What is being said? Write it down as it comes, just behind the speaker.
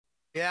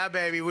Yeah,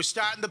 baby. We're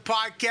starting the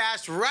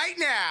podcast right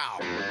now.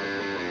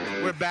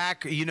 We're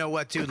back. You know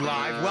what, dude?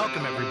 Live.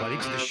 Welcome, everybody,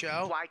 to the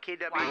show. I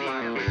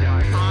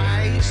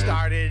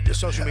started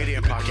social media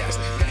and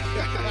podcasting.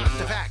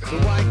 The fact. The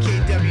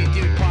YKW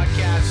Dude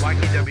podcast.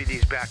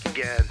 YKWD's back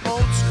again.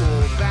 Old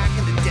school, back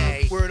in the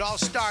day, where it all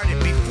started,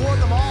 before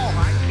them all.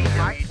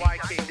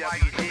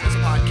 YKWD. This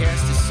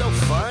podcast is so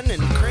fun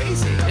and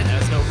crazy. It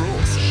has no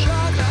rules.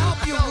 Shut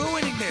up. You're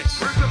ruining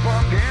this. Where's the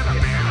bandana,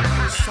 man?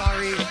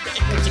 Sorry,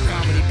 it's a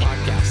comedy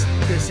podcast.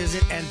 This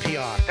isn't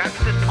NPR. That's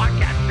what this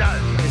podcast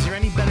does. Is there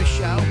any better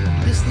show?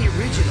 This is the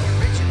original.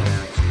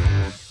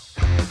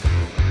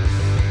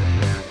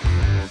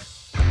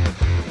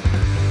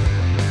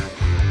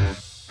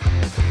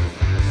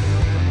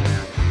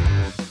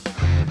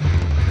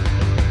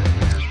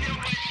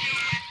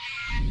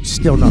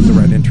 Still not the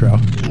right intro.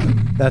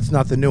 That's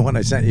not the new one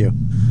I sent you.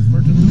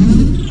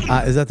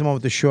 Is that the one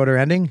with the shorter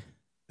ending?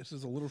 This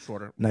is a little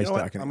shorter. Nice you know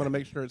talking. I'm going to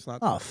make sure it's not.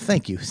 Oh,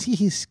 thank you. See,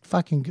 he's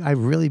fucking...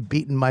 I've really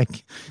beaten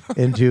Mike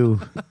into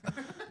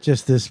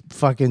just this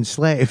fucking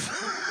slave.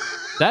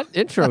 That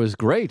intro is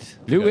great.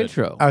 New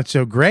intro. Oh, it's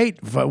so great.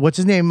 What's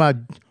his name?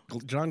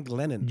 John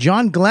Glennon.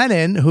 John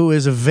Glennon, who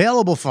is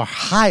available for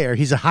hire.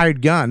 He's a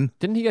hired gun.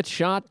 Didn't he get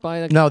shot by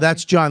the... No,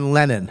 that's John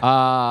Lennon. He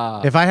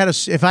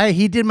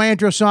did my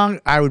intro song,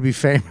 I would be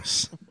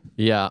famous.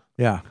 Yeah.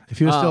 Yeah. If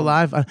he was still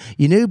alive.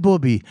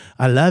 Bobby,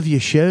 I love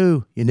your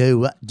show. You know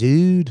what,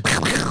 dude?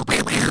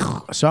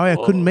 Sorry, I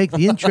couldn't make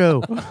the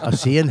intro. I'll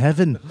see you in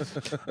heaven.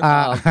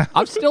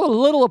 I'm still a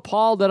little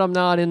appalled that I'm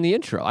not in the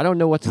intro. I don't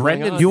know what's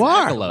going on. You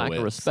are. Lack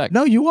of respect.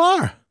 No, you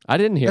are. I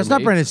didn't hear That's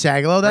not Brendan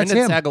Sagalow. That's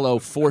Brendan him.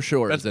 Sagalow for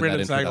sure That's is in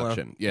Brendan that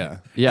introduction.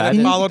 Sagalow. Yeah.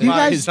 And followed by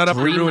guys- shut up,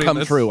 you're Dream ruining come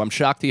this. true. I'm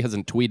shocked he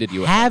hasn't tweeted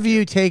you. Have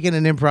you taken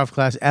an improv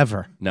class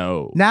ever?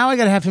 No. Now I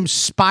got to have him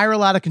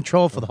spiral out of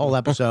control for the whole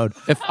episode.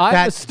 If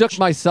I mistook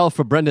myself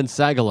for Brendan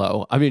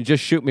Sagalow, I mean,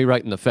 just shoot me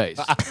right in the face.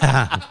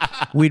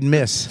 We'd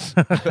miss.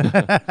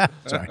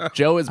 Sorry.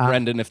 Joe is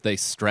Brendan if they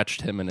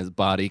stretched him and his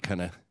body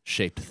kind of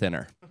shaped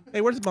thinner. Hey,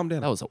 where's the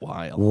bandana? That was a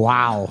while.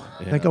 Wow.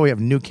 Thank God we have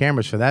new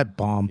cameras for that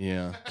bomb.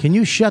 Yeah. Can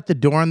you shut the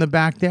door in the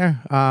back there,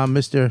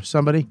 Mr.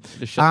 Somebody?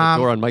 Just shut the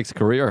door on Mike's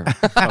career.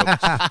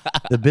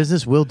 The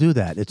business will do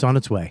that. It's on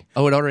its way.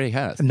 Oh, it already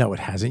has. No,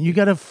 it hasn't. You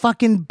got a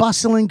fucking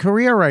bustling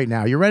career right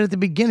now. You're right at the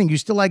beginning. You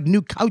still like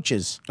new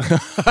couches.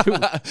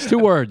 Two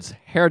words.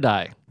 Hair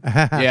dye.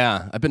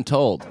 Yeah, I've been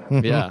told.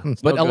 Yeah.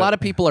 But a lot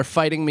of people are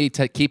fighting me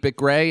to keep it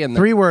gray, and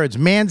 3 words,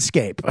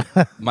 manscape.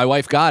 my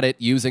wife got it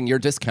using your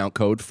discount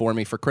code for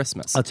me for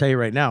Christmas. I'll tell you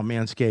right now,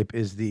 manscape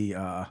is the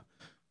I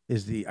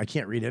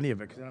can't read any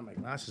of it because I don't have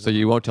my glasses So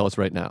you won't tell us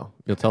right now.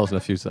 You'll tell us in a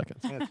few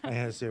seconds. I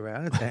had to say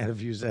right. I had a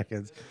few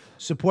seconds.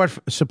 Support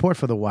for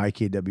the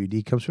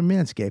YKWD comes from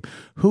Manscaped,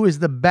 who is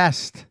the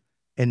best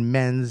in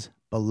men's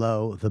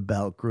below the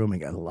belt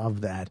grooming. I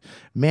love that.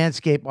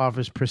 Manscaped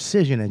offers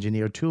precision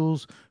engineered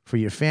tools for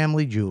your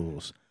family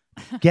jewels.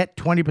 Get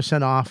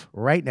 20% off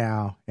right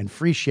now and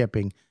free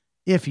shipping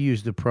if you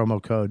use the promo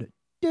code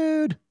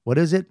DUDE. What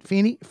is it,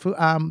 Feeney?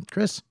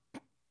 Chris?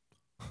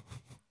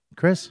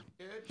 Chris?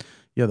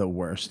 You're the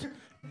worst.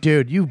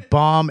 Dude, you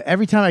bomb.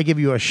 Every time I give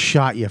you a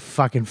shot, you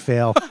fucking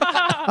fail.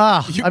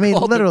 I mean,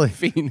 literally.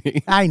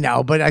 Feeney. I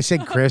know, but I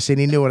said Chris,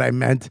 and he knew what I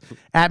meant.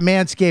 At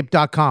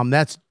manscaped.com.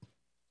 That's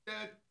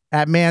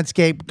at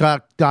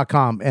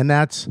manscaped.com. And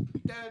that's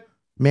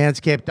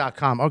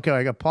manscaped.com. Okay,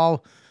 I got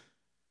Paul.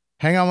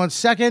 Hang on 1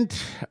 second.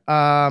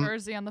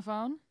 Jersey on the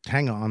phone.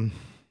 Hang on.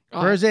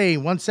 Jersey,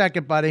 1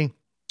 second, buddy.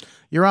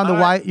 You're on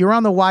the You're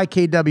on the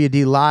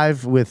YKWD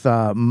live with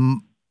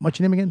what's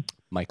your name again?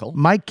 Michael.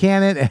 Mike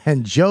Cannon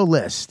and Joe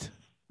List.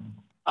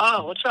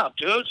 Oh, what's up,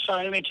 dude? Sorry,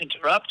 I didn't mean to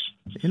interrupt.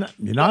 You're What's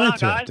not going on,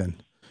 interrupting.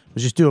 I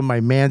was just doing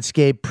my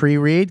Manscaped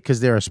pre-read because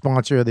they're a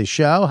sponsor of the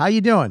show. How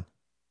you doing?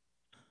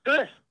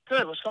 Good.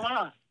 What's going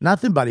on?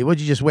 Nothing, buddy.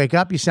 Would you just wake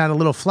up? You sound a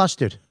little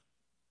flustered.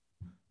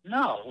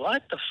 No,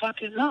 what the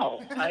fuck is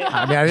no?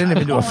 I mean, I didn't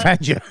even to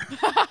offend you.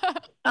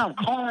 I'm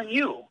calling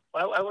you.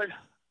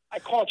 I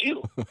called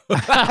you.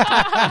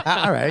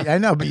 All right, I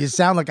know, but you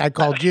sound like I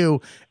called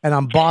you and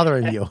I'm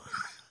bothering you.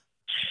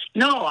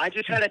 No, I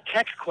just had a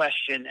tech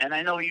question, and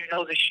I know you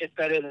know this shit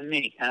better than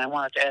me, and I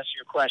wanted to ask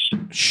you a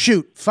question.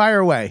 Shoot, fire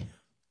away.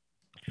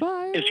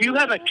 If you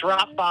have a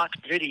Dropbox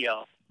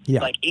video,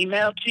 like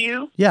emailed to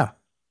you,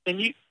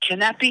 can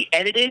that be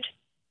edited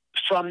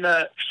from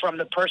the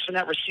person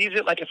that receives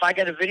it? Like, if I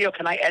get a video,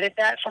 can I edit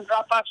that from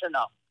Dropbox or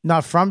no?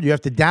 Not from you.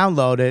 Have to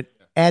download it,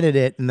 edit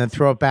it, and then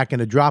throw it back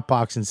into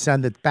Dropbox and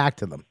send it back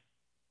to them.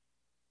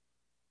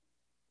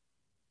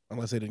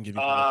 Unless they didn't give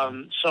you.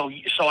 So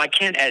I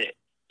can't edit.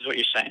 Is what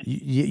you're saying?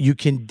 You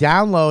can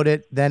download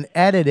it, then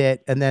edit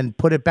it, and then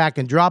put it back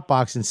in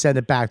Dropbox and send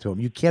it back to them.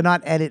 You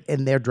cannot edit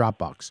in their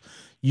Dropbox.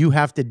 You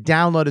have to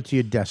download it to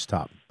your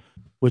desktop,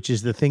 which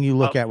is the thing you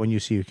look at when you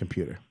see your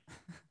computer.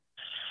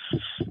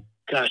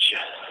 Gotcha.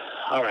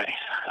 All right.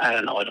 I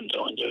don't know what I'm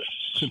doing, dude.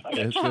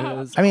 guess.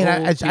 I mean,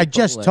 I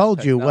just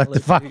told you what the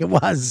fuck it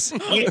was.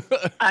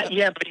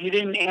 Yeah, but you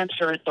didn't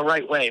answer it the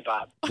right way,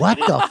 Bob. What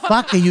the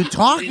fuck are you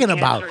talking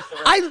about?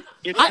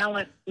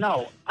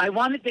 No, I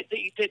wanted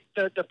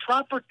the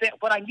proper thing.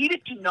 What I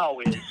needed to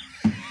know is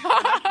when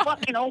I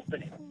fucking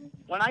open it.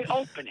 When I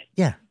open it.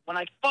 Yeah. When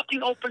I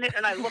fucking open it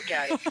and I look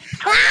at it,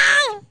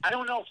 I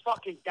don't know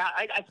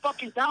I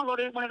fucking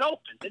downloaded it when it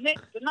opened, didn't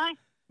I?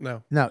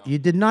 No, you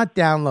did not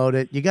download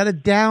it. You got to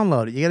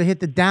download it. You got to hit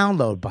the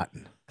download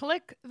button.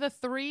 Click the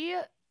three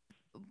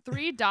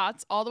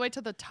dots all the way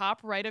to the top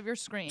right of your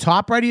screen.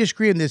 Top right of your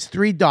screen, there's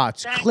 3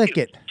 dots. Click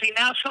it. See,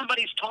 now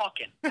somebody's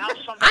talking.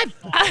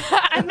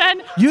 And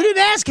then you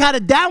didn't ask how to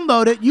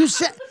download it.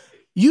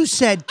 You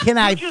said, can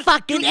I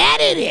fucking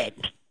edit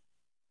it?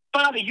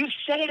 Bobby, you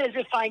said it as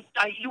if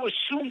you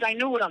assumed I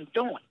knew what I'm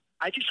doing.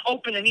 I just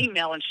opened an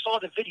email and saw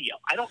the video.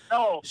 I don't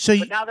know.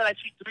 But now that I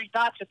see 3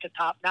 dots at the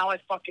top, now I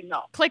fucking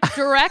know. Click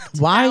direct.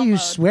 Why download. are you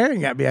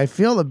swearing at me? I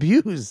feel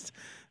abused.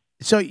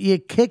 So you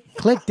click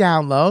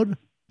download.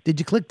 Did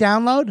you click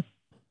download?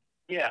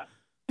 Yeah.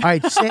 All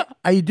right.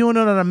 Are you doing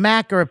it on a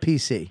Mac or a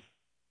PC?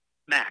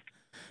 Mac.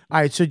 All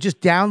right. So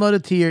just download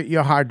it to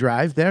your hard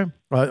drive there,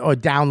 or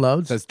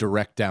downloads. It says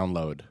direct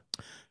download.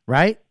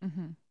 Right?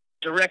 Mm-hmm.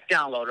 Direct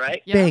download,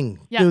 right? Yeah. Bing.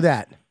 Yes. Do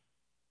that.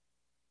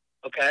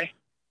 Okay.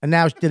 And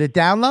now, did it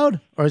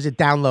download or is it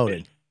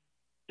downloading?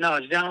 No,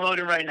 it's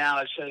downloading right now.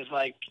 It says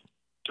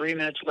 3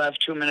 minutes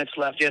left, 2 minutes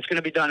left. Yeah, it's going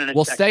to be done in a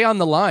We'll second. stay on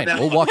the line.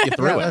 We'll walk you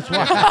through it. That's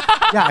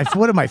why.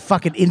 What am I,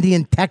 fucking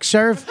Indian tech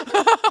serve?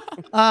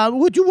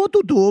 What you want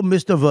to do,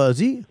 Mr.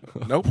 Verzi?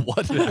 Nope.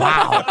 What?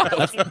 Wow.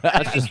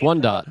 That's just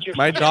 1 dot.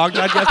 My dog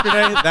died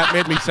yesterday. That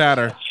made me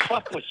sadder. What the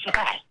fuck was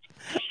that?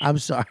 I'm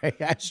sorry.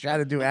 I was trying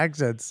to do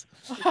accents.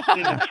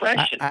 An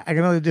impression. I can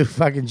only do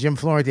fucking Jim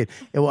Florentine.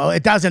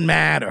 It doesn't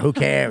matter. Who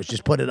cares?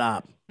 Just put it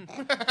up.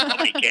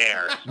 Nobody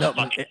cares. No,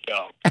 fucking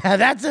go.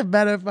 That's a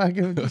better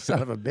fucking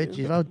son of a bitch.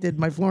 You outdid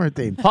my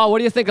Florentine. Paul, what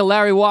do you think of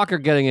Larry Walker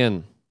getting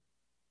in?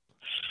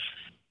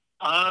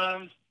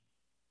 I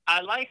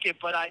like it,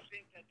 but I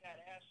think that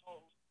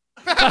asshole.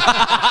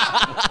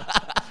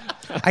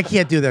 I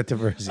can't do that to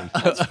Verzi.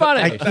 It's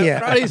funny. I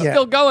can't. He's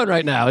still going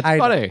right now. It's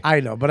funny. I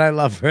know, but I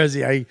love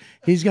Verzi.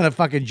 He's going to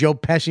fucking Joe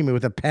Pesci me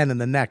with a pen in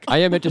the neck. I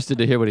am interested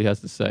to hear what he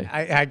has to say.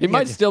 He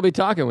might still be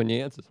talking when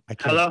you answer.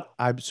 Hello?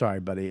 I'm sorry,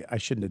 buddy. I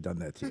shouldn't have done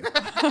that to you.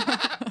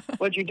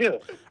 What'd you do?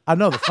 I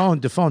know the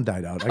phone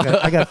died out.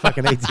 I got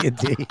fucking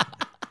AT&T.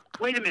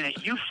 Wait a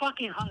minute. You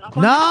fucking hung up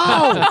No.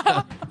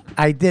 on me?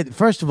 I did.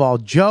 First of all,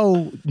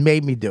 Joe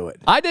made me do it.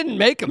 I didn't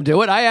make him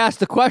do it. I asked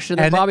the question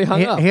and Bobby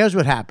hung up. Here's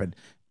what happened.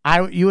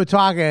 You were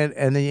talking,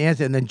 and then you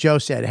answered, and then Joe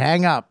said,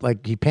 hang up,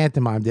 like he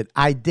pantomimed it.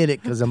 I did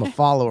it because I'm a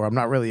follower. I'm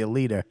not really a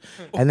leader.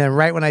 And then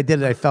right when I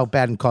did it, I felt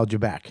bad and called you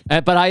back.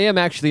 But I am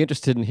actually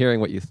interested in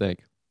hearing what you think.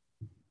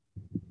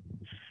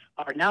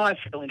 All right, now I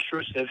feel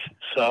intrusive,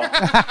 so.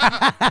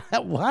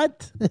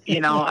 What?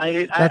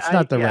 That's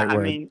not the right word.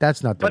 I mean,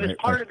 that's not the right word.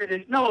 But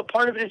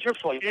part of it is your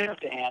fault. You didn't have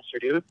to answer,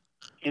 dude.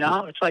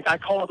 It's like I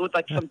called with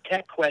some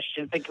tech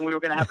question thinking we were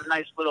going to have a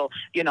nice little,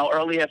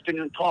 early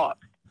afternoon talk.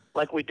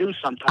 Like we do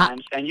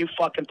sometimes, and you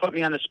fucking put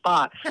me on the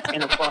spot.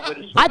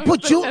 I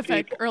put you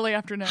early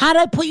afternoon. How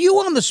did I put you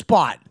on the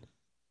spot?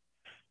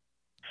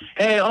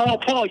 Hey,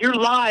 Paul, you're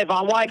live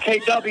on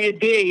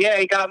YKWD. Yeah,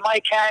 you got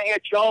Mike Hannon here,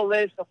 Joe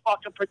Liz, the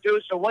fucking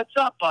producer. What's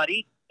up,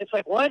 buddy? It's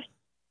like, what?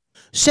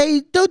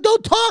 Say,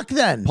 don't talk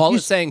then. Paul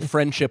is saying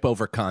friendship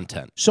over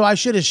content. So I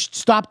should have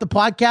stopped the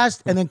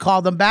podcast and then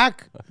called them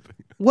back?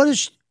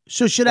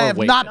 So should I have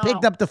not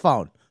picked up the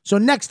phone? So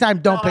next time,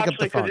 don't pick up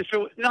the phone.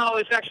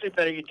 It's actually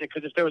better you did,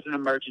 because if there was an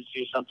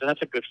emergency or something,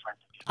 that's a good friend.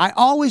 I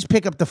always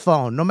pick up the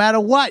phone, no matter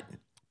what.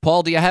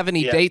 Paul, do you have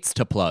any dates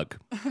to plug?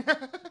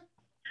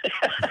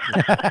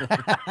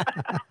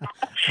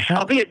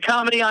 I'll be at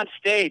Comedy on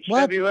Stage,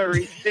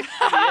 February 6th to the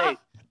 8th.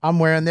 I'm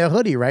wearing their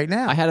hoodie right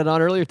now. I had it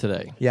on earlier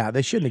today. Yeah,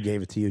 they shouldn't have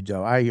gave it to you,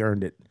 Joe. I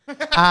earned it.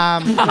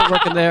 I've been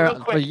working there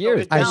for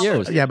years.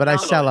 Yeah, but I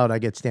sell out. I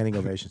get standing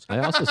ovations. I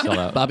also sell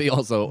out. Bobby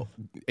also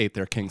ate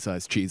their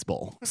king-size cheese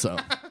bowl, so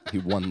he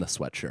won the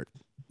sweatshirt.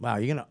 Wow,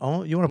 you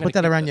want to put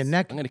that around your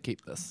neck? I'm going to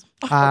keep this.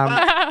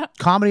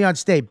 Comedy on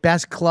State,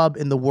 best club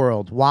in the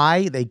world.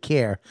 Why? They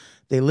care.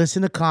 They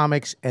listen to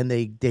comics, and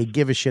they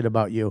give a shit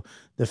about you.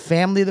 The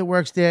family that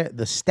works there,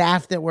 the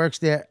staff that works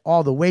there,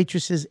 all the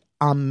waitresses,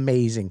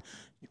 amazing.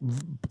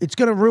 It's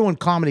going to ruin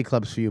comedy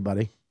clubs for you,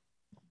 buddy.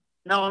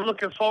 No, I'm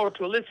looking forward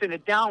to it. Listen,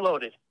 it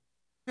downloaded.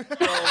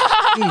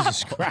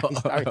 Jesus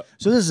Christ. Right.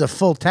 So this is a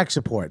full tech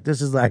support.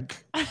 This is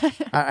like,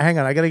 hang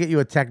on, I got to get you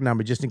a tech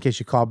number just in case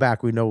you call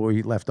back. We know where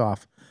you left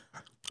off.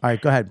 All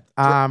right, go ahead.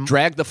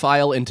 Drag the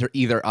file into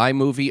either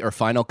iMovie or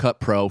Final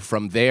Cut Pro.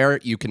 From there,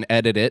 you can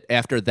edit it.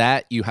 After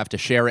that, you have to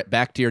share it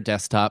back to your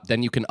desktop.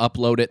 Then you can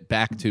upload it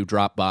back to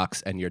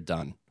Dropbox, and you're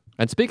done.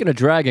 And speaking of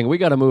dragging, we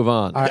got to move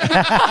on. All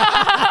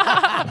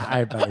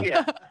right, buddy.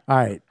 Yeah. All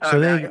right. So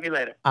then, see you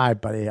later. All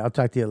right, buddy. I'll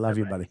talk to you. Love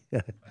you, buddy.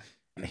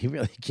 He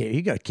really came.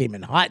 He came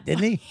in hot,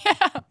 didn't he?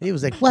 Yeah. He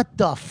was like, "What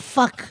the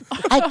fuck?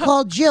 I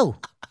called you."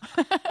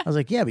 I was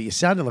like, yeah, but you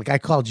sounded like I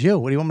called you.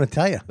 What do you want me to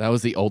tell you? That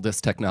was the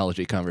oldest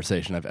technology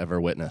conversation I've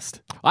ever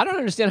witnessed. I don't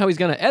understand how he's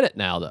going to edit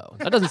now, though.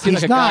 That doesn't seem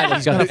He's like not. a guy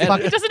that's He's going to gonna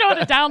edit. He doesn't know how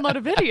to download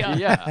a video.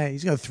 Yeah.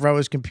 He's going to throw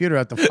his computer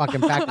out the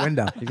fucking back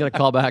window. He's going to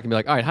call back and be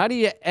like, all right, how do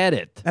you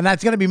edit? And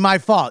that's going to be my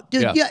fault.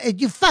 Dude, Yeah.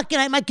 you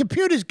fucking, my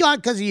computer's gone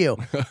because of you.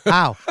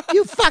 How?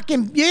 You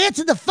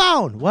answered the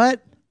phone.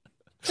 What?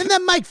 And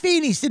then Mike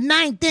Feeney said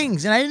 9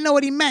 things, and I didn't know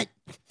what he meant.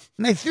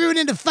 And I threw it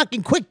into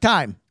fucking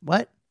QuickTime.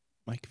 What?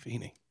 Mike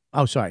Feeney.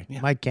 Oh, sorry.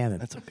 Mike Cannon.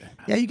 That's okay.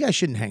 Yeah, you guys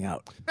shouldn't hang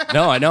out.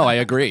 No, I know. I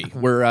agree.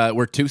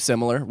 We're too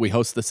similar. We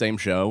host the same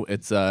show.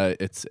 It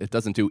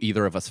doesn't do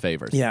either of us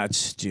favors. Yeah, it's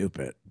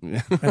stupid.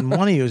 And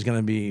one of you is going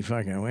to be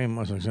fucking way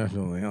more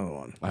successful than the other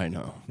one. I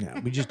know. Yeah,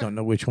 we just don't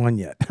know which one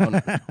yet.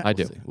 I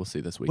do. We'll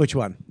see this week. Which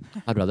one?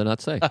 I'd rather not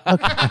say.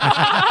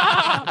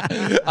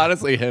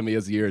 Honestly, him. He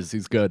has years.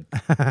 He's good.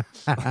 I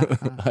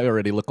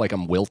already look like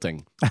I'm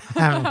wilting.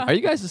 Are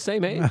you guys the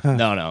same age?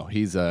 No.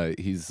 He's a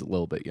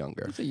little bit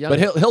younger. a young- But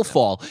he'll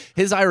fall.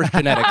 His Irish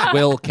genetics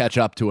will catch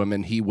up to him,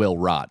 and he will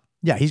rot.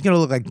 Yeah, he's going to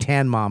look like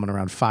Tan Mom in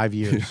around 5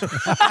 years.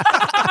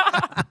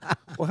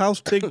 Well,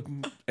 how's Tig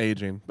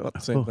aging? About the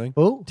same thing.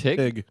 Who?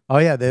 Tig? Oh,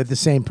 yeah, they're the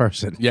same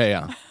person.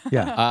 Yeah.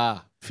 Yeah.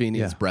 Feeney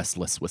is Yeah.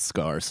 breastless with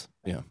scars.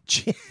 Yeah.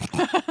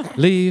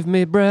 Leave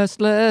me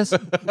breastless.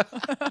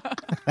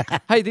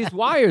 Hey, these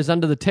wires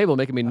under the table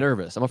making me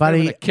nervous. I'm afraid I'm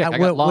Buddy, going to kick. I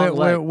got long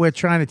legs. we're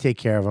trying to take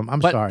care of them. I'm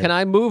But sorry. can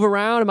I move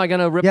around? Am I going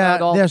to rip Yeah,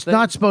 out all they're the things?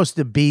 not supposed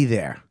to be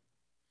there.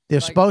 They're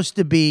supposed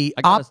to be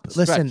I gotta up.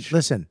 stretch.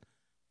 Listen.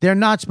 They're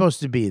not supposed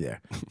to be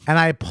there. And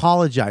I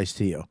apologize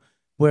to you.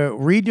 We're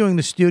redoing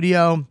the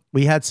studio.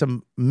 We had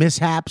some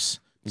mishaps,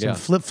 some Yeah.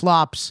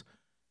 flip-flops.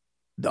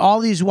 All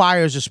these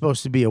wires are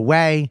supposed to be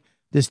away.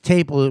 This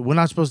table, we're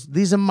not supposed to.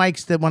 These are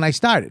mics that when I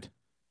started.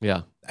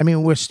 Yeah. I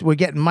mean, we're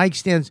getting mic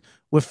stands.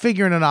 We're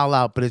figuring it all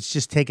out, but it's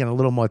just taking a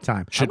little more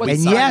time. I wasn't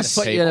And trying to yes,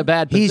 put you in a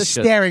bad position. he's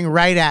staring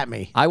right at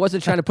me. I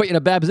wasn't trying to put you in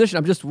a bad position.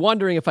 I'm just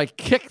wondering if I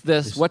kick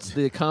this, what's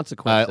the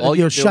consequence? All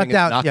You'll you're shut doing is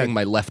down- knocking yeah.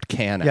 my left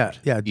can Yeah,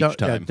 out don't each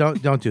time.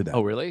 don't do that.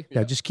 Oh, really?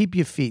 Yeah, just keep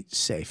your feet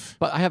safe.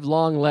 But I have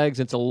long legs.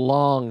 It's a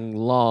long,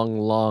 long,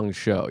 long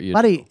show.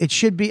 Buddy, it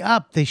should be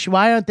up.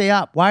 Why aren't they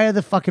up? Why are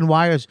the fucking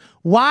wires?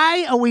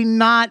 Why are we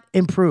not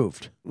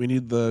improved? We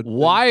need the.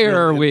 Why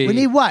are we? We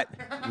need what?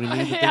 We need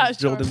the Yeah, things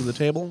drilled sure. into the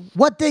table.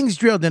 What things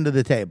drilled into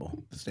the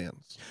table? The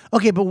stands.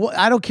 Okay, but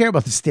I don't care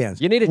about the stands.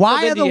 You need it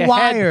Why drilled are into the your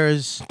head.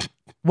 wires?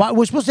 Why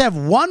we're supposed to have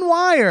one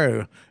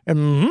wire?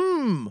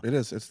 It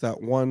is. It's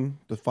that one,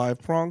 the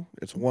 5-prong.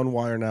 It's one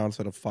wire now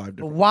instead of 5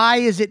 different. Why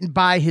is it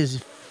by his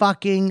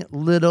fucking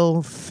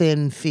little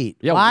thin feet?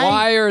 Yeah,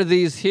 why are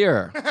these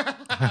here?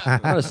 I'm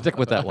going to stick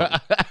with that one.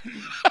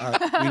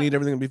 We need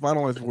everything to be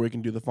finalized before we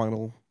can do the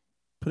final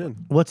put in.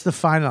 What's the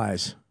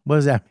finalize? What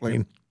does that Like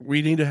mean?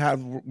 we need to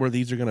have where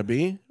these are going to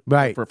be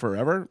Right. for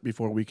forever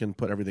before we can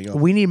put everything else.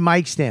 We need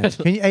mic stands.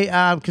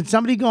 Can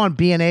somebody go on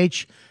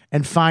B&H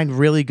and find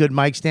really good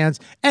mic stands?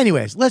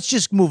 Anyways, let's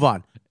just move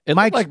on. It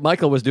Mike, looked like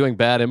Michael was doing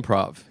bad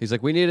improv. He's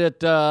like, we need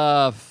it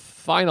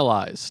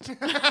finalized.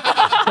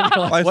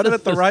 I what said is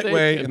it the this right thing?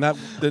 way, and that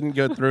didn't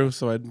go through.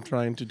 So I'm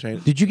trying to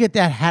change. did you get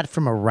that hat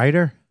from a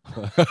writer?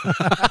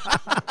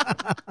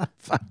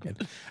 Fucking.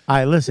 All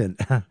right, listen.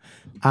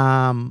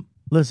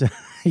 Listen.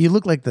 You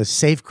look like the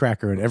safe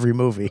cracker in every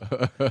movie.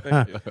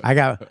 I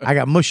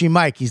got Mushy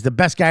Mike. He's the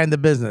best guy in the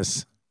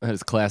business.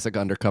 His classic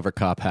undercover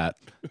cop hat,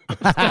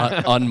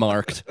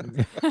 unmarked.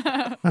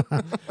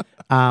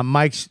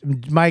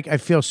 Mike, I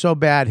feel so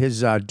bad.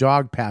 His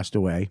dog passed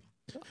away.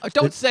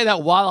 Don't say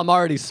that while I'm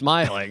already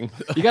smiling.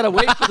 You got to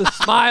wait for the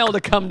smile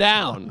to come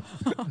down.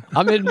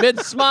 I'm in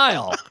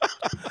mid-smile.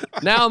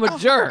 Now I'm a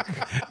jerk.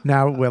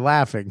 Now we're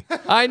laughing.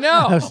 I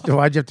know.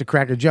 Why'd you have to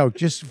crack a joke?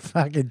 Just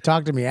fucking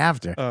talk to me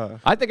after.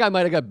 I think I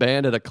might have got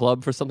banned at a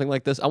club for something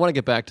like this. I want to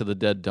get back to the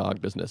dead dog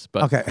business.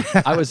 But Okay.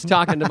 I was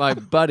talking to my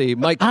buddy,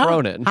 Mike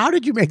Cronin. How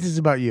did you make this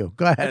about you?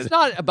 Go ahead. It's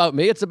not about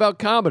me. It's about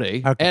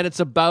comedy. Okay. And it's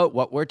about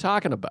what we're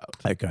talking about.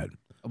 I could.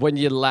 When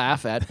you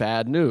laugh at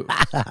bad news.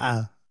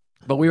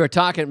 But we were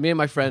talking, me and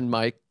my friend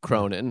Mike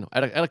Cronin,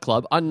 at a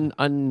club,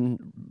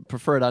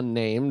 preferred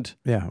unnamed.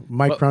 Yeah,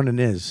 Mike Cronin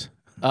is.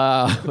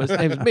 His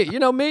name's Meat. You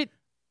know Meat?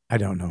 I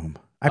don't know him.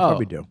 I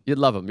probably do. You'd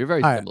love him. You're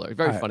very I- similar.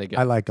 Very I- funny guy.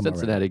 I like him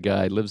Cincinnati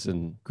guy. Lives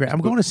in. Great. I'm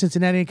going to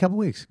Cincinnati in a couple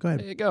weeks. Go There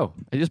ahead. you go.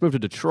 He just moved to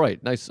Detroit.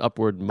 Nice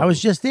upward move. I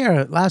was just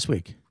there last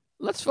week.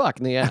 Let's fuck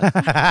in the ass.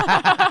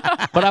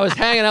 But I was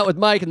hanging out with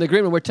Mike in the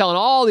green room. We're telling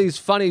all these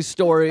funny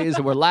stories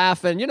and we're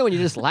laughing. You know when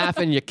you're just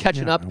laughing, you're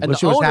catching up. And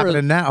Wish it was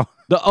happening now.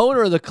 the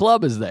owner of the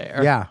club is there.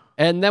 Yeah.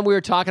 And then we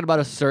were talking about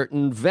a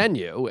certain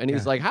venue. And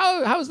he's like,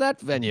 how's that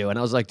venue? And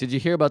I was like, did you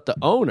hear about the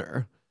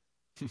owner?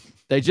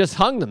 They just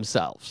hung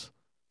themselves.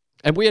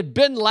 And we had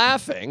been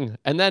laughing.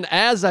 And then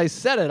as I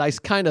said it, I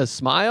kind of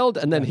smiled.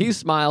 And then he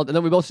smiled. And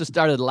then we both just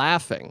started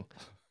laughing.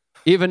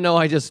 Even though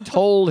I just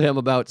told him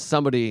about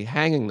somebody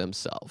hanging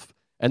themselves.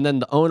 And then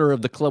the owner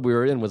of the club we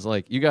were in was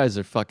like, you guys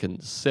are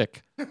fucking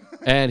sick.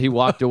 And he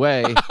walked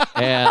away.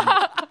 And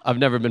I've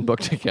never been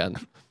booked again.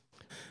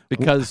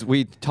 because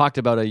we talked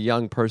about a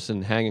young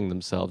person hanging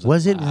themselves.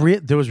 Was it real?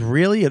 There was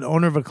really an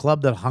owner of a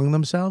club that hung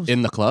themselves?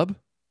 In the club?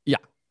 Yeah.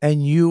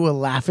 And you were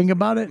laughing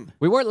about it?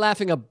 We weren't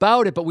laughing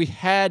about it, but we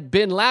had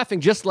been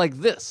laughing just like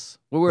this.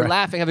 We were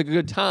laughing, having a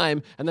good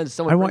time, and then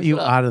someone I want brings you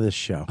it up. out of this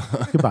show.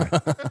 Goodbye.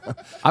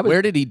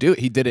 Where did he do it?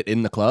 He did it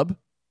in the club?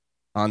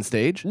 On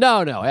stage?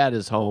 No, at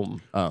his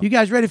home. You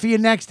guys ready for your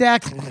next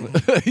act?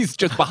 He's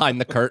just behind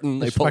the curtain.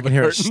 They pull the Fucking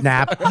hear a curtain.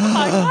 snap. Oh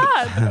my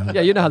God.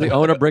 Yeah, you know how the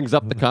owner brings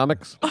up the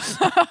comics?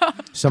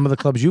 Some of the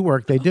clubs you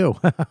work, they do.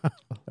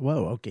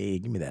 Whoa, okay,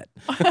 give me that.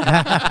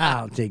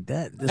 I'll take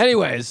that.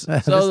 Anyways,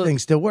 This so thing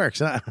still works,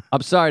 huh?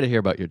 I'm sorry to hear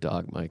about your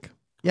dog, Mike.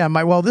 Yeah,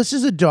 well, this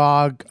is a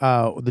dog.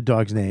 The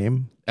dog's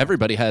name.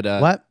 Everybody had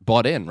What?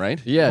 bought in, right?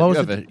 Yeah. What You was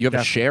have, it? you have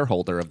a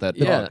shareholder of that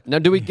Yeah. dog. Now,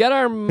 do we get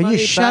our money Can you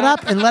shut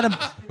back? up and let him?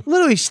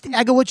 Literally,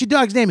 I go, "What's your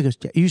dog's name?" He goes,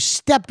 "You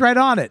stepped right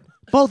on it."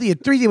 Both of you,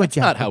 three of you went,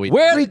 Not how he.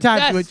 We're Three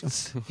times you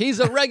guests. He's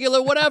a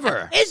regular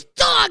whatever. His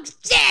dog's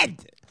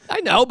dead. I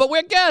know, but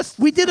we're guests.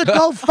 We did a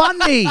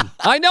GoFundMe.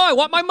 I know. I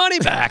want my money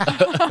back.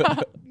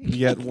 You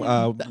get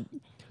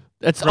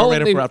That's Prorated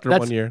only for after that's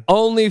 1 year.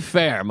 only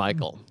fair,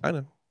 Michael. I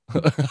know.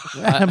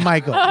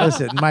 Michael,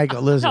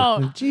 listen.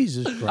 No.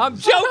 Jesus Christ. I'm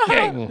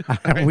joking.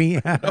 we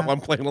No,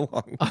 I'm playing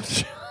along.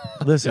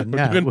 listen.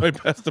 I'm doing Yeah, my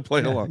best to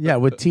play along. yeah,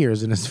 with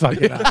tears in his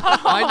fucking eye.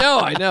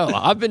 I know.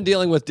 I've been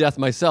dealing with death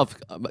myself.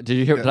 Did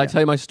you hear? Did I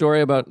tell you my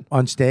story about?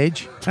 On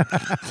stage.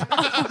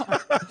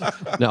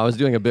 No, I was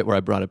doing a bit where I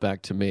brought it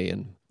back to me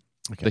and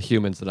the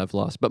humans that I've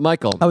lost. But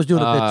Michael, I was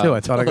doing a bit too. I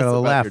thought I got tell a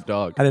us about laugh. your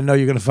dog. I didn't know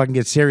you were gonna fucking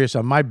get serious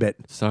on my bit.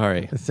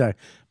 sorry. Sorry,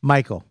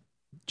 Michael,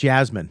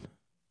 Jasper.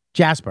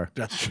 Jasmine.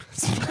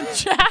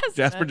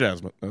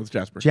 Jasmine. That was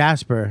Jasper.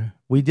 Jasper,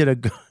 we did a.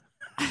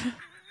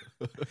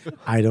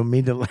 I don't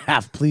mean to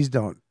laugh. Please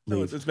don't No,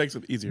 leave. this makes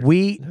it easier.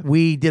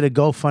 We did a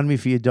GoFundMe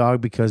for your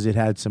dog because it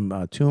had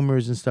some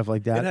tumors and stuff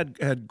like that.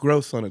 It had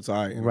growths on its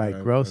eye. and,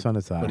 Right, growth on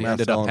its eye. But he Mass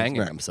ended fell up on his hanging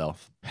neck.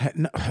 himself.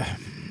 No,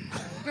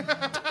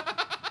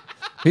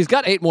 He's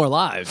got 8 more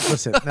lives.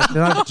 listen, it's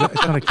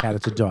not a cat;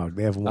 it's a dog.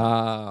 They have one.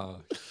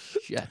 Oh,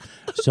 shit.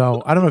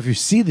 So I don't know if you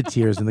see the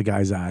tears in the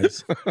guy's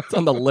eyes. It's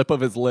on the lip of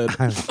his lid.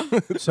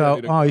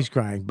 So, he's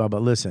crying, Bubba.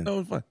 Listen,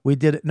 No, it's fine. we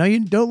did it. No,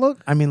 you don't look.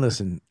 I mean,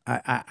 listen.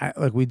 I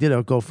like we did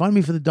a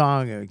GoFundMe for the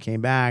dog. And it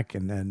came back,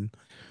 and then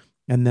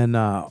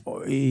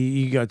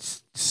he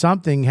got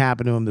something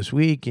happened to him this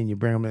week, and you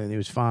bring him in, and he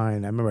was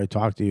fine. I remember I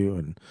talked to you,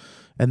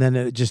 and then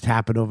it just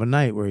happened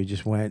overnight where he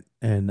just went.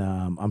 And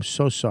I'm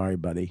so sorry,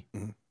 buddy.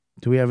 Mhm.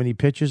 Do we have any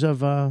pictures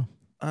of?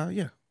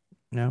 Yeah.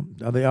 No,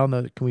 are they on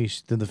the? Can we?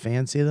 Did the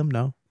fans see them?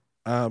 No.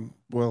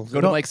 Well, Go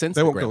to Mike's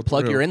they won't go Instagram.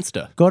 Plug through. your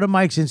Insta. Go to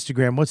Mike's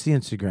Instagram. What's the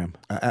Instagram?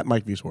 At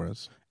Mike V.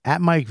 Suarez.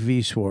 At Mike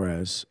V.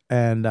 Suarez,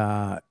 and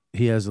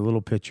he has a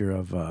little picture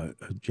of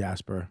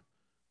Jasper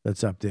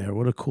that's up there.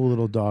 What a cool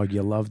little dog.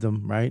 You loved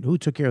him, right? Who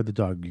took care of the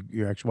dog?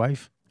 Your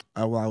ex-wife?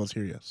 Well, I was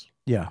here, yes.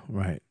 Yeah,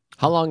 right.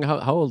 How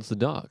old's the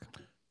dog?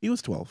 He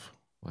was 12.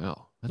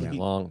 Wow. That's Yeah.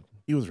 long.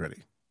 He was ready.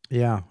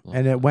 Yeah,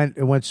 and it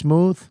went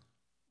smooth.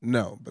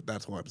 No, but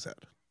that's why I'm sad.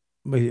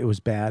 But it was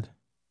bad.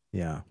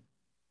 Yeah.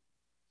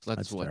 So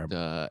that's That's what,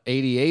 terrible.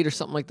 88 or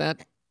something like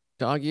that?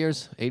 Dog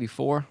years?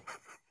 84?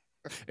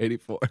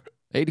 84.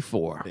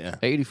 84. Yeah.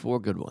 84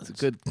 good ones.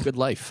 It's a good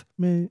life.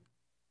 I mean,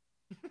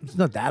 it's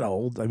not that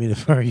old. I mean,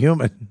 for a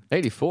human.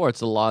 84,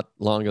 it's a lot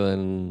longer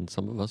than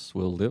some of us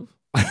will live.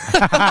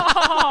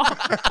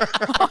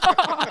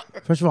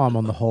 First of all, I'm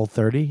on the whole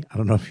 30. I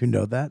don't know if you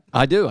know that.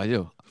 I do.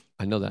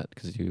 I know that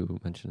because you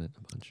mentioned it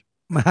a bunch.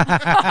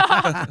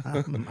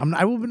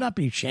 I will not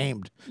be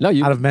ashamed No,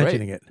 you out of look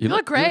mentioning great. it. You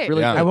look great.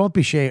 really Yeah. I won't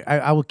be ashamed.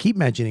 I will keep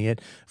mentioning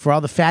it for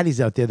all the fatties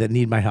out there that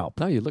need my help.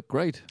 No, you look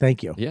great.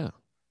 Thank you. Yeah.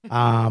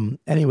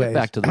 Anyways,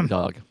 Back to the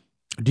dog.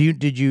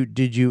 did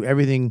you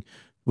everything?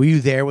 Were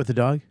you there with the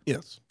dog?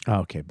 Yes.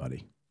 Oh, okay,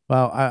 buddy.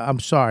 Well, I'm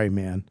sorry,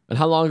 man. And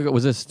how long ago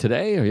was this?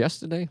 Today or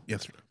yesterday?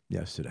 Yesterday.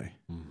 Yesterday,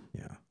 Hmm.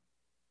 yeah.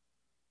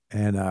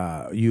 And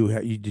you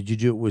did you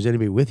do? Was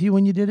anybody with you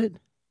when you did it?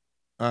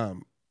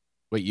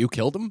 Wait, you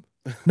killed him?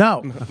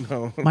 No,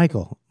 No.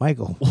 Michael.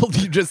 Well,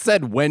 you just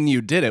said when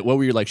you did it. What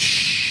were you like,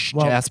 shh,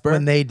 Well, Jasper?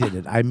 when they did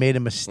it, I made a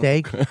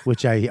mistake,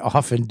 which I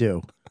often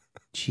do.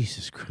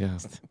 Jesus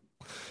Christ!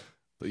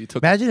 So you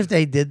took. Imagine if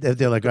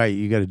they're like, all right,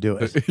 you got to do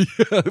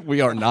it. We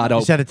are not You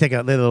open. just had to take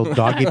a little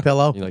doggy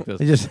pillow. You like this?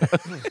 And just,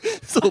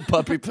 This little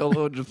puppy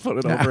pillow and just put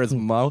it over his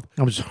mouth.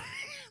 I'm sorry.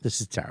 This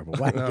is terrible.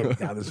 Why are you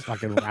getting down this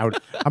fucking route?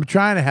 I'm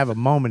trying to have a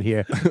moment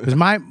here because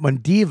when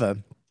Diva,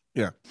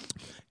 Yeah.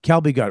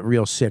 Kelby got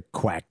real sick,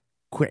 quick.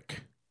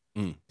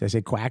 Mm. Did I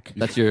say quack?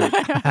 That's your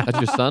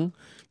son?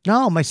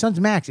 No, my son's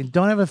Max, and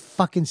don't ever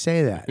fucking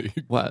say that.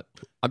 What?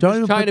 I'm Don't just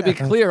even trying to put be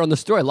that- clear on the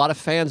story. A lot of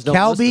fans don't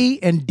listen. Kelby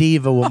and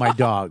Diva were my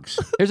dogs.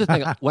 Here's the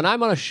thing. When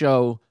I'm on a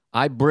show,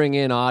 I bring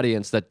in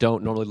audience that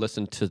don't normally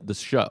listen to the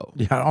show.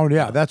 Yeah, oh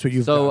yeah, that's what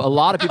you've So done. a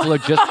lot of people are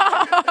just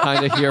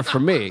kind of here for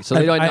me. So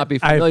they might not be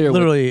familiar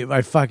with literally,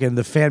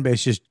 the fan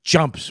base just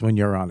jumps when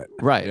you're on it.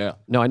 Right. Yeah.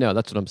 No, I know.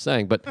 That's what I'm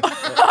saying. But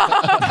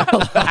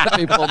a lot of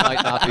people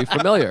might not be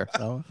familiar.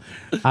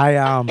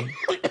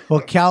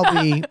 Well,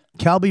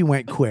 Kelby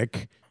went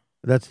quick,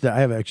 I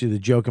have actually the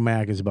joke in my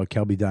act is about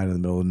Kelby dying in the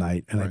middle of the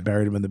night, and I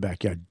buried him in the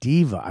backyard.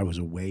 Diva, I was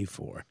away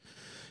for,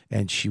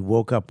 and she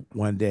woke up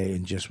one day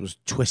and just was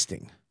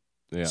twisting.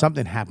 Yeah.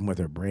 Something happened with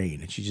her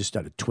brain, and she just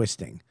started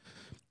twisting.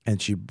 And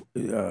she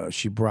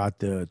brought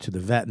to the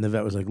vet, and the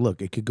vet was like,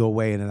 "Look, it could go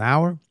away in an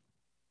hour,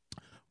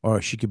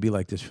 or she could be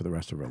like this for the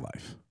rest of her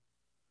life."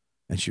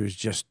 And she was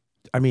just,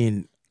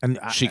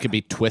 she could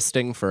be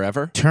twisting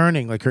forever,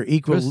 turning like her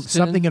equal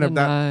something in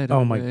her.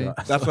 Oh my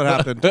god, that's what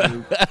happened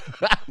to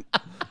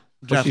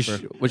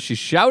Jasper. Was she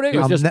shouting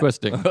or just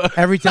twisting?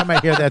 Every time I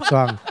hear that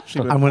song,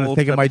 I'm going to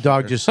think of my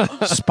dog just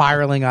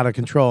spiraling out of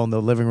control in the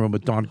living room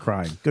with Dawn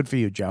crying. Good for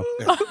you, Joe.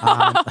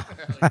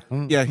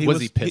 Yeah,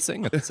 was he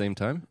pissing at the same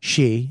time?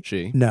 She?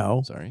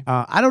 No. Sorry.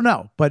 I don't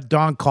know, but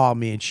Dawn called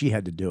me and she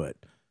had to do it.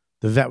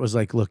 The vet was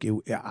like, "Look,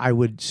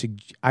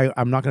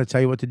 I'm not going to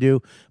tell you what to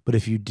do, but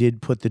if you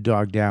did put the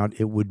dog down,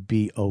 it would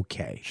be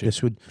okay." She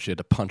had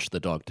to punch the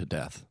dog to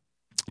death.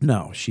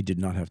 No, she did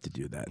not have to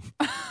do that.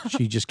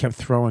 She just kept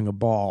throwing a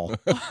ball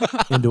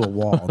into a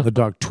wall. The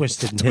dog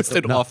twisted and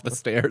hit off the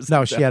stairs.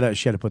 No, she had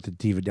to put the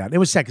Diva down. It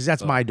was sad because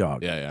that's my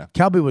dog. Yeah.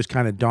 Kelby was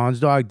kind of Dawn's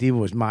dog. Diva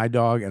was my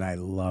dog, and I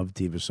loved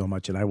Diva so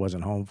much, and I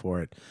wasn't home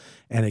for it.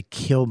 And it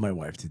killed my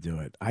wife to do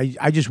it.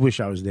 I just wish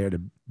I was there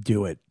to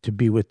do it, to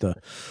be with the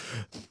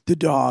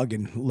dog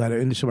and let her,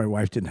 and so my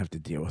wife didn't have to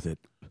deal with it.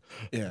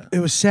 Yeah. It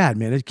was sad,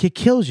 man. It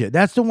kills you.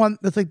 That's the one,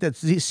 that's like that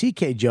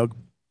CK joke.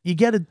 You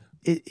get it.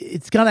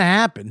 It's gonna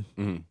happen.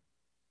 Mm-hmm.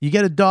 You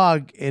get a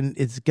dog, and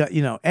it's got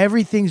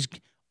everything's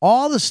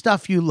all the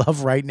stuff you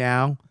love right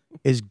now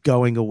is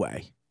going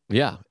away.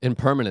 Yeah,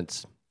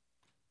 impermanence.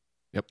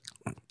 Yep.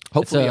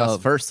 Hopefully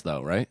us first,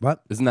 though, right?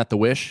 What? Isn't that the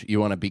wish? You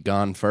want to be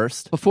gone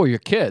first before your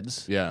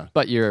kids? Yeah.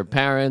 But your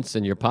parents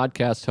and your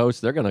podcast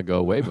hosts, they're gonna go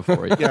away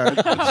before you.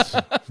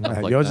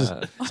 Yours is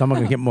someone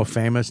gonna get more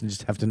famous and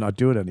just have to not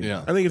do it anymore.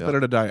 Yeah. I think it's better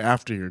to die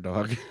after your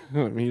dog.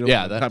 Not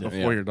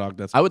before your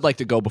dog. I would like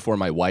to go before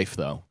my wife,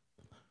 though.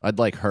 I'd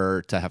like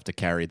her to have to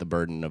carry the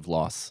burden of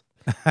loss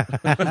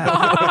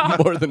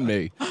more than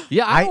me.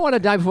 Yeah, I don't want to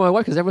die before my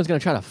wife because everyone's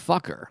going to try to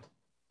fuck her.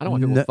 I don't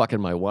want people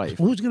fucking my wife.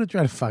 Who's going to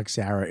try to fuck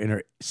Sarah in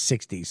her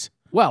 60s?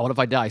 Well, what if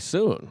I die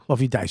soon? Well,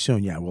 if you die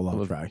soon, yeah, we'll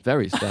all try.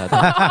 Very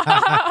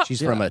sad.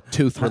 She's from a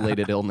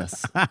tooth-related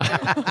illness.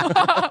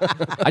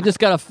 I just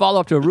got a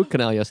follow-up to a root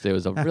canal yesterday. It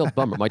was a real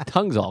bummer. My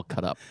tongue's all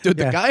cut up. Dude,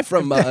 the guy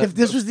from... if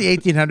this was the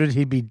 1800s,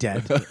 he'd be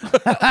dead.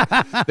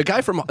 The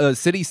guy from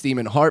City Steam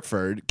in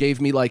Hartford gave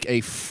me like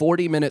a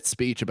 40-minute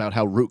speech about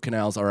how root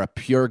canals are a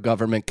pure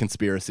government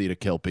conspiracy to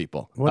kill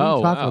people. What are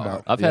you talking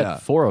about? I've had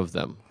 4 of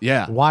them.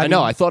 Yeah. Why? I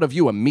know. I thought of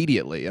you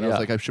immediately, and I was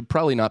like, I should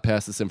probably not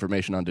pass this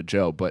information on to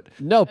Joe, but...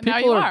 No,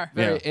 people are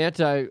very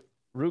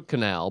anti-root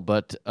canal,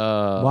 but...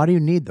 why do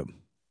you need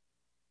them?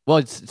 Well,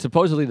 it's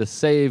supposedly to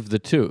save the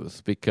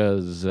tooth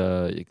because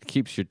it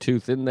keeps your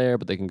tooth in there,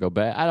 but they can go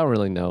back. I don't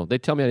really know. They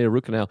tell me I need a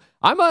root canal.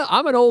 I'm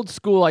an old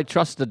school, I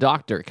trust the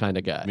doctor kind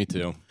of guy. Me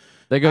too.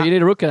 They go, you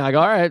need a root canal. I go,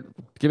 all right,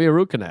 give me a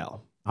root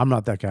canal. I'm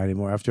not that guy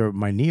anymore. After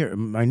my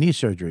knee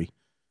surgery,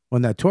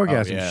 when that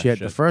torgasm shit,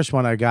 the first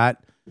one I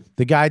got,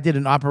 the guy did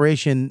an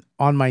operation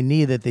on my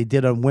knee that they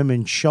did on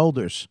women's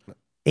shoulders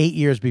 8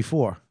 years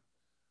before.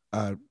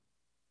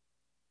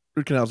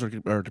 Root canals are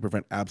to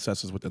prevent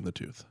abscesses within the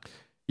tooth.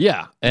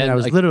 Yeah. And I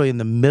was literally in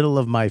the middle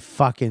of my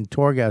fucking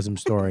torgasm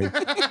story,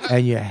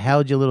 and you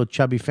held your little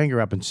chubby finger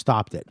up and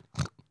stopped it.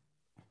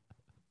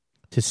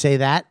 To say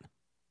that?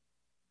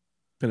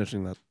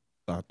 Finishing that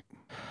thought.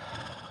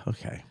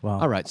 Okay. Well.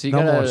 All right. So you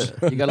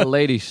got a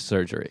lady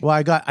surgery. Well,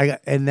 I got,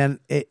 and then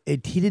he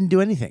didn't do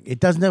anything. It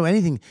doesn't do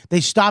anything.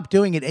 They stopped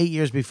doing it 8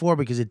 years before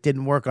because it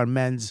didn't work on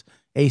men's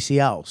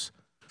ACLs.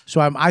 So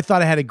I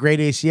thought I had a great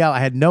ACL. I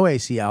had no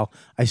ACL.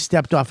 I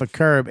stepped off a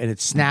curb and it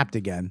snapped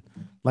again.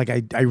 Like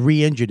I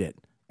re-injured it.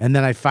 And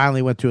then I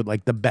finally went to it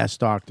like the best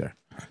doctor.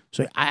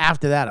 So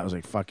after that, I was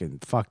like, fuck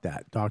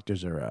that.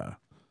 Doctors are,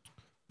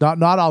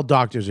 not all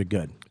doctors are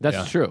good.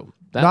 That's true.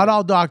 Not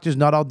all doctors,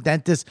 not all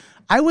dentists.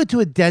 I went to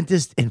a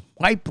dentist in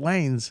White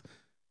Plains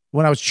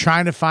when I was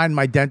trying to find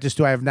my dentist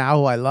who I have now,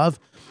 who I love.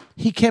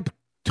 He kept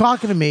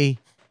talking to me,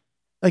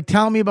 like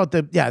telling me about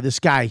this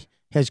guy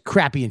has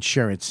crappy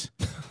insurance.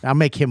 I'll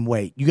make him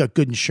wait. You got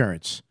good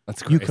insurance.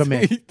 That's crazy. You come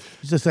in.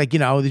 He's just like,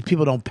 these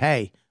people don't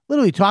pay.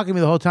 Literally talking to me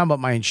the whole time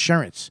about my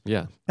insurance.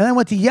 Yeah. And I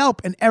went to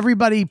Yelp, and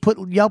everybody put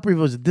Yelp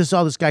reviews. This is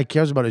all this guy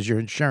cares about is your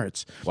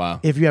insurance.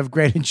 Wow. If you have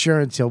great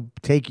insurance, he'll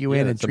take you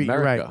in and treat you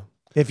right.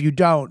 If you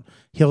don't,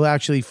 he'll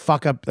actually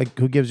fuck up. Like,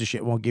 who gives a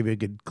shit? Won't give you a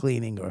good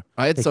cleaning or.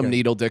 I had some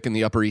needle dick in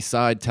the Upper East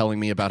Side telling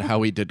me about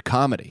how he did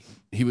comedy.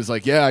 He was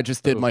like, "Yeah, I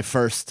just did my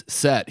first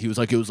set." He was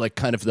like, "It was like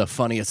kind of the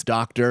funniest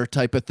doctor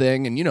type of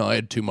thing." And I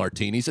had 2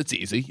 martinis. It's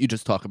easy. You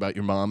just talk about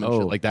your mom and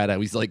shit like that. I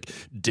was like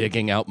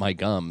digging out my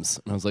gums.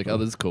 And I was like, "Oh,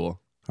 this is cool."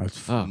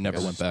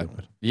 Never went back.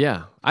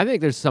 Yeah, I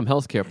think there's some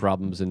healthcare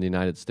problems in the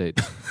United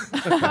States.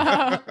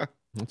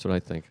 That's what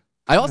I think.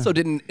 I also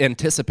didn't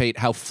anticipate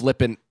how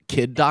flippant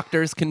kid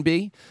doctors can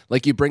be.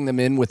 Like you bring them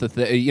in with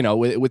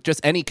with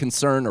just any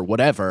concern or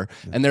whatever,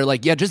 and they're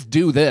like, yeah, just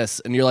do this,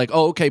 and you're like,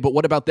 oh, okay, but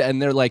what about that?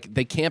 And they're like,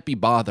 they can't be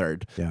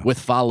bothered with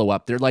follow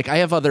up. They're like, I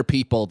have other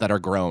people that are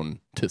grown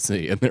to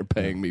see, and they're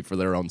paying me for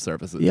their own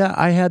services. Yeah,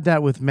 I had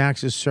that with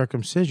Max's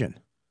circumcision.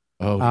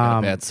 Oh, he got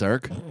a bad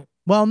circ?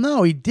 Well,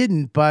 no, he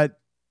didn't, but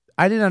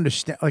I didn't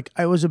understand. Like,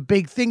 it was a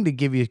big thing to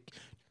give you,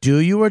 do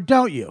you or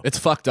don't you? It's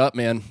fucked up,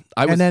 man.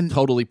 I was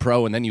totally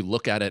pro, and then you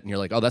look at it, and you're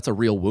like, oh, that's a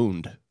real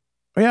wound.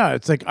 Yeah,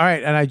 it's like, all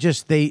right, and I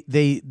just, they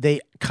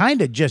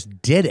kind of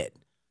just did it.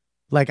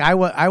 Like,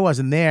 I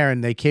wasn't there,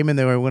 and they came in,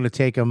 they were going to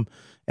take him,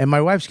 and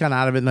my wife's kind of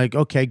out of it, and like,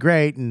 okay,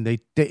 great, and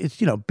it's,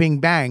 bing,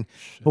 bang.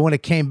 But when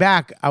it came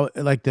back,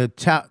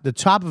 the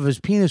top of his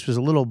penis was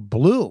a little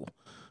blue.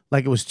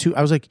 Like, it was too,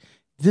 I was like,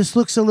 this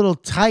looks a little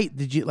tight.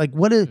 Did you, like,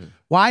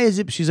 why is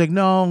it? She's like,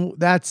 no,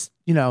 that's,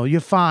 you're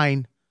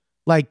fine.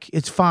 Like,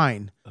 it's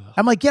fine.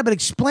 I'm like, yeah, but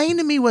explain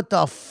to me what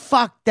the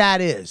fuck that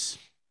is.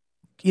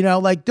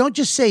 Like, don't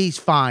just say he's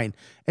fine.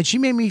 And she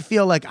made me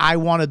feel like I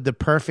wanted the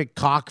perfect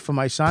cock for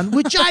my son,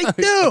 which I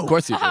do. Of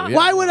course you do. Yeah.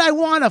 Why would I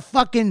want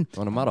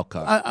on a model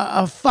cock?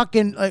 A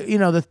fucking,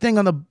 the thing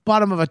on the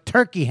bottom of a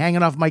turkey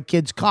hanging off my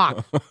kid's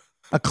cock,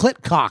 a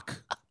clit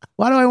cock.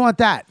 Why do I want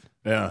that?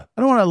 Yeah.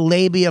 I don't want a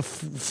labia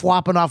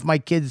flopping off my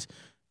kids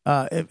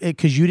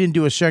because you didn't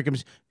do a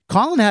circumcision.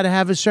 Colin had to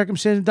have his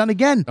circumcision done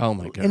again. Oh,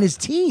 my God. In his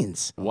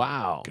teens.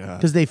 Wow.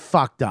 Because they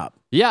fucked up.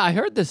 Yeah, I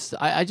heard this.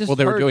 I just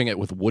they were doing it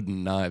with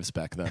wooden knives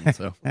back then.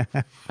 So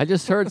I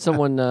just heard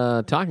someone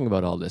talking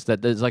about all this,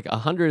 that there's like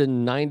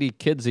 190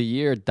 kids a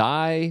year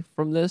die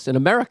from this in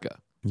America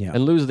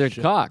and lose their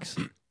cocks.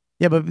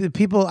 Yeah, but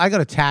people, I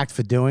got attacked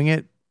for doing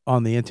it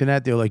on the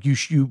internet. They were like,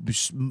 you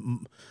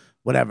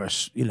whatever,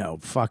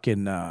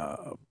 fucking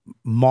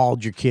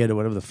mauled your kid or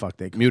whatever the fuck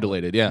they call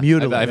mutilated, yeah.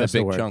 Mutilated, I have a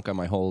big chunk on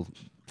my whole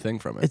thing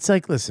from it. It's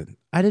like, listen,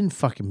 I didn't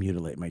fucking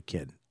mutilate my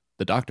kid.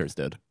 The doctors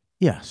did.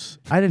 Yes,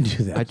 I didn't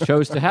do that. I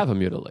chose to have him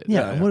mutilated.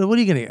 Yeah, what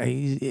are you going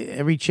to...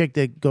 Every chick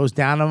that goes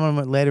down on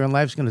him later in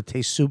life is going to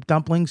taste soup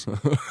dumplings?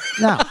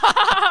 No.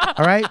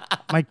 All right?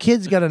 My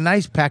kid's got a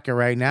nice pecker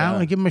right now.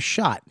 I give him a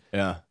shot.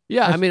 Yeah.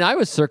 Yeah, I mean, I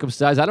was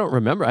circumcised. I don't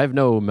remember. I have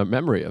no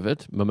memory of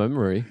it. My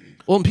memory.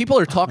 Well, and people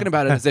are talking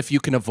about it as if you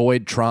can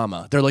avoid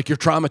trauma. They're like, you're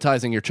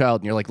traumatizing your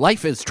child. And you're like,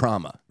 life is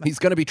trauma. He's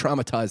going to be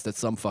traumatized at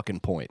some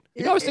fucking point.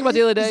 You know, I was thinking about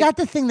the other day. Is that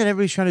the thing that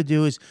everybody's trying to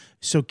do, is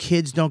so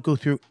kids don't go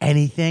through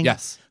anything?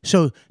 Yes.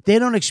 So they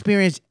don't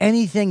experience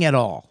anything at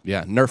all.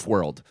 Yeah, Nerf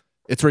world.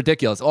 It's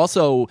ridiculous.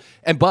 Also,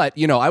 but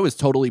I was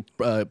totally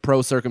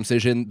pro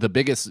circumcision. The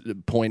biggest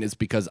point is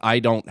because I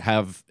don't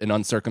have an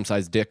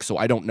uncircumcised dick, so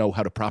I don't know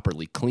how to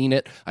properly clean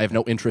it. I have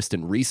no interest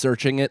in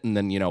researching it and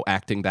then,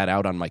 acting that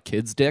out on my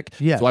kid's dick.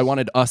 Yes. So I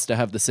wanted us to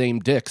have the same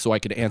dick so I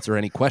could answer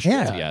any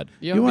questions he had.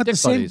 You want the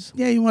same? Buddies.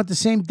 Yeah, you want the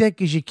same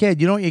dick as your kid.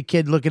 You don't want your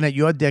kid looking at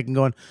your dick and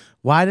going,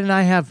 why don't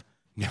I have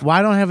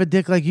a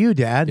dick like you,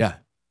 Dad? Yeah.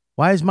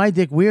 Why is my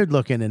dick weird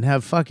looking and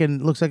have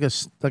fucking looks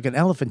like an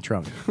elephant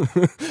trunk?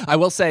 I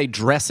will say,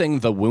 dressing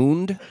the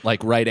wound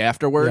like right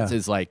afterwards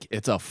is like,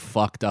 it's a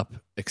fucked up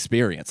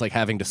experience. Like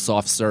having to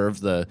soft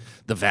serve the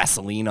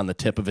Vaseline on the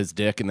tip of his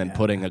dick and then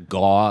putting a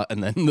gauze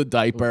and then the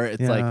diaper.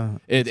 It's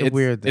like it's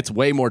weird. It's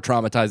way more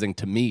traumatizing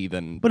to me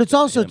than. But it's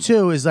also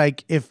too is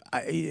like, if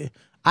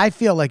I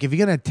feel like if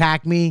you're gonna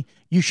attack me,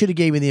 you should have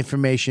gave me the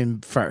information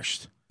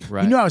first.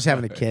 Right. You know I was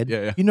having a kid.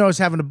 Yeah. You know I was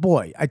having a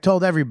boy. I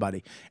told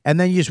everybody. And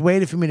then you just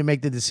waited for me to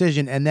make the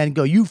decision and then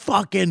go, you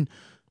fucking...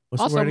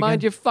 What's Also, the word mind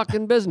again? your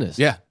fucking business.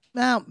 Yeah.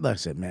 Well,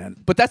 listen, man.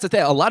 But that's the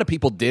thing. A lot of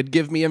people did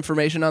give me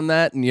information on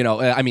that. And,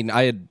 I mean,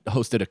 I had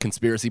hosted a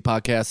conspiracy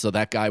podcast, so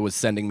that guy was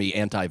sending me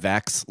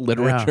anti-vax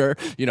literature,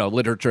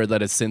 literature that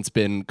has since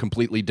been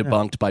completely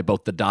debunked by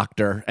both the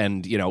doctor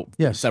and,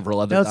 several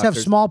other Let's doctors.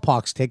 have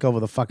smallpox take over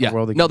the fucking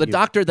world. No, the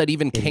doctor that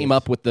even came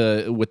up with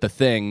the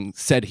thing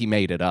said he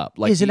made it up.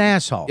 Like he's an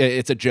asshole.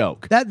 It's a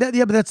joke. But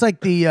that's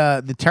like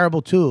the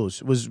terrible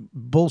twos was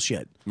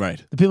bullshit.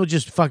 Right. The people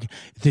just fucking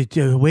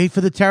wait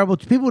for the terrible.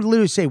 People would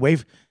literally say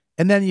wait.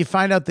 And then you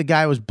find out the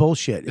guy was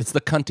bullshit. It's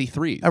the cunty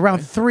threes.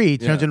 Around 3, he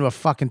turns into a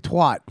fucking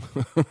twat.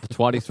 The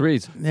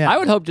 23s. Yeah. I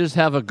would hope just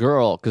have a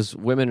girl, because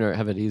women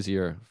have it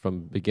easier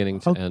from beginning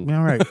to end.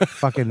 All right.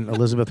 Fucking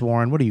Elizabeth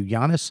Warren. What are you,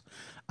 Giannis?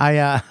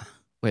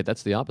 Wait,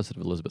 that's the opposite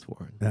of Elizabeth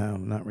Warren. No,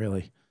 not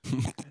really.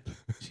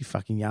 See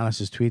fucking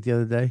Giannis's tweet the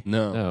other day?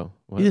 No. No.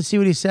 You didn't see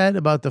what he said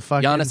about the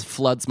fucking... Giannis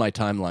floods my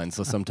timeline,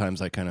 so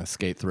sometimes I kind of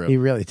skate through. He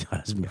really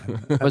does,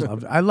 man.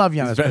 I love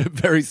Giannis. Very,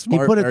 very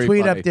smart. He put a very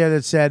tweet funny. up there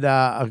that said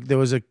there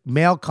was a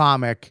male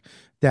comic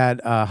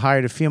that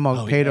hired a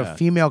female, paid a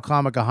female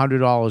comic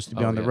 $100 to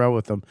be on the road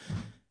with them.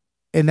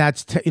 And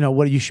that's,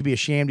 what you should be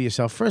ashamed of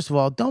yourself. First of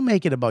all, don't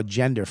make it about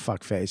gender,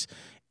 fuckface.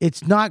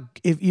 It's not,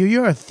 if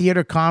you're a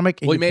theater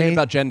comic. And Well, he made it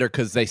about gender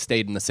because they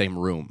stayed in the same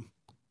room.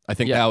 I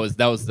think that was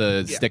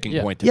the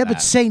sticking point to that.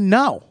 but say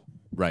no.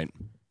 Right.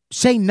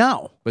 Say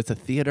no. But it's a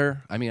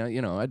theater. I mean,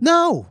 you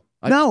No,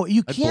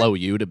 you I'd can't. blow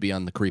you to be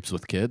on the Creeps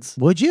with Kids.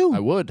 Would you? I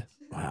would.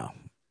 Wow.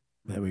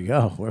 There we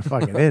go. We're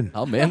fucking in.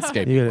 I'll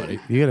manscape You buddy.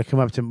 gotta come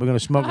up to. We're gonna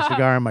smoke a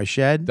cigar in my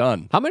shed.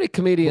 Done. How many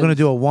comedians? We're gonna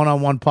do a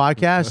one-on-one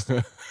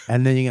podcast,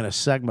 and then you're gonna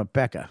suck my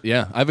pecker.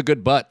 Yeah, I have a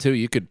good butt too.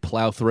 You could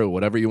plow through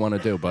whatever you want to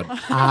do, bud.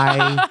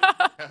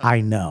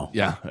 I know.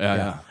 Yeah.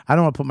 I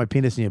don't want to put my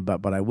penis in your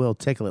butt, but I will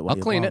tickle it while I'll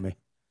you clean blow it. me.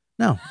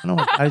 No, I don't.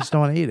 I just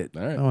don't want to eat it.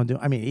 All right. I don't want to do.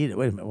 I mean, eat it.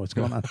 Wait a minute. What's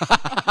going on?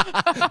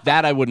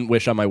 That I wouldn't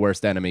wish on my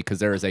worst enemy because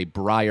there is a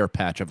briar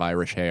patch of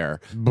Irish hair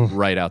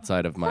right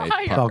outside of my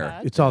Briar pucker.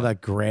 patch. It's all that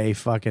gray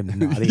fucking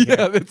naughty.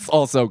 Yeah, it's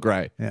also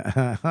gray.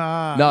 Yeah.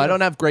 No, I don't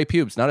have gray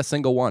pubes. Not a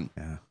single one.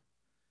 Yeah.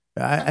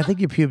 I think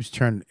your pubes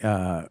turn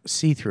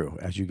see-through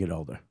as you get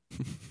older.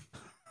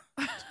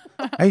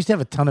 I used to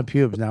have a ton of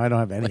pubes. Now I don't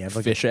have any. I have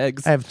like Fish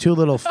eggs. I have two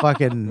little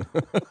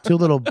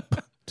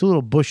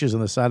bushes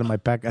on the side of my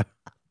pecker.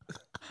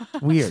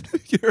 Weird.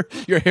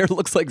 Your hair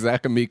looks like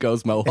Zach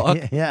Amico's mohawk.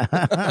 Yeah.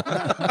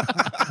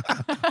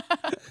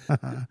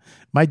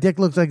 My dick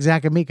looks like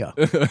Zach Amico.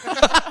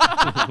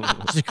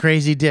 It's a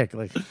crazy dick.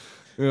 Like,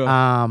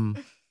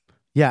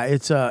 yeah,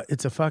 it's a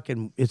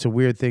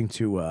weird thing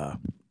to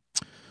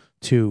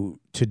do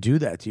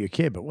that to your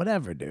kid, but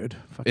whatever, dude.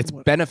 Fucking It's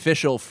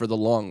beneficial for the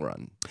long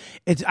run.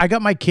 I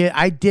got my kid.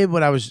 I did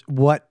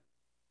what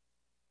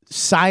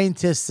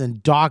scientists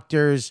and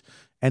doctors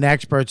and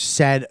experts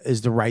said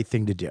is the right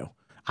thing to do.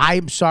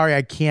 I'm sorry,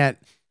 I can't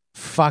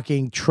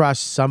fucking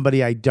trust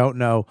somebody I don't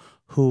know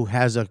who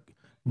has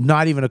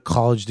not even a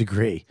college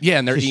degree. Yeah,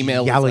 and their Just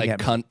email is yelling like at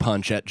me.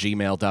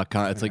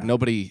 cuntpunch@gmail.com. It's like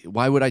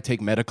why would I take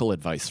medical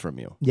advice from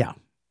you? Yeah,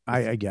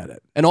 I get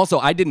it. And also,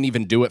 I didn't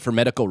even do it for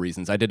medical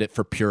reasons. I did it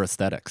for pure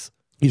aesthetics.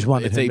 You just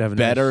wanted It's him to a have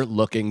better nice-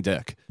 looking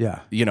dick.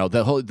 Yeah. You know,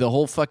 the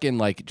whole fucking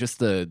like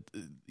just it's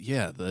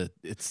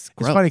It's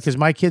gross. funny because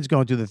my kid's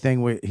going through the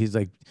thing where he's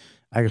like,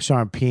 I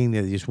saw him peeing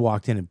there. He just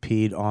walked in and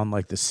peed on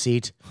like the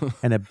seat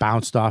and it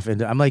bounced off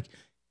into. I'm like,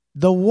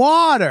 the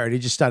water. And he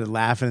just started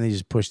laughing and he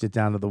just pushed it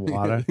down to the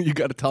water. You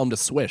got to tell him to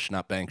swish,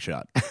 not bank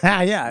shot.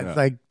 Yeah. It's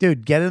like,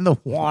 dude, get in the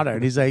water.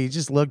 And he's like, he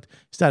just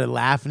started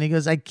laughing. He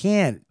goes, I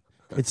can't.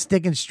 It's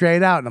sticking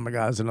straight out. And I'm like,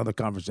 oh, that's another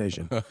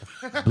conversation.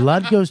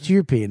 Blood goes to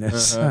your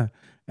penis.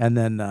 And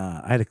then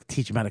I had to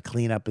teach him how to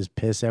clean up his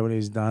piss when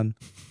he's done.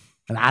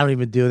 And I don't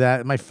even do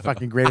that. My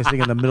fucking greatest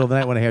thing in the middle of the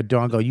night when I hear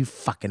Dawn go, you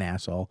fucking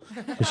asshole.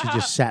 Because she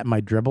just sat in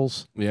my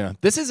dribbles. Yeah.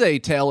 This is a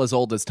tale as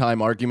old as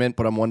time argument,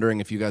 but I'm wondering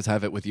if you guys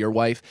have it with your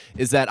wife,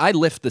 is that I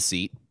lift the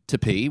seat to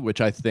pee,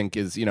 which I think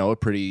is, a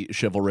pretty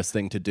chivalrous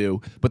thing to do.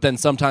 But then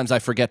sometimes I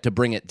forget to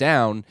bring it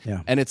down.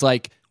 Yeah. And it's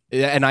like,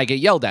 and I get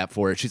yelled at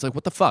for it. She's like,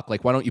 what the fuck?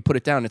 Like, why don't you put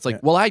it down? It's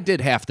like, well, I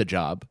did half the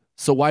job.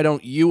 So why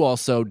don't you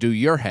also do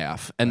your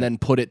half and then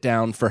put it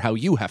down for how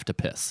you have to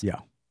piss?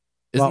 Yeah.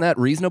 Isn't that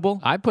reasonable?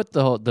 I put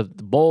the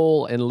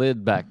bowl and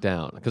lid back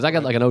down because I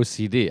got like an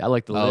OCD. I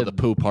like the lid the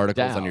poo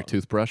particles down. on your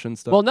toothbrush and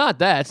stuff? Well, not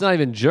that. It's not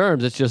even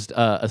germs. It's just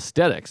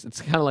aesthetics.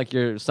 It's kind of like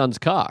your son's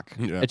cock.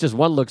 Yeah. It's just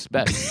one looks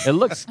better. It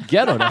looks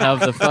ghetto to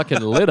have the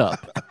fucking lid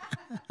up.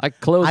 I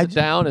close it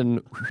down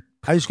and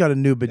I just got a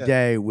new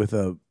bidet with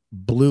a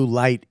blue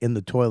light in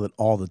the toilet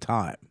all the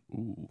time.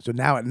 Ooh. So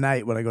now at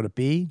night when I go to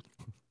pee,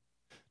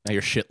 Now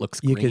your shit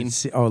looks you green. can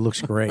see. Oh, it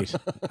looks great.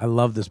 I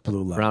love this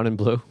blue light. brown and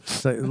blue.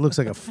 So it looks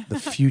like the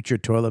future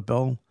toilet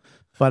bowl.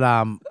 But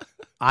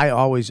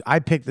I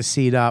pick the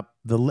seat up.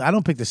 I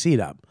don't pick the seat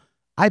up.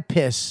 I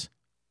piss,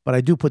 but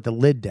I do put the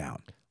lid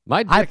down.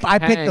 My I dick pick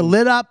the hangs-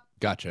 lid up.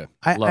 Gotcha.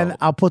 Low. And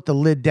I'll put the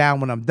lid down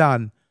when I'm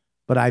done.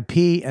 But I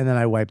pee and then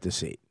I wipe the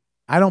seat.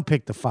 I don't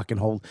pick the fucking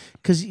hole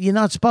because you're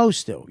not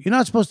supposed to. You're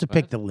not supposed to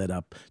pick the lid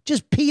up.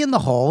 Just pee in the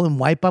hole and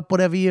wipe up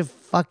whatever you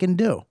fucking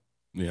do.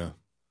 Yeah.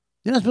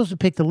 You're not supposed to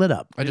pick the lid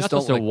up. I You're just not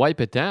don't supposed like to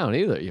wipe it down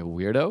either, you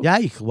weirdo. Yeah,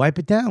 you can wipe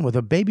it down with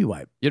a baby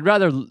wipe. You'd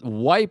rather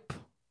wipe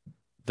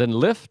than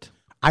lift?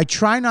 I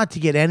try not to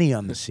get any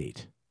on the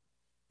seat.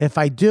 If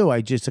I do,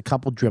 I just a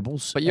couple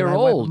dribbles. But and you're I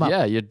wipe old. them up.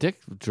 Yeah, your dick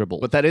dribbles.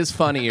 But that is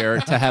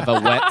funnier to have a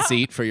wet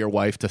seat for your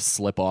wife to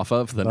slip off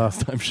of the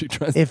next time she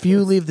tries. If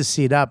you leave the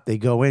seat up, they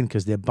go in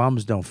because their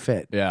bums don't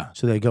fit. Yeah.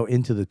 So they go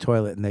into the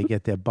toilet and they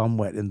get their bum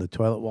wet in the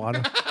toilet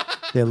water.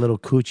 Their little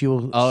coochie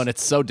will. Oh, and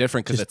it's so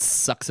different because it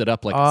sucks it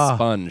up like Ah. a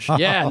sponge.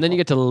 yeah, and then you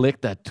get to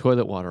lick that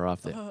toilet water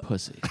off their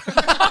pussy.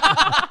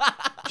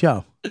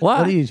 Joe,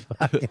 what are you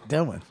fucking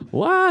doing?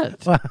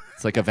 What?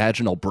 It's like a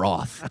vaginal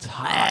broth. It's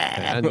hot,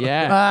 man.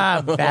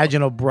 Yeah.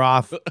 Vaginal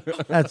broth.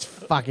 That's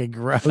fucking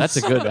gross. That's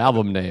a good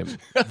album name.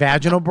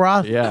 Vaginal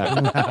broth?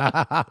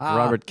 Yeah.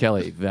 Robert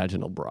Kelly,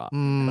 Vaginal Bra.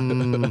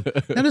 Now,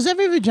 does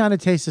every vagina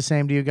taste the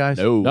same to you guys?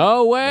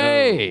 No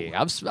way.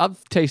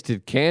 I've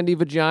tasted candy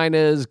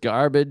vaginas,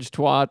 garbage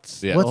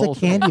twats. Yeah. the What's whole a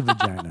candy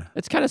vagina?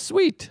 It's kind of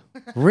sweet.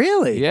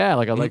 Really? Yeah,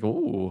 like I'm like,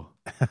 ooh.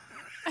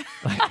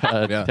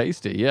 Yeah.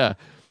 Tasty, yeah.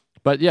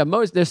 But yeah,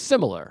 they're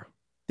similar.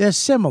 They're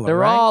similar, They're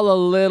right? all a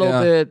little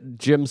Yeah. bit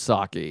gym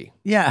socky.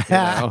 Yeah. You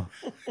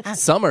know?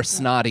 Some are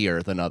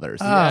snottier than others.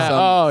 Yeah. Some,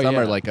 Oh, some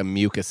yeah. are like a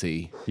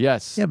mucusy.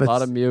 Yes, Yeah, a but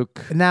lot of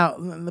muke. Now,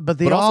 but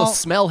they But all. also,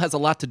 smell has a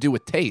lot to do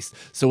with taste.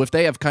 So if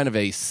they have kind of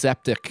a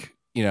septic,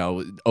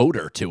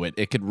 odor to it,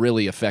 it could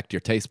really affect your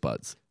taste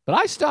buds. But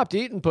I stopped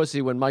eating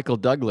pussy when Michael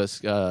Douglas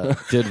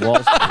did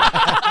Wall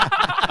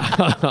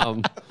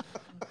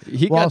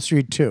Street. Wall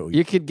Street too.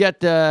 You could get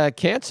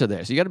cancer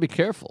there, so you got to be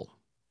careful.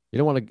 You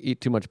don't want to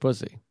eat too much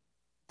pussy.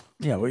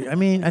 Yeah, well, I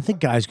mean, I think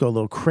guys go a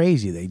little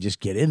crazy. They just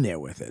get in there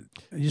with it.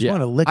 You just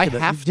want to lick it.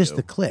 Just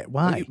the clit.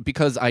 Why?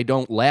 Because I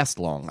don't last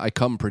long. I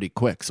come pretty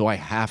quick, so I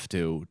have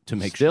to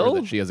make sure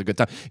that she has a good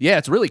time. Yeah,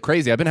 it's really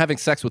crazy. I've been having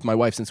sex with my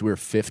wife since we were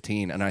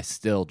 15, and I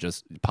still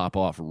just pop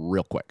off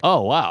real quick.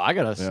 Oh, wow. I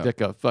got to stick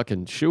a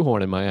fucking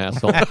shoehorn in my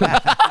asshole.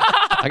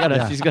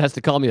 She's gonna have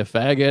to call me a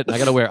faggot. And I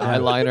gotta wear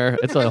eyeliner.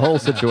 It's a whole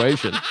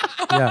situation.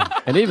 Yeah,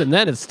 and even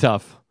then, it's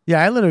tough.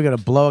 Yeah, I literally got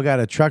to blow a guy at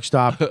a truck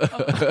stop,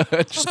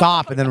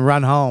 and then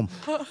run home.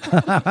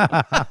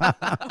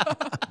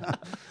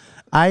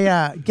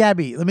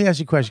 Gabby, let me ask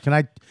you a question. Can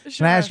I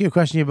ask you a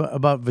question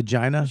about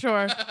vagina?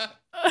 Sure.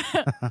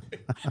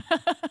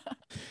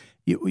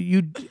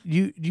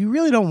 You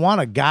really don't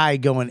want a guy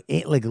going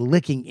like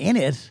licking in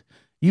it.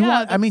 You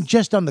want, I mean,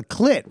 just on the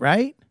clit,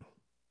 right?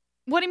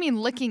 What do you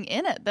mean licking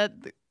in it?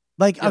 The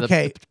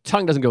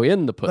tongue doesn't go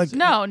in the pussy.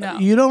 No.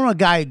 You don't want a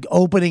guy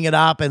opening it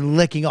up and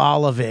licking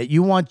all of it.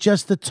 You want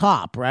just the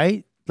top,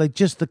 right? Like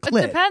just the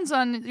clit. It depends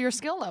on your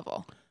skill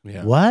level.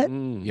 Yeah. What?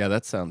 Yeah,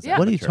 that sounds. Yeah.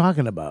 What are you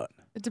talking about?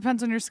 It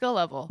depends on your skill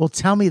level. Well,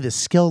 tell me the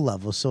skill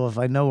level so if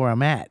I know where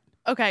I'm at.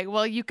 Okay,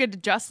 well, you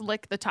could just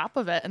lick the top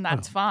of it, and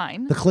that's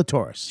fine. The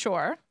clitoris.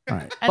 Sure. All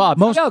right. Bob,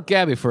 hang out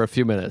Gabby for a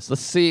few minutes.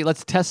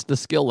 Let's test the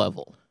skill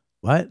level.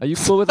 What? Are you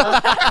cool with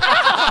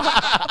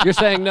that? You're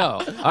saying no.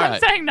 All right. I'm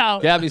saying no.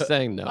 Gabby's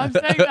saying no. I'm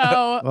saying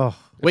no. Oh.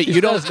 Wait, you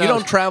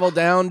don't travel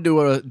down,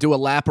 do a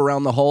lap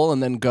around the hole,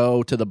 and then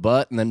go to the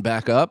butt and then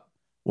back up?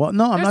 Well,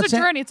 no, I'm not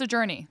saying. Journey. It's a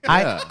journey.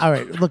 All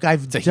right. Look,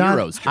 it's a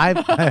hero's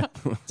journey.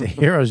 It's a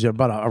hero's journey,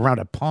 around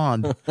a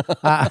pond.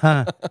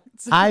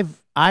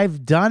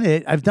 I've done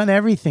it. I've done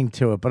everything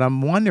to it, but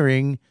I'm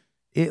wondering,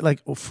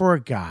 for a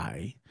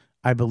guy,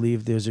 I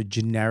believe there's a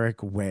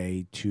generic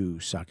way to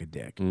suck a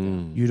dick.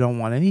 You don't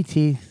want any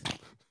teeth.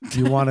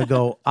 You want to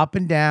go up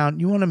and down.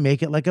 You want to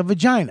make it like a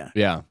vagina.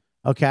 Yeah.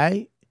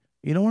 Okay?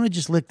 You don't want to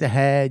just lick the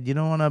head. You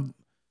don't want to,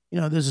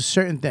 there's a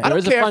certain thing. I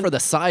don't care for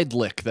the side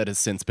lick that has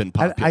since been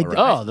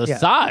popular. The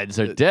sides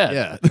are dead.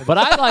 Yeah. But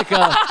I like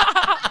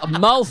a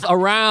mouth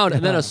around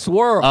and then a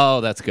swirl.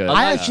 Oh, that's good.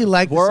 I actually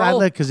like the side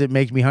lick because it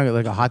makes me hungry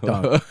like a hot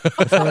dog.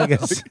 I feel like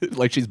it's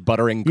like she's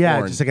buttering corn.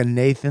 Yeah, just like a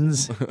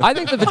Nathan's. I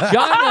think the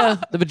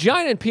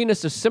vagina and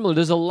penis are similar.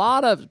 There's a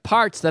lot of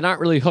parts that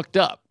aren't really hooked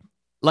up.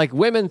 Like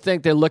women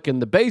think they're licking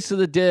the base of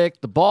the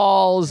dick, the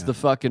balls, the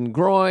fucking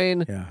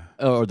groin,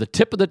 or the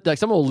tip of the dick.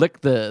 Someone will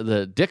lick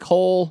the dick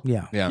hole.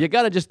 Yeah. You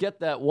got to just get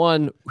that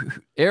one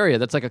area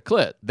that's like a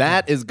clit.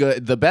 That is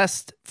good. The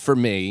best for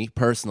me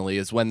personally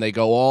is when they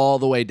go all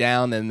the way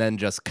down and then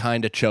just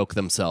kind of choke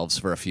themselves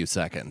for a few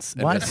seconds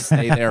and just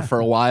stay there for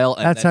a while.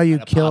 And that's how you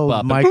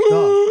killed Mike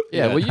Dog.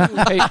 Yeah, well,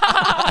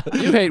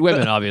 you hate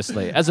women,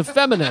 obviously. As a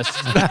feminist,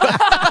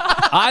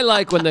 I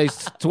like when they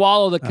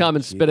swallow the cum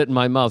and spit it in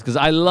my mouth because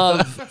I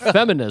love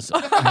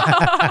feminism.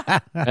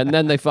 And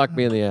then they fuck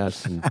me in the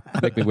ass and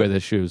make me wear their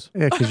shoes.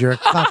 Yeah, because you're a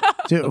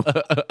cuck, too.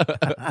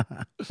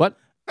 What?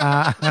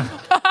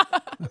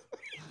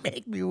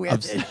 Make me wear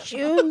their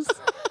shoes.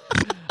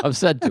 I've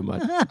said too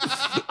much.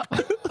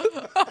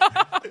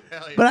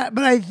 But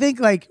I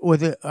think like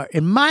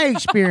in my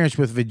experience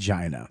with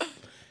vagina,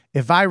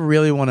 if I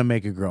really want to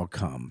make a girl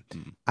come,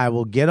 I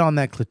will get on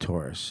that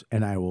clitoris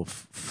and I will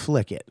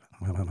flick it.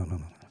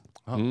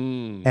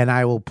 And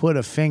I will put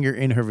a finger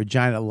in her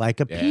vagina like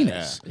a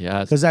penis.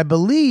 Yes. Because I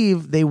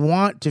believe they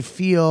want to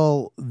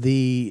feel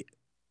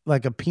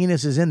like a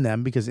penis is in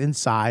them because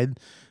inside,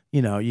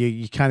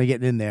 you kind of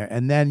get in there.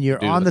 And then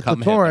you're on the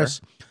clitoris,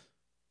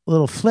 a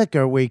little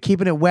flicker where you're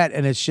keeping it wet.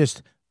 And it's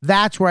just,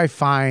 that's where I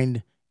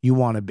find you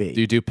want to be.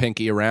 Do you do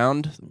pinky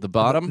around the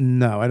bottom?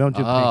 No, I don't do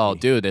pinky. Oh,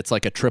 dude, it's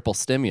like a triple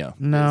stimia.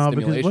 No,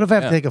 because what if I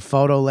have to take a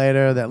photo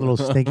later, that little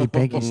stinky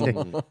pinky stick?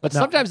 But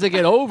sometimes they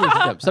get over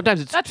them.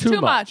 Sometimes it's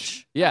too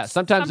much. Yeah,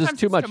 sometimes it's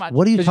too much.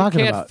 What are you talking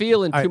you can't about?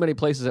 feel in too many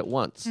places at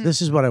once.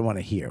 This is what I want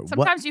to hear.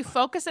 Sometimes you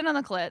focus in on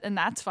the clit, and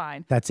that's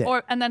fine. That's it.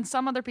 And then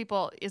some other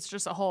people, it's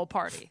just a whole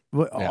party.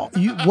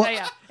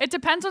 Yeah. It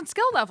depends on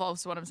skill level,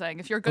 is what I'm saying.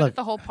 If you're good at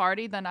the whole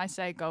party, then I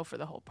say go for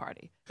the whole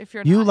party. If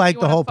you're You not, like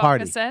if the wanna whole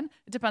party. focus in,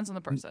 it depends on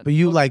the person. But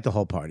you like the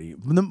whole party.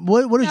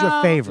 What is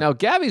your favorite? Now,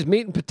 Gabby's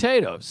meat and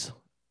potatoes.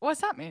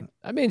 What's that mean?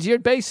 That means you're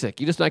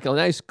basic. You just like a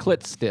nice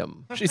clit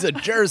stim. She's a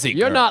Jersey girl.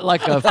 You're not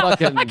like a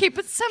fucking... I keep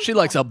it simple. She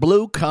likes a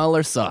blue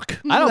collar suck.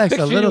 I don't likes a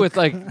picture you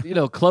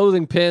little- with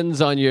clothing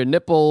pins on your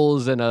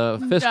nipples and a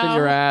fist in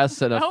your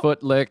ass and a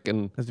foot lick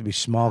and... Has to be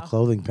small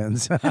clothing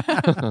pins. Sorry. Is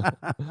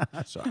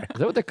that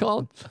what they're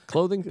called?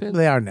 Clothing pins?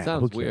 They are now.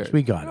 Sounds Who cares? weird.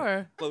 We got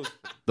it. Sure.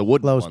 The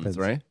wood ones, Clothespins.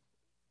 right?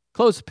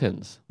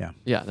 Clothespins. Yeah.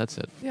 Yeah, that's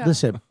it. Yeah.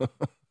 Listen,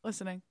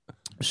 Listening.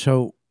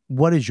 so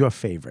what is your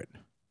favorite?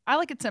 I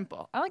like it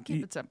simple. I like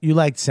keep it simple. You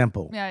like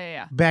simple.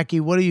 Yeah.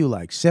 Becky, what do you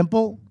like?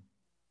 Simple?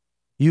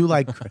 You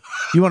like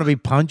you want to be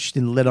punched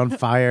and lit on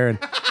fire and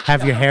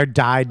have your hair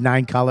dyed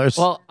 9 colors?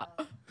 Well,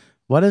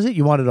 what is it?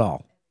 You want it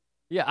all?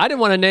 Yeah, I didn't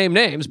want to name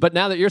names, but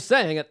now that you're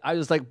saying it, I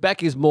was like,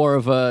 Becky's more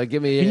of a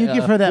give me. Can you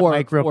give her that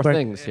mic real four quick?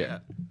 things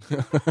here.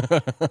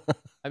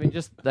 I mean,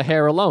 just the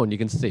hair alone, you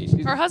can see.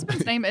 Her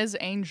husband's name is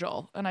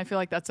Angel, and I feel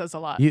like that says a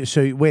lot.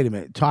 So wait a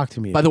minute. Talk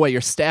to me. By the way,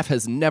 your staff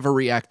has never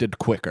reacted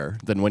quicker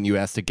than when you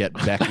asked to get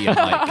Becky and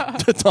Mike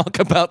to talk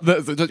about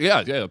this.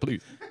 Yeah,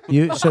 please.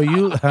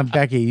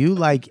 Becky, you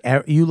like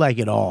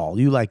it all.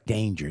 You like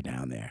danger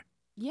down there.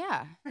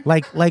 Yeah.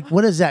 Like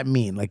what does that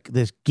mean? Like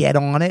this get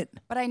on it?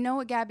 But I know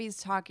what Gabby's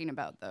talking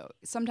about, though.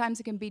 Sometimes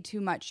it can be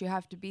too much. You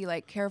have to be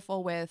like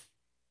careful with,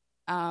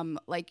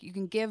 like you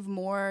can give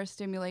more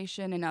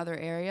stimulation in other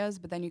areas,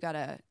 but then you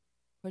gotta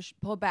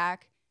pull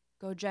back,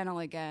 go gentle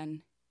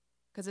again,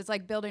 because it's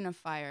like building a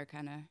fire,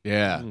 kind of.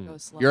 Yeah. Go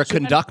slow. You're a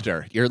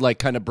conductor. You're like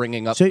kind of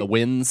bringing up the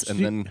winds, and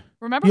then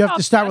Remember, You have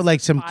to start with like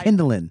some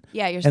kindling.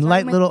 Yeah, you're and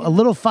light starting with a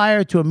little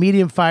fire to a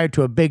medium fire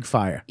to a big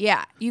fire.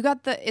 Yeah, you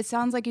got it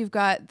sounds like you've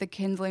got the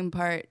kindling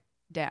part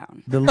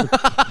down.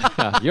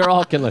 You're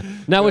all kindling.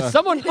 Now, as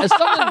someone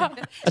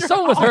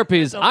with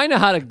herpes, I know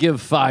how to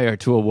give fire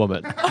to a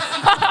woman.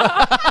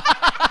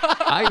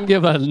 I can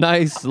give a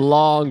nice,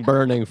 long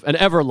burning, an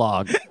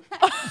Everlog.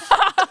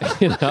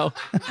 You know,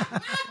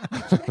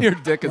 your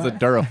dick is a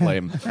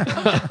Duraflame.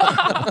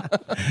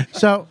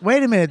 So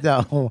wait a minute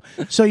though.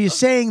 So you're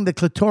saying the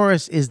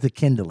clitoris is the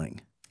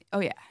kindling, Oh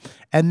yeah.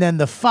 and then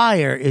the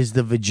fire is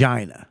the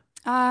vagina.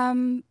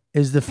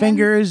 Is the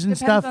fingers and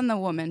Depends stuff? on the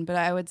woman, but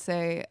I would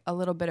say a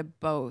little bit of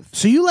both.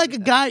 So you like a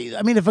guy?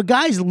 I mean, if a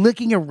guy's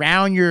licking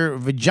around your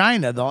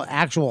vagina, the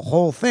actual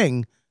whole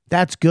thing,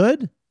 that's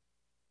good.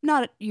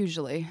 Not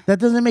usually. That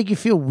doesn't make you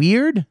feel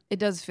weird. It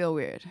does feel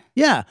weird.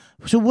 Yeah.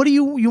 So what do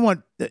you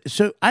want?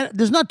 So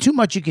there's not too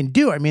much you can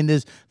do. I mean,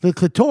 there's the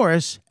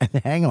clitoris.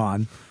 Hang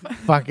on,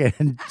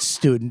 fucking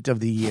student of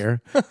the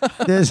year.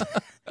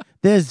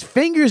 There's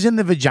fingers in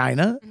the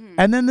vagina,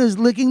 and then there's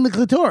licking the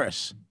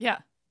clitoris. Yeah.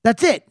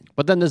 That's it.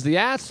 But then there's the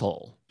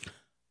asshole.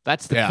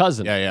 That's the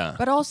cousin. Yeah.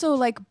 But also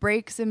like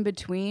breaks in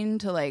between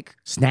to like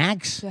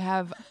snacks to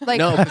have like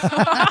No,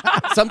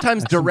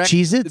 sometimes direct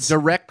Cheez-Its?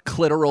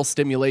 clitoral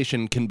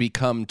stimulation can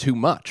become too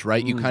much,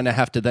 right? You kind of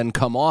have to then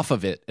come off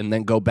of it and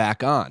then go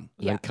back on.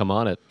 And then come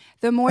on it.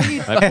 the more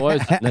you Right,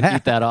 boys? And then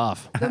eat that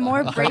off. the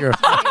more breaks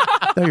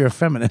I thought you're a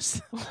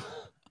feminist.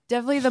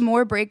 definitely the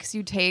more breaks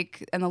you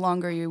take and the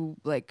longer you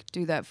like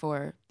do that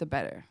for, the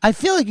better. I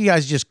feel like you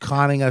guys are just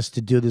conning us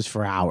to do this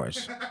for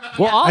hours.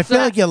 Well, I feel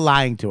like you're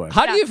lying to us.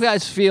 How do you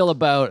guys feel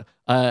about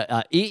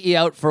eat you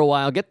out for a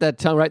while, get that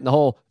tongue right in the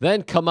hole,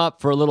 then come up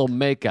for a little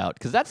makeout?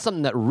 Because that's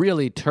something that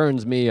really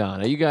turns me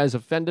on. Are you guys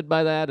offended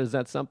by that? Is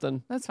that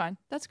something? That's fine.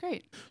 That's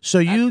great. So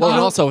you Well, and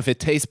also if it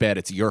tastes bad,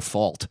 it's your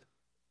fault.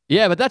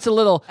 Yeah, but that's a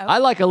little. I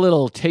like a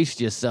little taste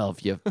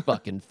yourself, you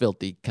fucking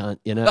filthy cunt.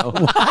 You know.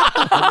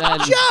 And then,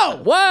 Joe!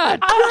 What?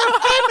 You're a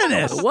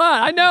feminist. What?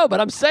 I know, but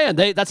I'm saying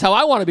that's how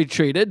I want to be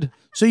treated.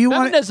 So you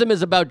want Feminism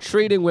is about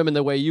treating women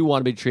the way you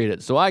want to be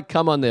treated. So I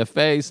come on their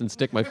face and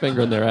stick my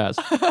finger in their ass.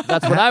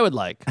 That's what I would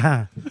like.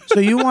 so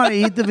you want to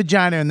eat the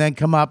vagina and then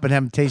come up and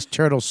have them taste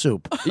turtle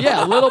soup.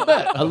 Yeah, a little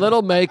bit, a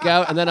little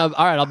makeout, and then all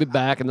right, I'll be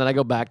back, and then I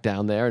go back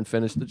down there and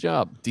finish the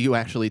job. Do you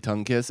actually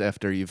tongue kiss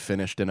after you've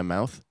finished in a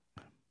mouth?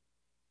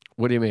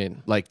 What do you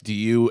mean? Like, do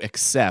you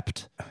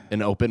accept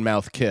an open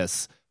mouth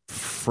kiss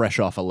fresh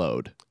off a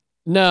load?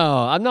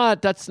 No, I'm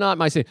not. That's not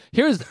my scene.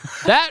 Here's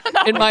that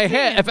in my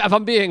head. If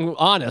I'm being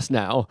honest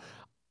now,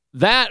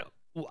 that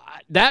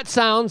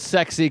sounds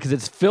sexy because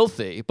it's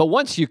filthy. But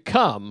once you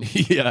come,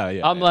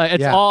 yeah, I'm like,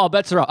 it's all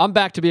bets are off. I'm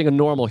back to being a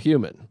normal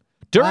human.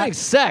 During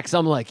sex,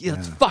 I'm like,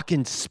 let's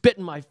fucking spit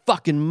in my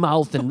fucking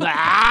mouth and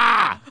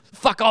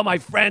fuck all my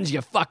friends,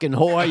 you fucking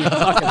whore, you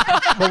fucking.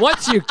 But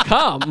once you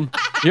come,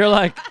 you're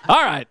like,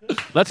 all right,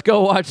 let's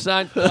go watch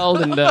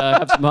Seinfeld and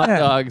have some hot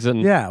dogs.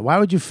 And Yeah, why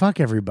would you fuck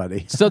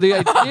everybody? so the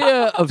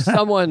idea of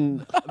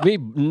me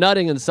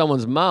nutting in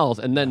someone's mouth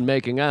and then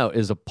making out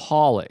is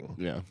appalling.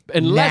 Yeah.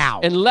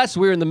 Unless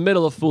we're in the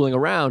middle of fooling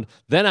around,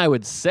 then I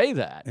would say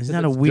that. Isn't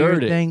that a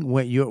weird thing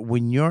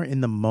when you're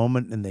in the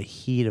moment in the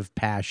heat of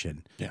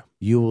passion? Yeah.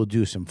 You will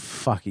do some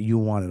fucking. You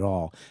want it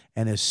all,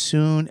 and as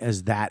soon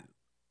as that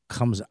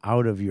comes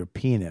out of your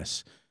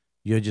penis,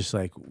 you're just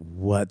like,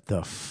 "What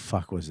the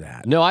fuck was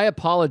that?" No, I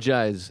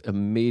apologize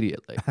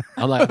immediately.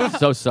 I'm like, I'm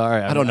so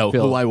sorry. I don't know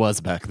who I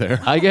was back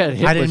there. I get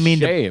hit with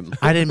shame.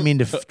 I didn't mean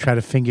to try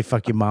to finger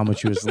fuck your mom when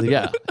she was sleeping.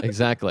 Yeah,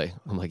 exactly.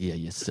 I'm like, yeah,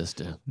 your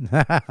sister.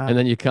 And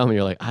then you come and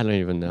you're like, I don't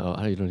even know.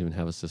 You don't even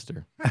have a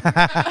sister.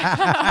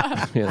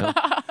 You know?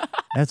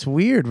 That's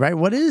weird, right?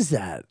 What is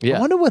that? Yeah.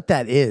 I wonder what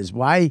that is.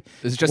 Why?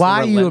 It's just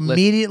why a you relentless-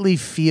 immediately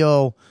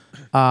feel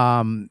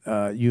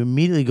you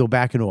immediately go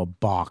back into a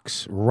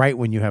box right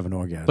when you have an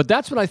orgasm. But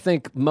that's what I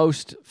think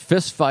most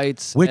fist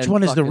fights. Which and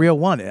one is the fucking- real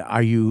one?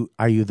 Are you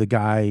the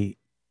guy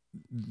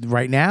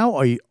right now,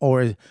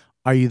 or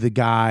are you the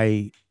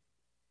guy?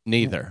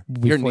 Neither.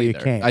 Before You're you neither.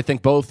 came. I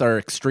think both are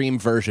extreme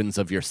versions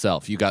of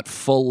yourself. You got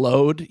full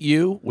load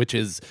you, which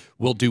is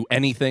will do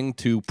anything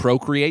to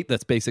procreate.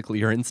 That's basically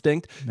your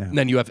instinct. Yeah. And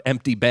then you have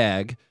empty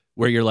bag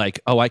where you're like,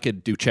 oh, I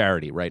could do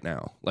charity right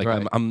now. Like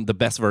Right. I'm the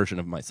best version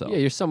of myself. Yeah,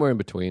 you're somewhere in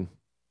between.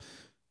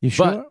 You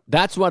sure? But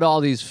that's what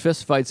all these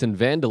fist fights and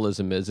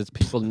vandalism is. It's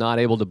people not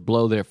able to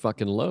blow their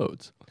fucking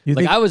loads.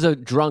 I was a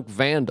drunk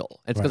vandal.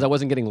 It's because I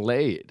wasn't getting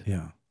laid.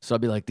 Yeah. So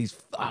I'd be like,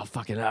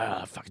 fucking,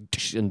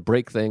 and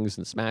break things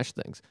and smash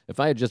things. If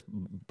I had just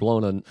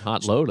blown a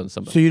hot load on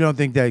somebody. So you don't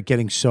think that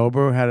getting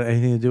sober had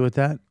anything to do with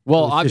that?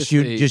 Well,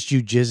 obviously. Just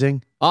you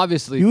jizzing?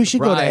 Obviously. You should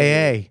go to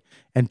AA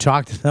and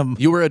talk to them.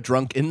 You were a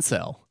drunk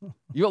incel.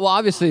 Well,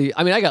 obviously,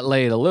 I mean, I got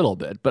laid a little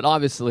bit, but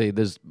obviously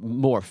there's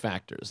more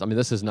factors. I mean,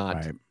 this is not...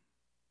 Right.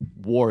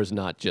 War is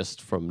not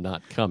just from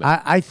not coming.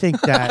 I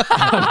think that...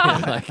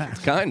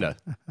 Kind of.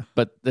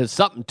 But there's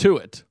something to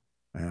it.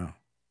 Yeah.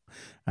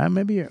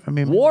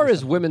 War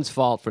is women's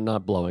fault for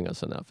not blowing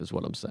us enough, is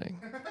what I'm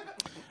saying.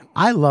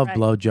 I love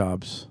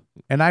blowjobs,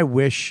 and I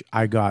wish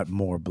I got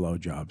more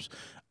blowjobs.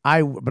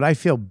 But I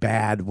feel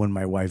bad when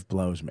my wife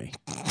blows me.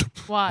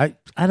 Why?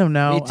 I don't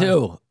know. Me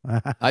too.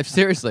 I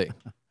seriously.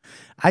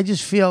 I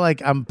just feel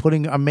like I'm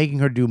making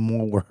her do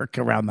more work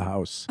around the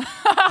house.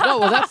 No,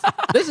 well,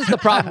 this is the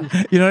problem.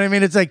 You know what I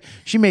mean? It's like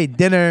she made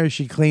dinner,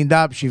 she cleaned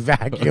up, she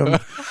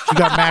vacuumed, she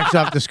got Max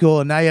off to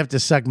school, and now you have to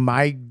suck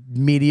my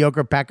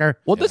mediocre pecker.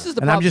 Well, this is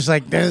the and problem. I'm just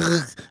like,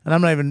 ugh, and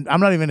I'm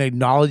not even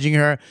acknowledging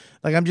her.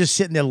 Like I'm just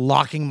sitting there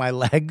locking my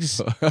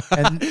legs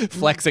and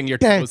flexing your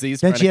toesies.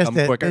 Then she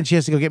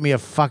has to go get me a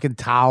fucking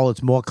towel.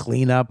 It's more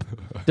cleanup.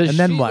 And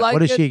then what? What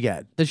does she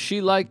get? Does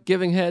she like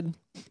giving head?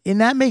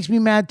 And that makes me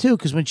mad too,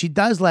 because when she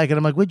does like it,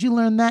 I'm like, "Where'd you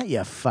learn that,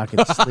 you fucking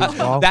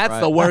sleazeball?" That's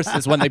the worst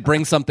is when they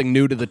bring something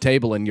new to the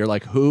table and you're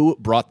like, "Who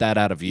brought that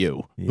out of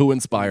you? Who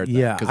inspired that?"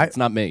 Yeah, because it's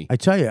not me. I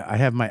tell you, I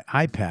have my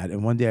iPad,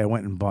 and one day I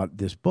went and bought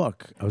this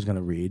book I was going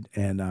to read,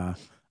 and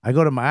I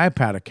go to my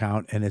iPad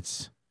account, and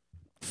it's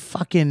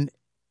fucking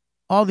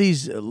all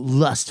these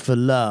lust for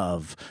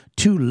love,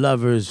 two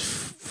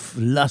lovers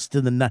lust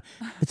in the night.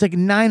 It's like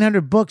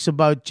 900 books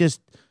about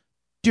just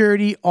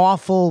dirty,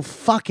 awful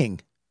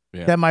fucking.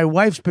 Yeah. That my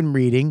wife's been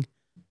reading,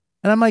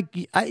 and I'm like,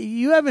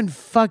 you haven't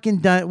fucking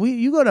done.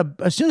 You go to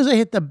as soon as I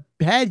hit the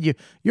head,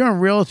 you're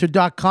on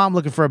Realtor.com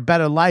looking for a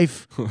better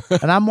life,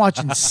 and I'm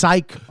watching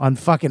Psych on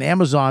fucking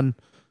Amazon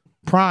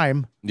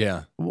Prime.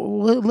 Yeah.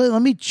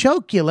 Let me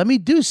choke you. Let me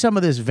do some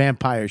of this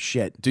vampire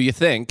shit. Do you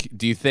think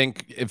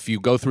if you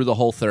go through the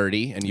whole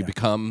 30 and you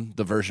become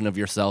the version of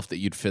yourself that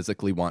you'd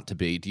physically want to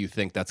be, do you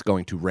think that's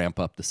going to ramp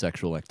up the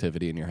sexual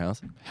activity in your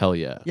house? Hell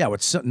yeah. Yeah,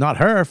 not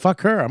her.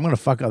 Fuck her. I'm going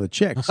to fuck other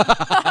chicks.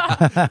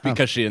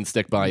 Because she didn't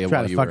stick by you Try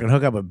while to you fucking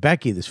hook up with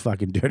Becky, this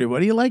fucking dirty.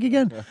 What do you like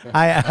again?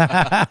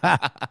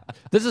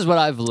 This is what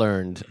I've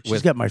learned.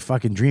 She's got my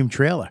fucking dream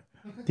trailer.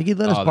 Think he'd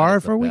let us borrow it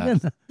for a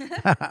weekend? Go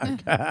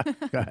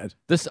ahead.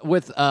 This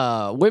with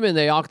women,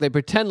 they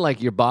pretend like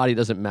your body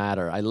doesn't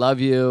matter. I love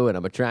you and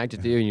I'm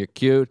attracted to you and you're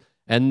cute.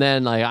 And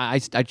then like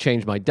I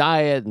changed my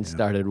diet and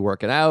started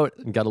working out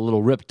and got a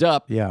little ripped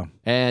up. Yeah.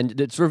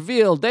 And it's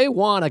revealed they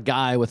want a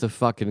guy with a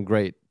fucking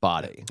great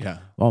body. Yeah.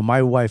 Well,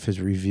 my wife has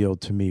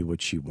revealed to me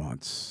what she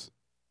wants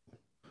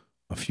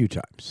a few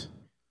times.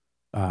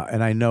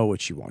 And I know what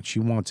she wants. She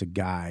wants a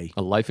guy.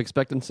 A life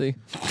expectancy?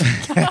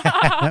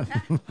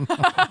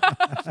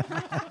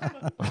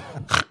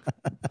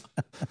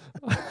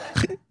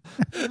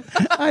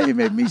 You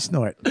made me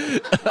snort.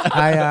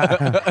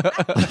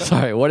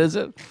 Sorry, what is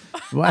it?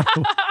 Why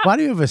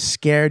do you have a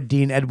scared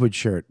Dean Edwards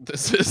shirt?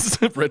 This is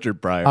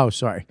Richard Pryor. Oh,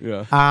 sorry.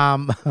 Yeah.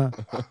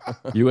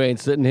 You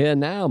ain't sitting here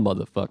now,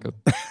 motherfucker.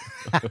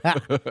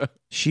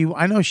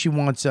 I know she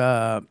wants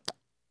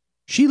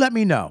she let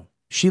me know.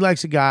 She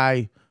likes a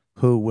guy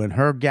who, when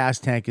her gas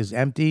tank is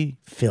empty,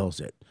 fills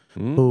it.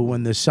 Who,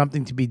 when there's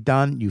something to be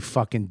done, you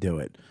fucking do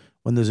it.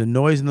 When there's a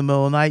noise in the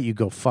middle of the night, you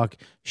go fuck.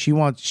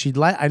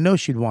 I know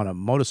she'd want a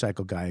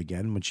motorcycle guy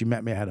again. When she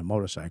met me, I had a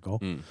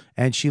motorcycle.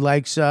 And she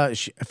likes,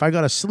 if I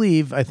got a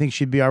sleeve, I think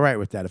she'd be all right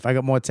with that. If I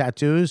got more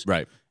tattoos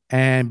right,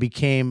 and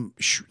became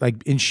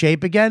like in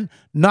shape again,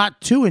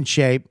 not too in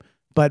shape,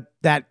 but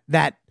that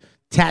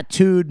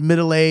tattooed,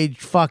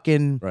 middle-aged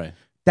fucking, right.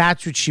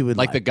 That's what she would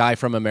like. Like the guy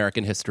from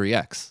American History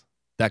X.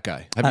 That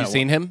guy. Have you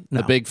seen him? No.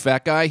 The big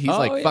fat guy? He's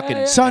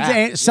fucking...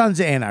 Sons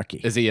of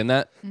Anarchy. Is he in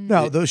that?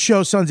 No, the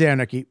show Sons of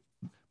Anarchy.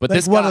 But like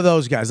this one guy, of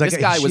those guys. Like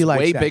this guy was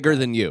way bigger guy.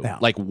 than you. Yeah.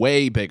 Like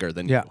way bigger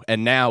than you.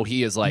 And now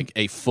he is like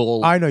a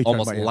full,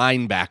 almost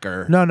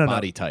linebacker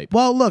body type.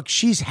 Well, look,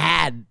 she's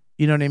had,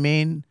 you know what I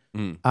mean?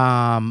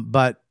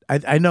 But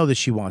I know that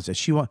she wants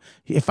it.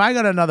 If I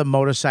got another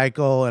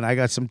motorcycle and I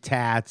got some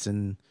tats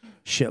and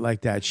shit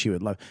like that, she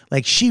would love it.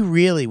 Like she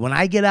really, when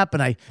I get up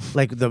and I,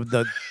 like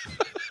the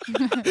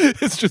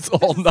it's just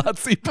all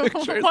Nazi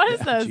pictures. What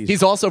is this?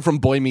 He's also from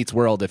Boy Meets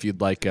World, if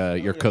you'd like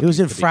your cookie. He was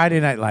in Friday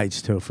Night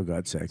Lights, too, for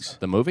God's sakes.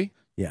 The movie?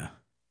 Yeah.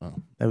 Oh,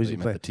 that was the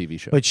TV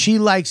show. But she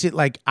likes it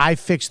like I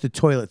fixed the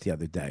toilet the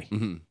other day.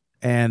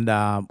 And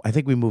I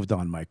think we moved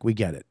on, Mike. We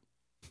get it.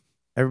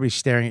 Everybody's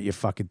staring at your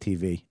fucking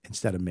TV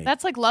instead of me.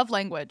 That's like love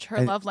language.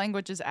 Her love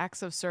language is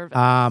acts of service.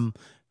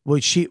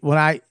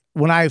 Well,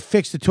 when I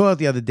fixed the toilet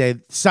the other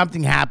day,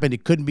 something happened.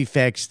 It couldn't be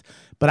fixed,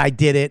 but I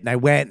did it, and I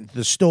went to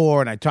the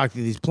store, and I talked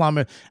to these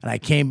plumbers, and I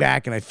came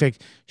back, and I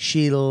fixed.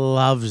 She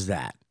loves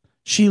that.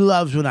 She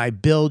loves when I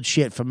build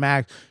shit for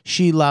Max.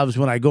 She loves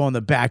when I go in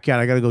the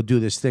backyard. I got to go do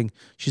this thing.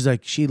 She's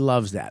like, she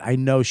loves that. I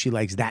know she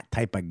likes that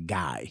type of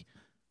guy.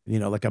 You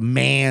know, like a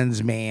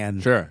man's man.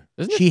 Sure.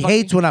 She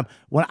hates when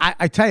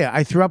I tell you,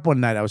 I threw up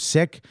one night. I was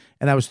sick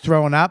and I was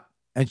throwing up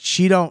and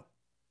she don't,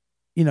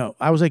 you know,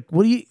 I was like,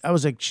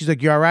 she's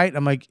like, you all right?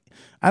 I'm like,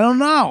 I don't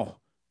know.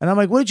 And I'm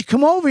like, why don't you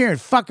come over here and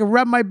fucking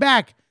rub my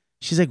back?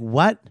 She's like,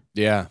 what?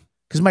 Yeah.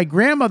 Because my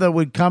grandmother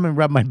would come and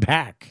rub my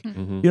back.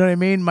 Mm-hmm. You know what I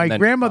mean? My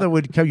grandmother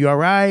would come, you all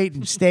right?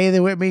 And stay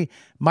there with me.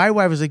 My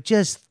wife was like,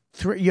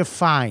 you're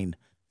fine.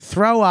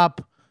 Throw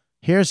up.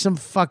 Here's some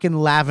fucking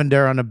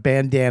lavender on a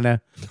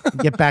bandana.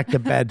 Get back to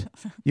bed.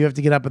 You have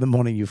to get up in the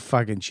morning.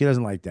 She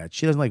doesn't like that.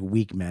 She doesn't like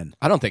weak men.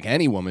 I don't think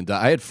any woman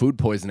does. I had food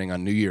poisoning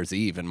on New Year's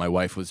Eve, and my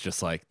wife was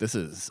just like, this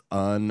is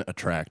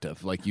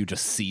unattractive. Like you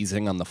just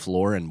seizing on the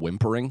floor and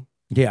whimpering.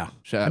 Yeah.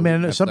 I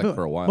mean, some people,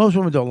 for a while. most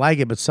women don't like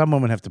it, but some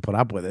women have to put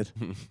up with it.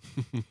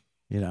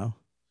 You know?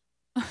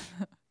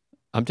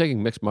 I'm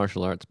taking mixed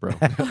martial arts, bro.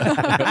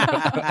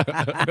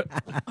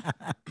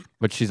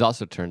 But she's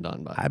also turned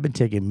on by it. I've been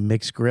taking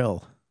mixed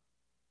grill.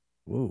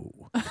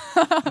 Whoa.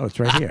 Oh, it's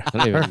right here.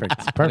 Perfect.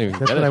 It's perfect.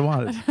 That's what I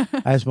wanted.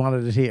 I just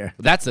wanted it here.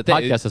 That's the The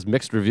thing. podcast has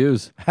mixed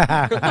reviews.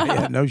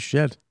 Yeah, no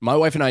shit. My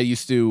wife and I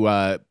used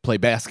to play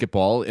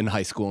basketball in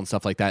high school and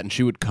stuff like that, and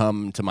she would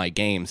come to my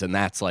games, and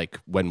that's like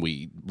when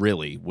we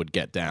really would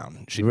get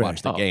down. She'd Right.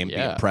 watch the game, be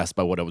yeah. impressed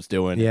by what I was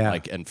doing, Yeah.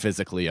 and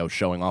physically I was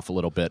showing off a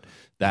little bit.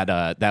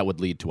 That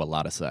would lead to a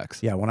lot of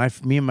sex. Yeah, when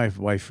me and my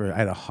wife, I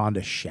had a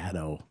Honda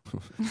Shadow,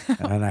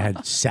 and I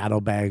had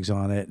saddlebags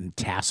on it and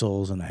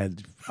tassels, and I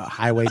had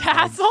highway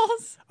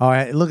Tassels? Oh,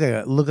 it looked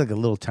like a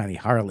little tiny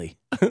Harley.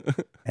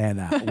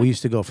 And we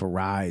used to go for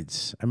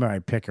rides. I remember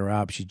I'd pick her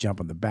up. She'd jump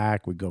on the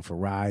back. We'd go for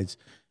rides.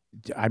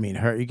 I mean,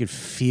 you could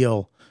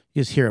feel,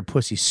 you just hear a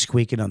pussy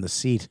squeaking on the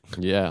seat.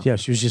 Yeah. Yeah,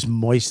 she was just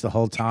moist the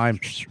whole time.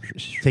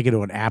 Take her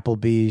to an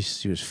Applebee's.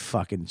 She was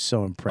fucking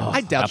so impressed.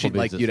 I doubt she'd Applebee's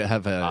like you to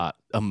have a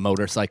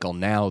motorcycle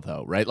now,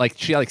 though, right? Like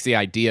she likes the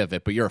idea of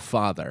it, but you're a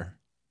father.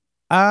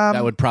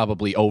 That would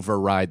probably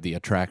override the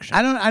attraction.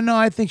 I know.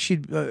 I think she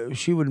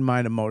wouldn't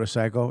mind a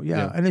motorcycle.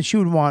 Yeah. And then she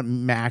would want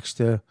Max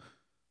to,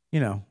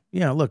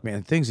 look,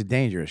 man, things are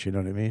dangerous. You know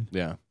what I mean?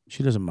 Yeah.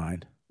 She doesn't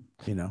mind.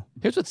 You know.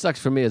 Here's what sucks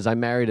for me is I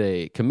married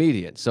a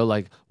comedian. So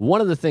like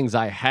one of the things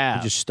I have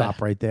You just stop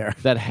right there.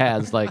 that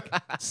has like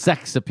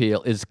sex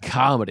appeal is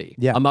comedy.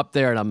 Yeah. I'm up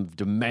there and I'm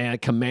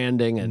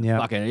commanding and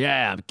fucking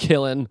I'm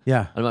killing.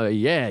 Yeah. And I'm like,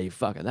 yeah, you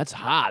fucking, that's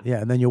hot. Yeah,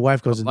 and then your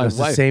wife goes and My does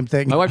the wife- same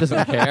thing. My wife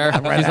doesn't care.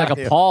 She's like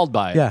after you. appalled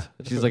by it. Yeah.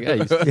 She's like, hey,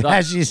 you suck.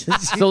 Yeah, she's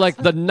So like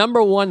the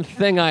number one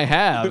thing I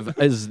have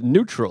is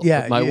neutral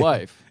Yeah, with my yeah.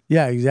 wife.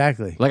 Yeah,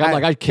 exactly. Like I'm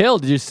like, I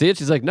killed. Did you see it?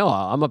 She's like, no,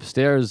 I'm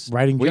upstairs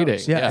Writing weeding.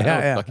 jokes. Yeah, I don't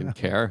yeah. fucking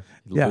care,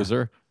 Yeah.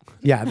 loser.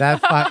 Yeah,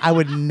 I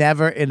would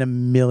never in a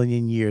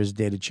million years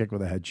date a chick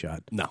with a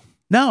headshot.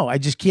 No, I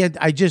just can't.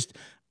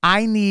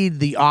 I need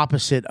the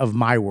opposite of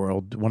my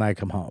world when I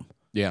come home.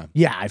 Yeah.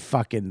 Yeah, I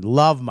fucking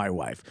love my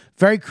wife.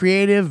 Very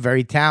creative,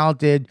 very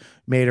talented.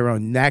 Made her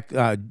own neck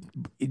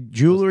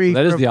jewelry.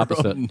 That is the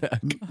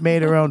opposite.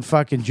 Made her own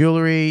fucking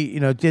jewelry.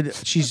 You know,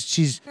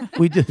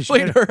 we did.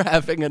 Wait, her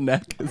having a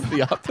neck is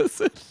the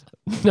opposite.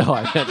 No,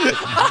 I meant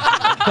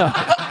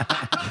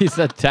he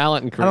said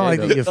talent and I don't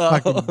creative.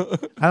 like that you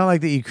fucking. I don't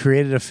like that you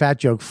created a fat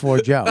joke for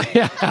Joe.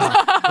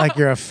 Like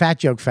you're a fat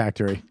joke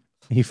factory.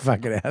 You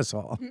fucking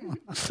asshole.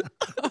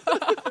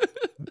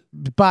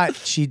 But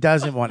she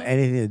doesn't want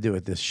anything to do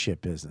with this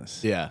shit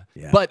business. Yeah.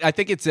 Yeah. But I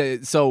think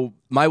so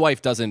my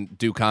wife doesn't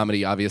do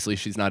comedy. Obviously,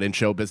 she's not in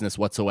show business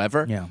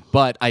whatsoever. Yeah.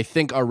 But I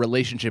think our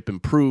relationship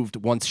improved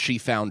once she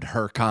found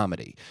her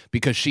comedy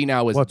because she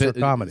now is What's her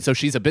comedy? So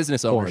she's a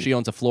business owner. She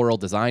owns a floral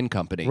design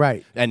company.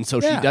 Right. And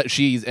so Yeah.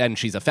 she's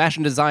a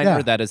fashion designer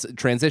Yeah. that has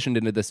transitioned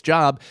into this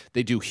job.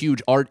 They do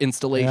huge art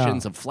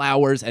installations of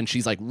flowers and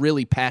she's like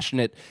really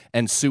passionate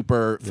and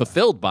super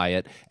fulfilled by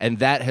it. And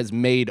that has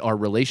made our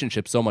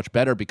relationship so much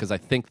better because I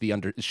think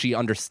she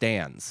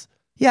understands.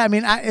 Yeah, I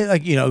mean,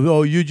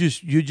 you're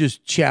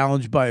just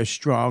challenged by a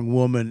strong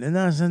woman, and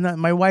that's not.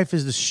 My wife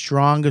is the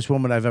strongest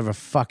woman I've ever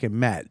fucking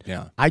met.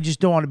 Yeah. I just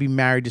don't want to be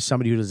married to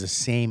somebody who does the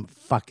same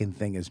fucking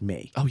thing as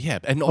me. Oh yeah,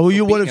 and What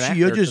if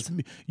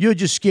you're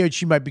just scared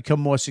she might become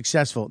more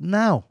successful?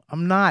 No,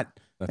 I'm not.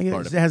 That's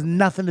part of It has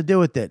nothing to do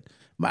with it.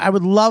 I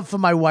would love for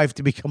my wife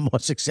to become more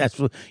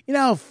successful.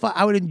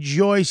 I would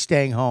enjoy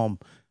staying home.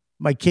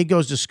 My kid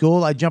goes to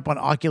school. I jump on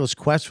Oculus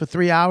Quest for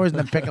 3 hours and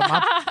then pick him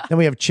up. Then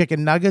we have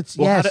chicken nuggets.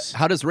 Well, yes.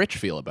 how does Rich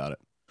feel about it?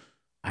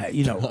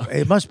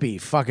 It must be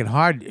fucking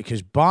hard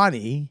because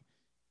Bonnie,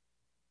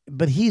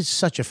 but he's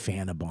such a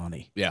fan of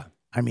Bonnie. Yeah.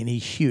 I mean,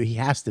 he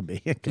has to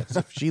be because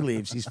if she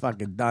leaves, he's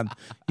fucking done.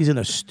 He's in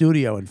a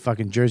studio in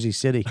fucking Jersey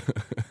City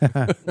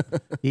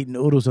eating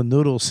oodles and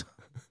noodles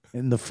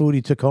and the food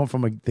he took home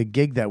from the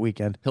gig that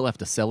weekend. He'll have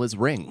to sell his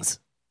rings.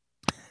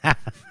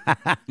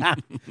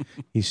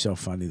 He's so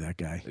funny, that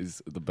guy.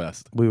 He's the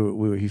best.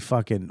 He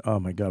fucking, oh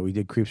my God, we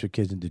did Creeps with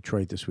Kids in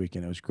Detroit this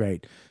weekend. It was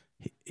great.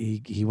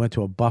 He went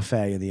to a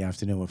buffet in the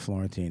afternoon with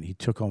Florentine. He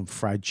took home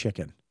fried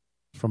chicken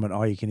from an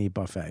all-you-can-eat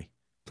buffet.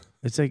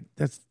 It's like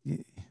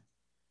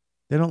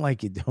they don't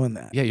like you doing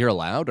that. Yeah, you're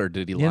allowed, or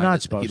did he? You're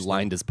not supposed He to.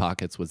 lined his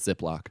pockets with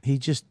Ziploc. He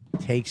just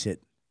takes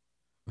it,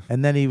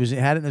 and then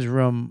had it in his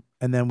room.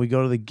 And then we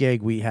go to the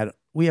gig. We have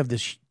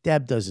this.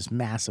 Deb does this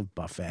massive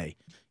buffet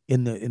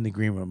in the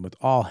green room with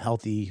all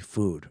healthy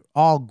food,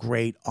 all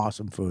great,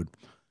 awesome food.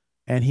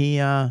 And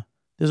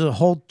there's a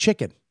whole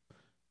chicken,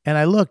 and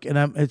I look, and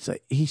it's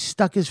like he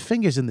stuck his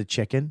fingers in the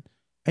chicken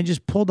and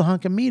just pulled a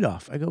hunk of meat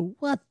off. I go,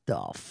 what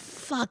the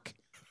fuck?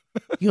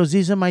 He goes,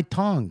 these are my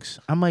tongs.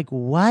 I'm like,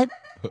 what?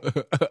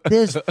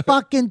 There's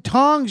fucking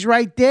tongs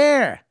right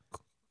there.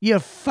 You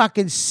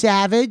fucking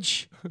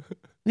savage. And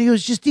he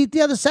goes, just eat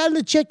the other side of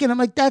the chicken. I'm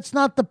like, that's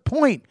not the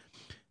point.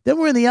 Then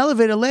we're in the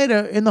elevator later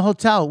in the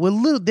hotel.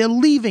 They're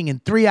leaving in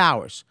 3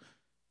 hours.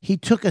 He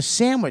took a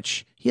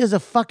sandwich. He has a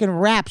fucking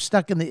wrap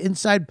stuck in the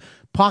inside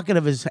pocket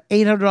of his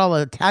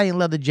 $800 Italian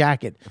leather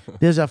jacket.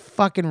 There's a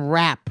fucking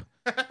wrap.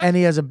 And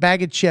he has a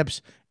bag of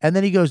chips. And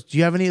then he goes, do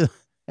you have any of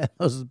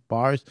those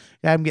bars?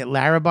 I am getting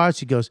Lara bars.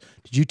 He goes,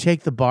 did you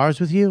take the bars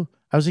with you?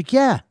 I was like,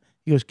 yeah.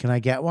 He goes, can I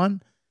get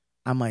one?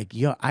 I'm like,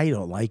 yo, I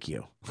don't like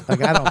you.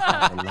 Like, I don't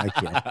fucking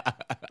like you.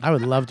 I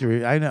would love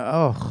to. I know.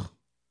 Oh,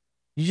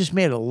 you just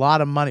made a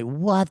lot of money.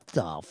 What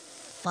the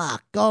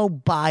fuck? Go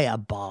buy a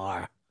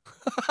bar.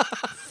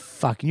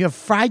 Fucking, you have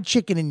fried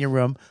chicken in your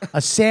room,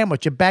 a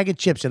sandwich, a bag of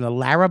chips, and a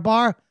Lara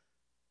bar.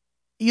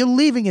 You're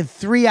leaving in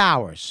 3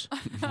 hours.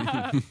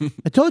 I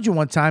told you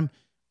one time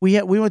we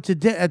went to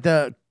at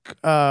the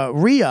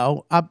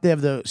Rio up there,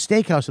 the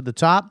steakhouse at the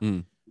top.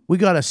 We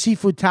got a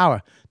seafood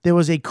tower. There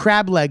was a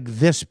crab leg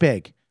this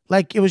big.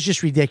 Like, it was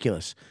just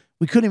ridiculous.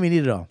 We couldn't even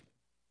eat it all.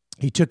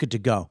 He took it to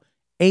go.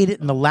 Ate it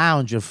in the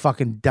lounge of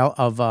fucking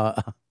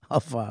United.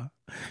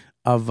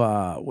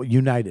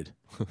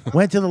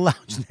 Went to the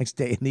lounge next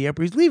day in the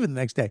airport. He's leaving the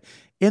next day.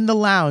 In the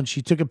lounge,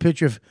 he took a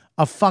picture of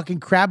a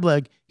fucking crab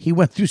leg he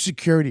went through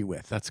security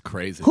with. That's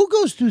crazy. Who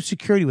goes through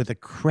security with a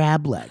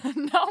crab leg?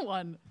 No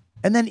one.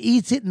 And then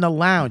eats it in the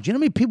lounge. You know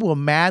how many people are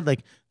mad? Like,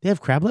 they have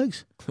crab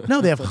legs?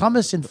 No, they have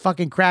hummus and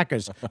fucking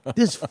crackers.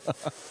 This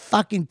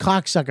fucking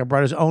cocksucker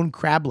brought his own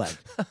crab leg.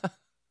 I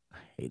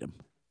hate him,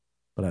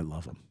 but I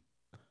love him.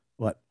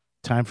 What?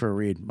 Time for a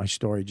read. My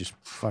story just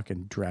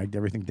fucking dragged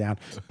everything down.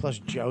 Plus,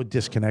 Joe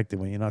disconnected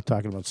when you're not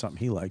talking about something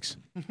he likes.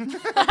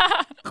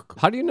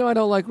 How do you know I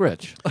don't like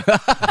Rich? Because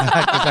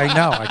I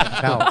know. I can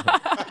tell.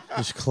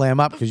 Just clam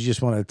up because you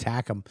just want to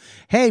attack him.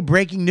 Hey,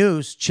 breaking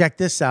news. Check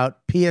this out.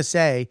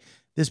 PSA.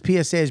 This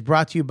PSA is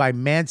brought to you by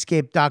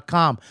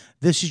Manscaped.com.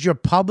 This is your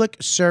public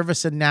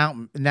service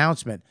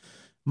announcement.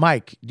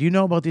 Mike, do you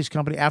know about this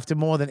company? After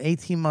more than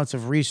 18 months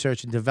of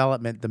research and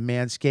development, the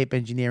Manscaped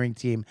engineering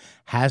team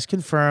has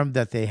confirmed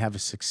that they have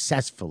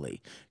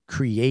successfully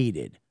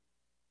created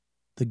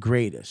the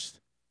greatest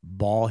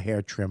ball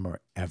hair trimmer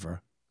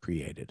ever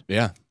created.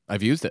 Yeah,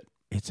 I've used it.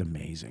 It's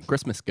amazing.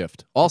 Christmas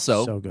gift.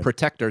 Also, So good.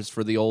 protectors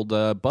for the old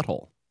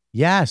butthole.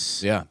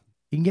 Yes. Yeah,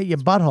 You can get your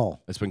butthole.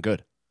 it's been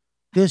good.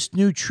 This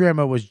new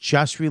trimmer was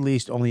just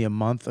released only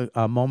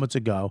moments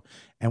ago,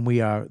 and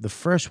we are the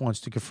first ones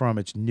to confirm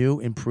its new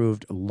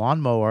improved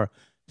Lawnmower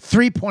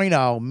 3.0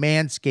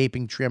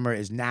 manscaping trimmer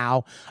is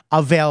now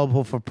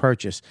available for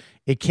purchase.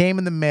 It came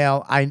in the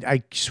mail.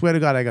 I swear to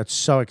God, I got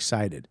so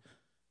excited.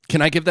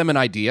 Can I give them an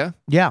idea?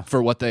 Yeah.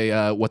 For what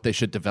they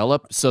should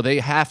develop? So they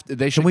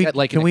should get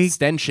like an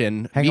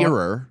extension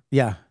mirror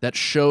Yeah. that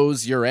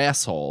shows your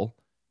asshole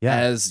Yeah.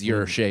 as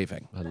you're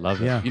shaving. I love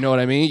it. Yeah. You know what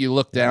I mean? You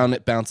look down,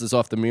 it bounces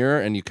off the mirror,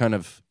 and you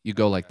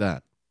go like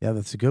that. Yeah,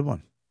 that's a good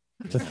one.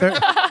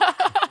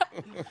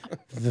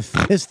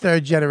 This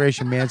third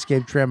generation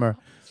Manscaped trimmer.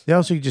 They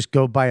also just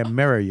go buy a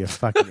mirror, you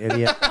fucking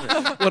idiot.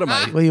 What am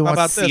I? Well, you How want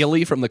about this?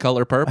 Sealy from The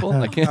Color Purple?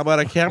 I can't. How about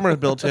a camera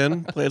built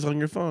in, plays on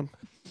your phone?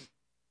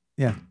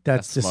 Yeah,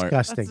 that's That's smart.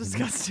 disgusting. That's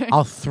disgusting.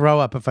 I'll throw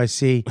up if I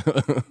see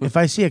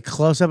a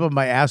close up of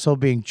my asshole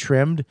being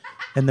trimmed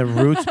and the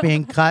roots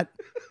being cut.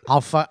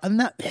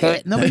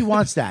 Nobody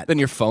wants that. Then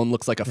your phone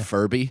looks like a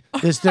Furby.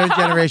 This third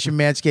generation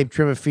Manscaped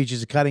trimmer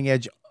features a cutting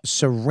edge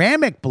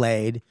ceramic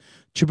blade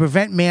to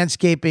prevent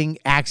manscaping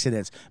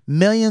accidents.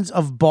 Millions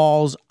of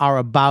balls are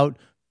about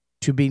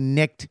to be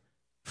nick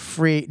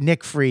free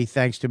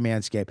thanks to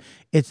Manscaped.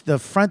 It's the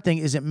front thing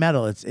isn't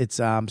metal. It's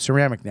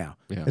ceramic now.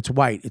 Yeah. It's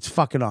white. It's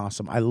fucking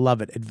awesome. I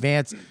love it.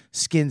 Advanced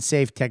skin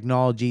safe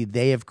technology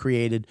they have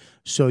created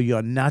so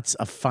your nuts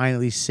are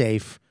finally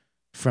safe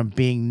from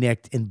being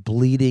nicked and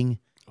bleeding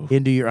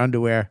into your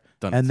underwear.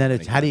 Done And it then so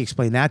it's many how do you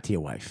explain that to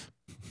your wife?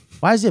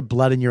 Why is it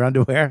blood in your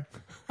underwear?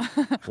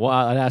 Well,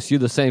 I'd ask you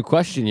the same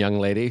question, young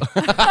lady.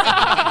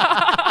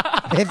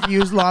 If you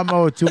use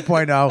Lawnmower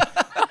 2.0,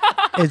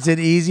 it's an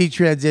easy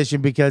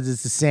transition because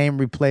it's the same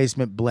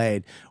replacement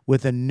blade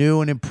with a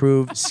new and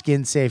improved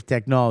skin-safe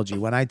technology.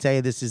 When I tell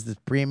you this is the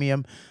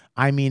premium,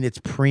 I mean it's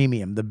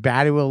premium. The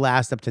battery will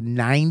last up to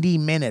 90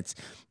 minutes.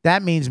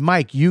 That means,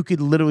 Mike, you could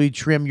literally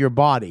trim your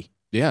body.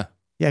 Yeah.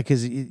 Yeah,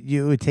 because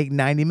it would take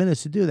 90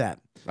 minutes to do that.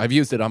 I've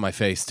used it on my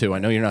face too. I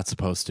know you're not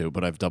supposed to,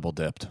 but I've double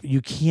dipped.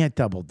 You can't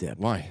double dip.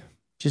 Why?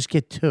 Just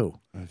get 2.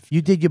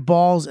 You did your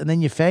balls and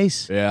then your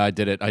face? Yeah, I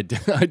did it. I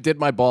did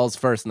my balls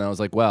first, and I was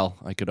like, well,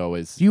 I could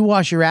always. Do you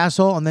wash your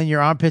asshole and then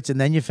your armpits and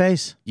then your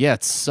face? Yeah,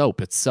 it's soap.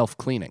 It's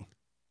self-cleaning.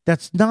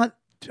 That's not...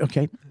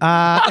 Okay.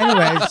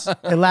 Anyways,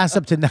 it lasts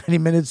up to 90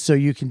 minutes, so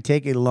you can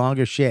take a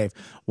longer shave.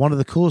 One of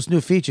the coolest new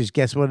features,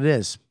 guess what it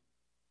is?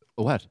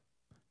 What?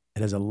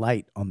 It has a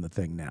light on the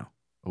thing now.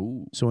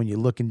 Ooh. So when you're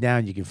looking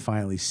down, you can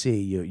finally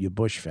see your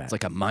bush fat. It's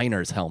like a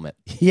miner's helmet.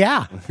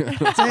 Yeah.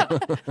 That's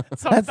it.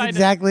 That's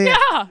exactly it.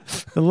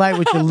 The light,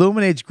 which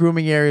illuminates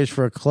grooming areas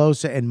for a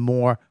closer and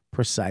more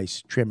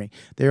precise trimming.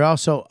 They're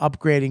also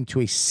upgrading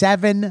to a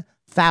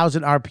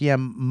 7,000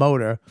 RPM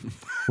motor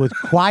with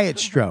quiet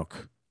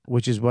stroke,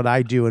 which is what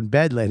I do in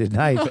bed late at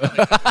night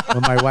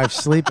when my wife's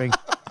sleeping.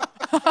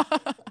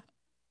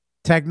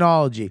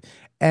 Technology.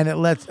 And it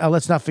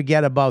let's not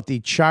forget about the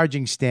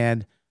charging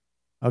stand,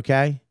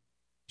 okay?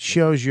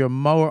 Shows your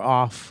mower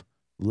off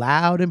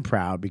loud and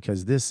proud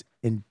because this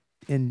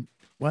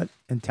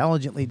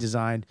intelligently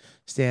designed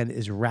stand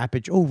is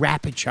rapid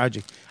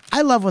charging.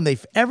 I love when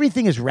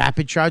everything is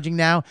rapid charging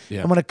now. Yeah.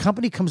 And when a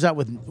company comes out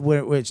with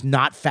where it's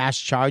not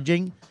fast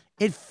charging,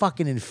 it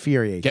fucking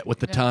infuriates. Get with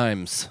the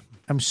times.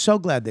 I'm so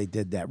glad they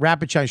did that.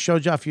 Rapid charging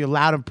shows off you're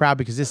loud and proud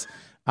because this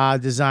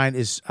design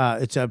is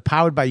it's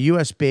powered by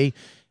USB.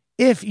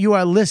 If you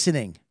are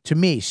listening to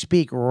me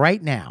speak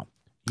right now,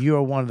 you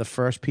are one of the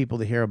first people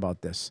to hear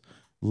about this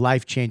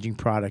life-changing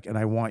product, and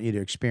I want you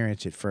to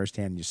experience it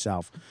firsthand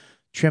yourself.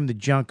 Trim the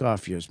junk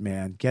off yours,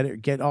 man.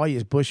 Get all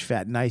your bush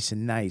fat nice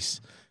and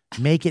nice.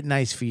 Make it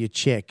nice for your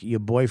chick,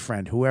 your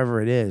boyfriend,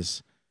 whoever it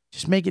is.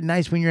 Just make it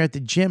nice when you're at the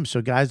gym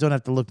so guys don't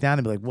have to look down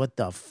and be like, what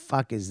the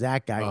fuck is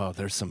that guy? Oh,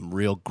 there's some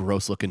real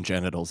gross-looking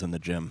genitals in the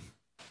gym.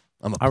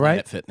 I'm a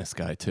Planet Fitness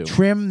guy, too.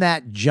 Trim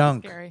that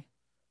junk. Scary.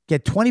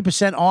 Get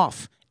 20%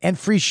 off and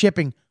free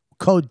shipping.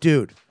 Code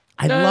DUDE.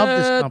 I love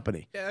this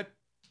company.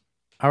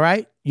 All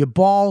right? Your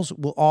balls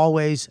will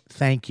always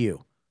thank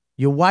you.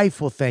 Your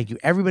wife will thank you.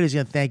 Everybody's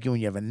going to thank you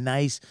when you have a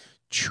nice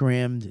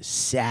trimmed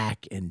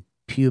sack and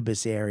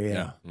pubis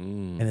area. Yeah.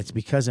 And it's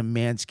because of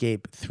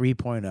Manscaped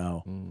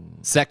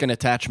 3.0. Second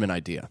attachment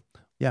idea.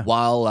 Yeah.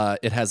 While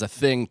it has a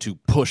thing to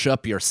push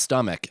up your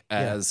stomach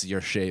as you're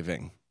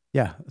shaving.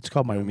 Yeah, it's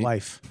called my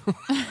wife.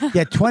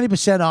 Get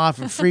 20% off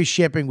and free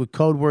shipping with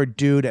code word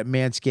DUDE at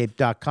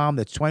manscaped.com.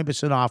 That's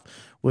 20% off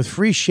with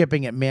free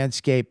shipping at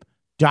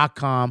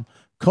manscaped.com.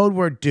 Code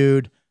word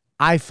DUDE.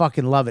 I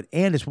fucking love it.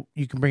 And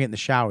you can bring it in the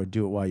shower,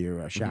 do it while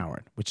you're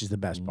showering, which is the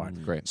best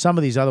part. Great. Some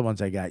of these other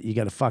ones I got, you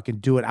got to fucking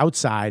do it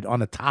outside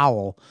on a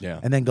towel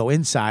and then go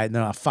inside. And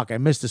then, oh, fuck, I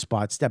missed a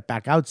spot. Step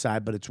back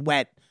outside, but it's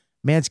wet.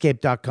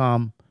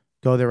 Manscaped.com.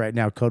 Go there right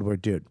now. Code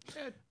word DUDE.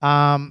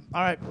 All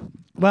right.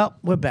 Well,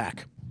 we're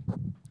back.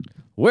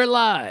 We're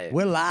live.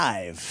 We're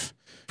live.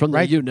 From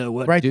the You Know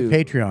What Right Dude. to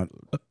Patreon.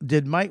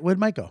 Where'd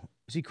Mike go?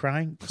 Is he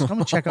crying? Just come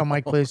and check on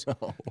Mike, please.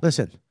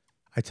 Listen,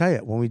 I tell you,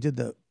 when we did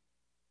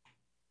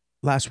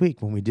last week,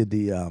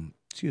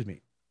 excuse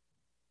me.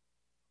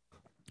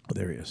 Oh,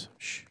 there he is.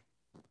 Shh.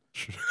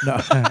 No,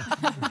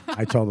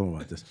 I told him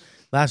about this.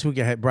 Last week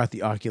I had brought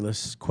the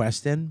Oculus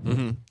Quest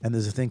in, and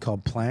there's a thing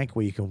called plank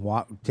where you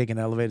can take an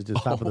elevator to the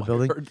top of the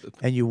building,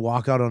 and you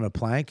walk out on a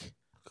plank,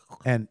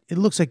 and it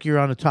looks like you're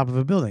on the top of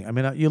a building. I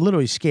mean, you're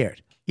literally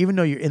scared, even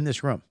though you're in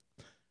this room.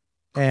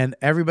 And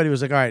everybody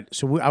was like, all right.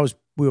 So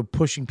we were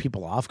pushing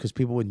people off because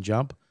people wouldn't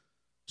jump.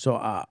 So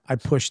I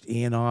pushed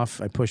Ian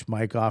off. I pushed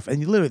Mike off.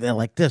 And they're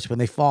like this when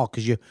they fall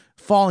because you're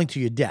falling to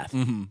your death.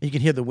 And you can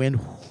hear the wind.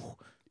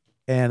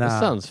 And That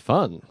sounds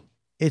fun.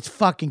 It's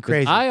fucking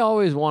crazy. I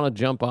always want to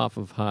jump off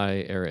of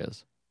high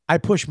areas. I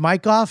pushed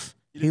Mike off.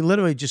 He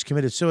literally just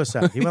committed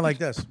suicide. He went like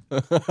this.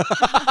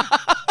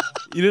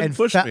 You didn't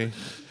push me.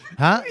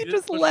 Huh? He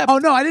just left. Oh,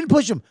 no, I didn't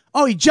push him.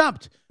 Oh, he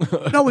jumped.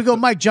 No, we go,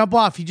 Mike, jump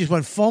off. He just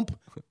went thump,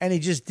 and he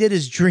just did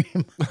his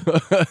dream.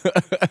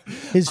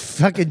 His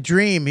fucking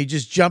dream. He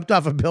just jumped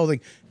off a building,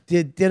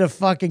 did a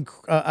fucking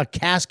a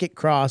casket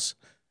cross,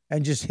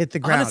 and just hit the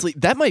ground. Honestly,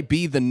 that might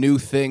be the new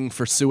thing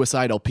for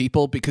suicidal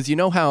people because you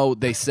know how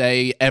they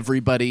say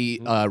everybody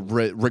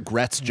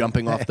regrets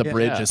jumping off the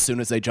bridge as soon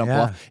as they jump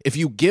off? If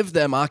you give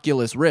them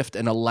Oculus Rift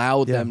and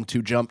allow them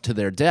to jump to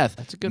their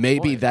death,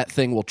 maybe that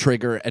thing will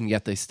trigger and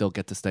yet they still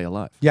get to stay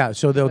alive. Yeah,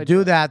 so they'll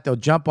do that. They'll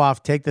jump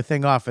off, take the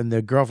thing off, and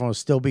their girlfriend will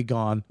still be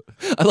gone.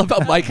 I love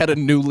how Mike had a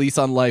new lease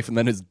on life and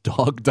then his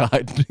dog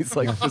died. He's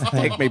like, just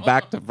take me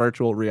back to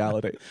virtual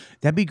reality.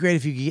 That'd be great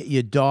if you could get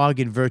your dog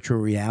in virtual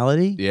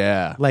reality.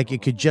 Yeah. Like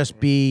it could just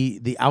be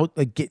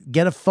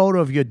get a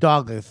photo of your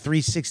dog, like a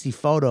 360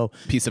 photo,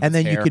 and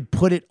then you could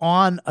put it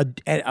on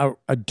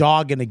a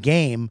dog in a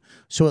game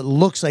so it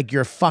looks like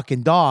your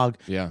fucking dog.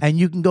 Yeah. And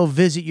you can go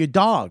visit your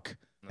dog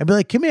and be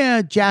like, come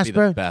here, Jasper.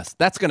 Be the best.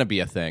 That's going to be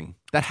a thing.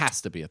 That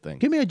has to be a thing.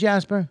 Come here,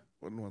 Jasper.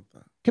 Wouldn't want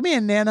that. Come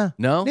here, Nana.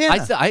 No,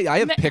 Nana. I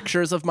have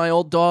pictures of my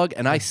old dog,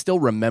 and I still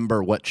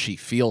remember what she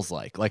feels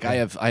like. Like I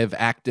have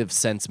active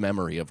sense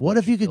memory of. What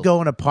if you could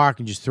go in a park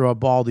and just throw a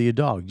ball to your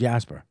dog,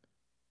 Jasper,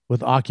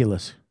 with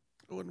Oculus?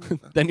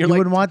 Then You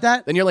wouldn't want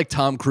that? Then you're like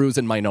Tom Cruise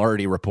in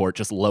Minority Report,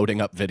 just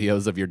loading up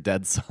videos of your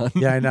dead son.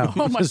 Yeah, I know.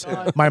 Oh my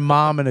God. My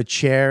mom in a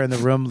chair in the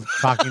room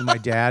talking to my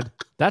dad.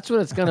 That's what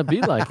it's going to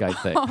be like, I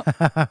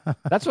think.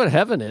 That's what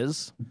heaven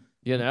is,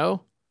 you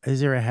know? Is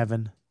there a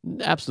heaven?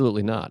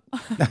 Absolutely not.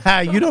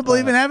 You don't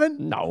believe in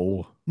heaven?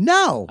 No.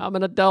 No. I'm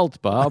an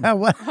adult, Bob.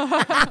 What?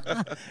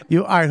 All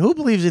right, who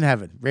believes in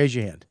heaven? Raise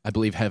your hand. I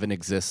believe heaven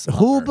exists. on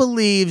Who Earth.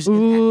 believes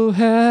Ooh,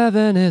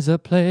 heaven is a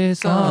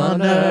place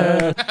on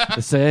earth.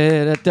 They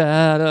say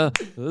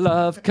that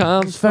love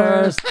comes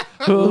first.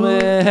 Who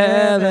made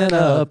heaven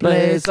a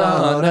place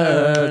on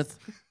earth?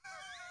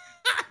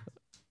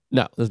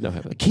 No, there's no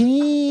heaven.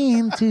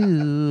 came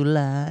to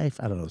life?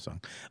 I don't know the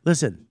song.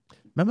 Listen,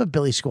 remember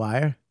Billy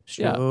Squire?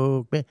 Yeah.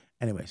 Stroke me.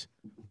 Anyways,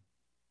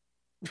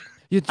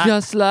 You're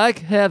just like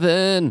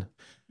heaven.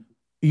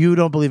 you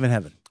don't believe in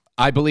heaven.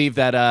 I believe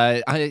that.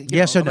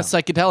 Yes or I'm no? a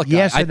psychedelic guy.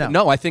 Yes or no?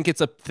 No, I think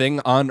it's a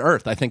thing on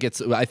Earth. I think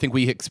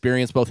we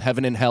experience both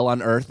heaven and hell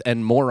on Earth,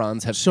 and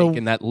morons have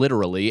taken that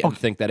literally and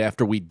think that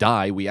after we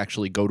die, we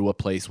actually go to a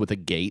place with a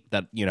gate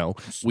that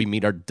we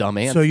meet our dumb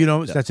ancestors. So you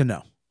don't. That's a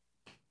no.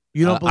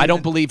 You don't. I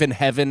don't believe in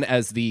heaven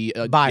as the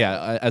Bible.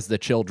 as the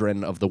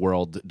children of the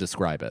world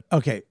describe it.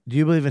 Okay. Do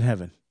you believe in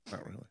heaven?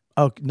 Not really.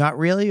 Oh, not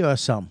really, or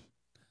some.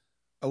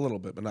 A little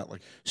bit, but not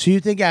like. So you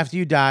think after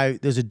you die,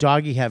 there's a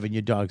doggy heaven,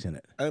 your dog's in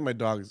it? I think my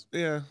dog's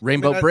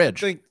Rainbow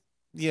Bridge. I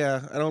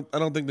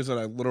don't think there's a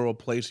literal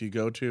place you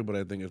go to, but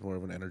I think it's more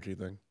of an energy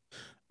thing.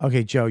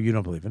 Okay, Joe, you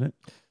don't believe in it?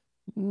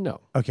 No.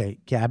 Okay,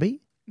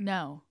 Gabby,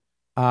 No.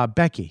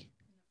 Becky,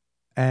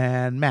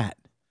 and Matt,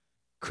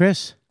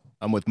 Chris.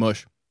 I'm with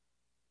Mush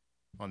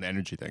on the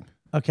energy thing.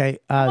 Okay,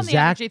 On the Zach.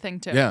 energy thing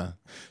too. Yeah.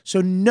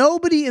 So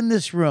nobody in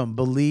this room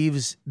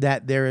believes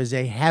that there is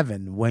a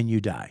heaven when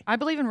you die. I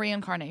believe in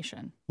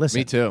reincarnation. Listen.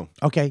 Me too.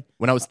 Okay.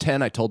 When I was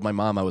 10, I told my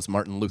mom I was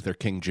Martin Luther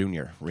King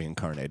Jr.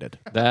 reincarnated.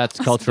 That's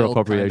cultural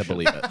Still kinda appropriation.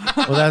 believe it.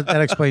 Well, that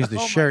explains the Oh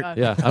my shirt. God.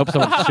 Yeah, I hope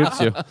someone shoots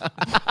you.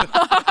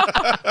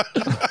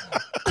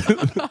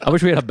 I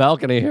wish we had a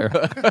balcony here.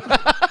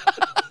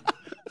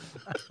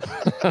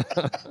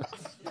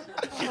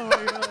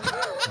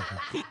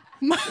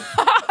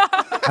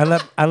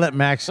 I let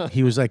Max.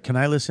 He was like, "Can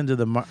I listen to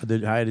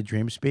the I Had a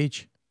Dream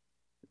speech?"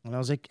 And I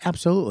was like,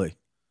 "Absolutely."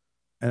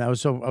 And I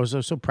was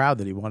so proud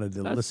that he wanted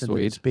to That's listen to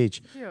the sweet.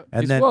 speech. Cute.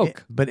 And He's then,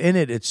 woke. but in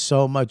it, it's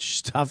so much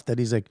stuff that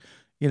he's like,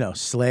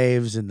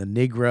 slaves and the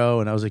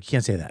Negro. And I was like, you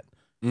can't say that.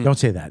 Don't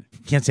say that. You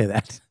can't say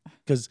that.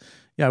 Because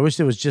I wish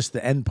there was just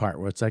the end part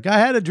where it's like, I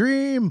had a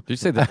dream. Did you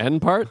say the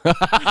end part?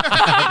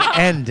 The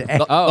end.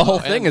 The whole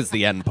thing is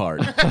the end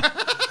part.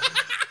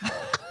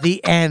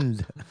 The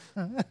end.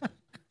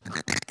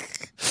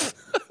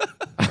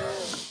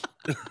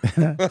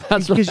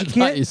 That's what Because I you thought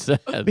can't- you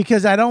said.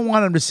 Because I don't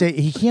want him to say,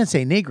 he can't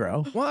say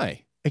Negro.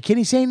 Why? Can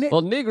he say Negro?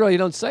 Well, Negro, you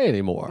don't say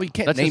anymore. Well, you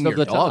can't That's name just of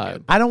your the dog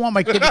time. I don't want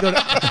my kid to go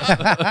to.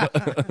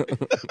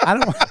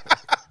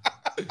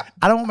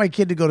 I don't want my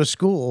kid to go to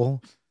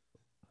school.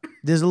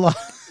 There's a lot.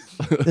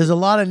 There's a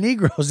lot of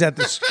Negroes at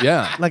the.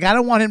 Yeah. Like I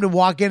don't want him to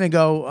walk in and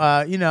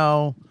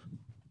go.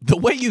 The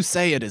way you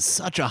say it is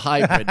such a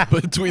hybrid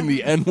between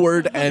the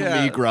N-word and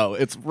Negro.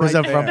 It's right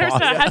I'm from there. There's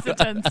that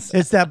hesitance.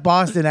 It's that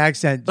Boston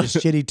accent, just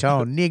shitty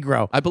tone.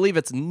 Negro, I believe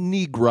it's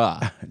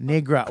Negra.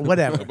 Negro,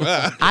 whatever.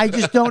 I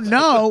just don't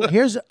know.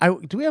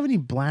 Do we have any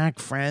black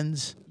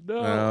friends?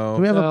 No.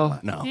 Do we have No.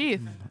 No.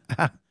 Keith.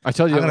 I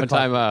told you I'm gonna one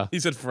time. He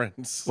said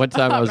friends. One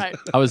time Right.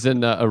 I was in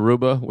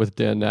Aruba with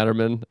Dan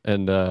Natterman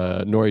and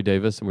Nori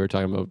Davis, and we were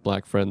talking about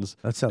black friends.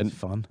 That sounds and,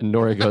 fun. And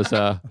Nori goes,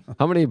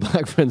 "How many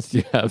black friends do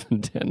you have?"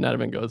 And Dan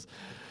Natterman goes,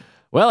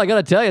 "Well, I got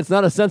to tell you, it's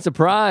not a sense of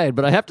pride,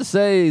 but I have to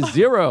say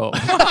 0."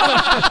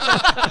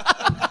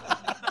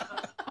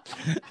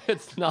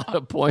 It's not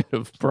a point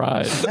of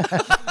pride,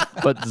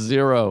 but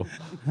 0.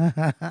 I'm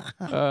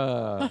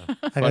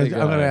Funny going to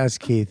guy. ask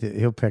Keith.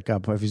 He'll pick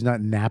up if he's not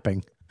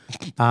napping.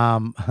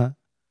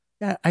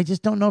 Yeah, I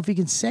just don't know if he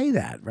can say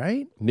that,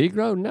 right?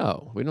 Negro?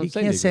 No, we don't He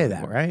say can't Negro say that,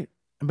 anymore. right?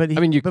 But he, I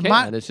mean, you but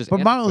can, it's just but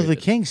Martin Luther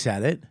antiquated. King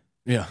said it,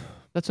 Yeah.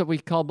 That's what we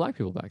called black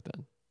people back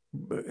then.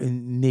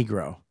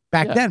 Negro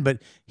back Yeah. then. But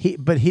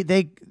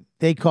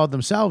they called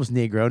themselves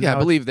Negro. Yeah, Now I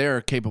believe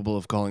they're capable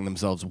of calling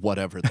themselves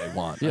whatever they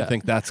want. Yeah. I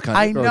think that's kind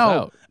I of grows know.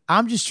 out.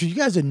 I'm just. You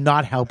guys are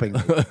not helping me.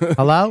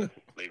 Hello.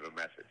 Leave a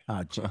message.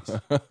 Oh,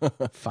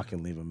 jeez.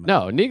 Fucking leave him.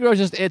 No, Negro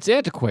just, it's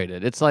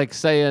antiquated. It's like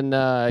saying,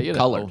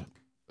 Colored.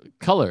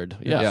 Colored,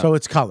 yeah. So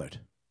it's colored.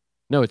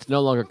 No, it's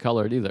no longer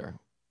colored either.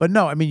 But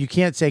no, I mean you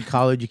can't say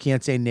colored. You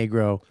can't say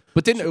Negro.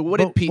 But then what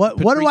But did Pete? what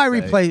do I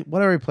Patrice say? replace? What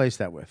do I replace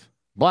that with?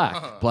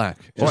 Black. Black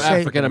Or Just say-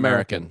 African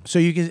American. So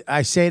you can.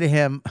 I say to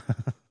him.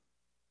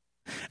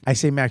 I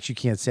say, Max, you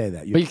can't say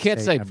that. But you have to can't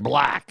say African-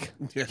 black.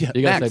 Yeah.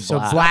 You gotta Max, say so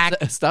black.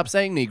 black. Stop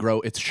saying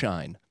Negro. It's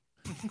shine.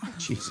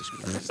 Jesus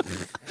Christ.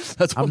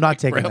 That's I'm what not my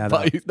taking that grandpa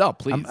out. used- No,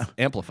 please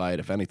amplify it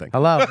if anything.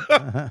 Hello.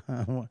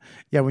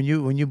 Yeah, when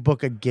you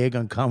book a gig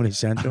on Comedy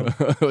Central,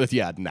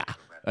 Yeah, nah.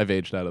 I've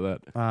aged out of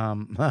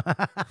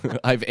that.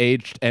 I've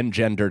aged and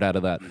gendered out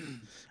of that.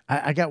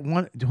 I got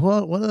one.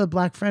 What other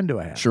black friend do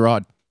I have?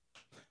 Sherrod.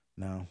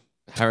 No.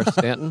 Harris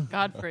Stanton.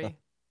 Godfrey.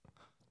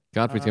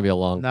 Godfrey's gonna be a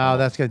long. No,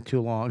 that's getting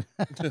too long.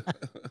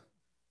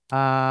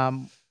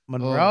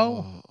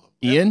 Monroe?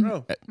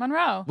 Ian?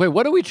 Monroe. Wait,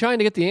 what are we trying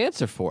to get the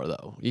answer for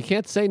though? You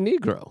can't say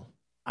Negro.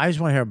 I just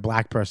want to hear a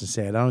black person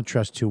say it. I don't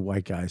trust two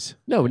white guys.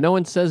 No, no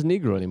one says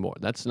Negro anymore.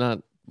 That's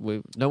not.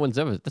 No one's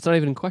ever. That's not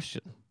even in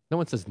question. No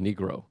one says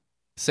Negro.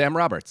 Sam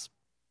Roberts.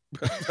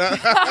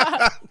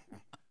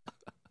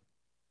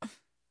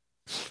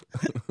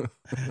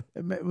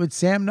 Would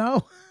Sam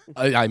know?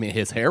 I mean,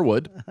 his hair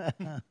would.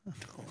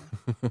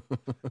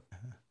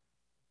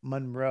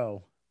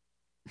 Monroe.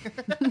 I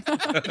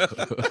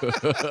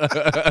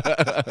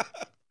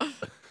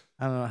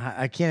don't know.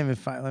 I can't even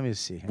find. Let me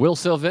see. Will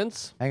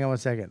Sylvince? Hang on 1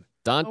 second.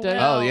 Dante?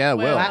 Oh, yeah,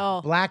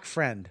 Will. Black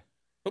friend.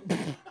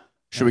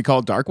 Should we call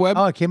it Dark Web?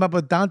 Oh, it came up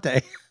with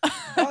Dante.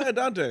 Oh, yeah,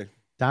 Dante.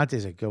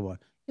 Dante's a good one.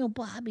 Yo,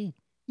 Bobby,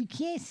 you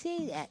can't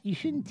say that. You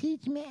shouldn't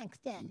teach Max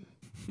that.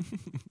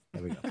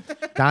 There we go.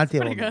 Dante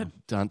will know.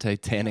 Dante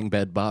Tanning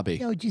Bed Bobby.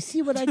 Yo, did you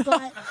see what I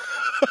got?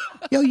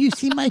 Yo, you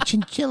see my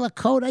chinchilla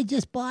coat I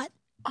just bought?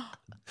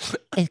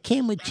 It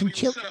came with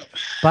chinchilla.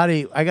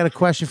 Buddy, I got a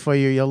question for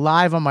you. You're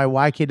live on my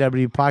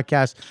YKW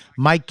podcast.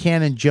 Mike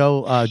Cannon,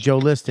 Joe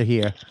Lister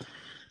here.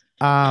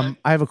 I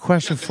have a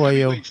question for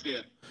you.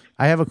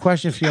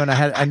 And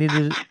I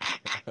needed.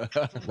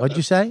 What'd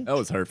you say? That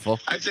was hurtful.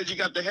 I said you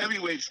got the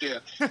heavyweights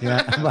there.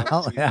 Yeah,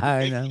 well, yeah,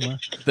 I know. Well,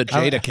 The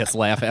Jadakiss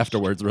laugh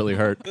afterwards really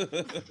hurt.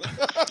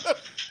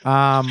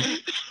 I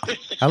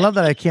love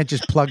that I can't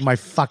just plug my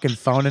fucking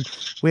phone in.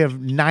 We have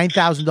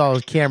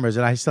 $9,000 cameras,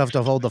 and I still have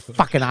to hold the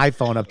fucking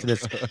iPhone up to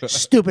this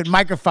stupid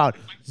microphone.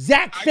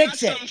 Zach,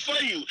 fix it. I got something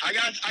for you. I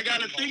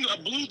got a thing, a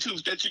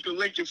Bluetooth that you can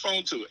link your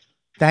phone to it.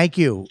 Thank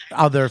you,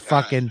 other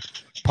fucking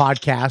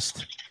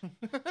podcast.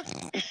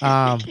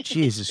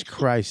 Jesus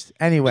Christ.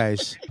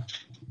 Anyways,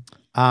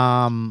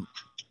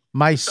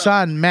 my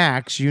son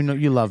Max, you know,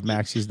 you love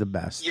Max. He's the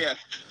best. Yeah.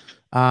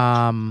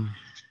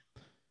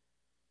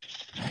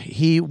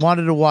 He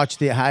wanted to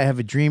watch I Have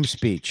a Dream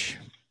speech.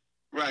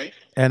 Right.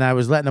 And I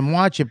was letting him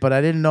watch it, but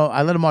I didn't know.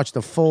 I let him watch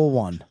the full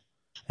one.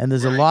 And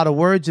there's a lot of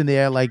words in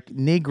there like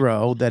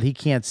Negro that he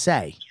can't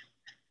say.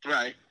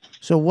 Right.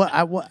 So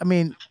I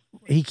mean,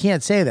 he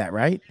can't say that,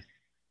 right?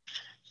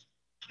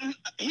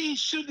 He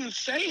shouldn't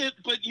say it,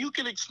 but you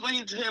can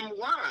explain to him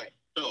why.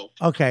 So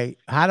Okay,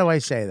 how do I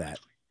say that?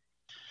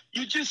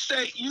 you just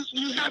say you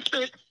have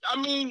to. I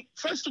mean,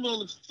 first of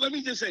all, let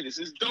me just say this: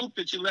 it's dope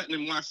that you're letting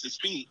him watch the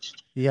speech.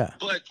 Yeah.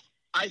 But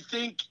I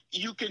think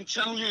you can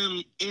tell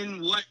him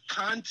in what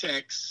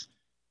context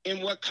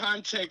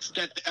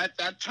that at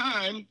that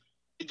time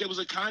there was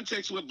a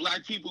context where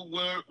black people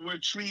were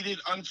treated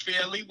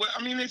unfairly. Well,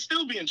 I mean, they're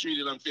still being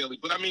treated unfairly,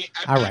 but I mean,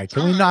 All right,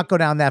 can we not go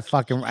down that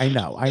fucking? I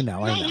know.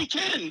 No, we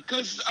can,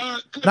 because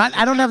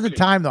I don't have the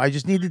time though. I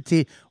just needed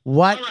to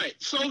what. All right,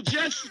 so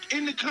just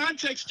in the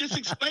context, just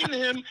explain to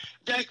him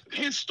that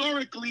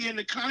historically, in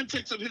the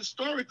context of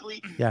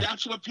historically, Yeah.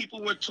 that's what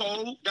people were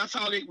told. That's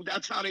how they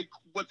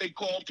what they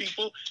call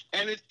people,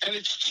 and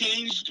it's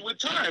changed with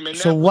time. And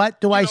So that- what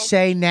do you I know,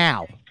 say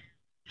now?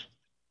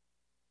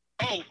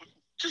 Oh,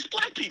 just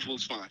black people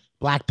is fine.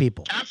 Black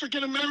people.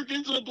 African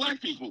Americans or black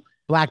people.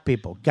 Black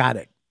people. Got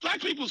it. Black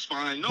people's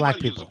fine. Black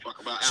Nobody gives people. a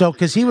fuck about So,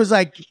 because he was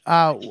like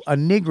a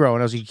Negro, and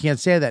I was like, you can't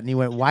say that. And he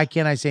went, why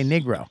can't I say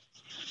Negro?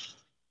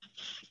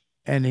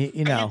 And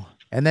he,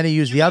 and then he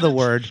used the other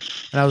word,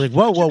 and I was like,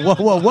 whoa.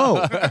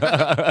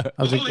 I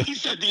was like, he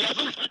said the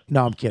other.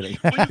 no, I'm kidding.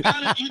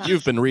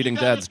 You've been reading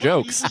Dad's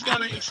jokes. You just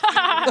gotta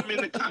explain him in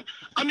the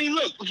I mean,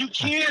 look, you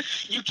can't.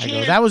 I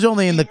go, that was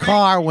only in the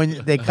car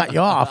when they cut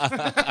you off.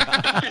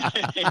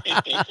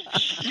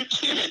 you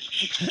can't.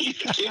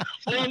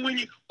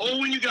 Or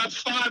when you got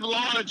 5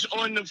 large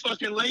on the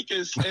fucking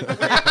Lakers and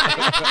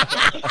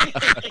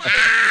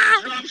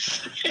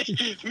drops,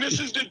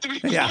 misses the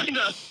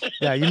 3-pointer.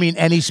 Yeah, you mean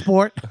any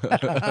sport?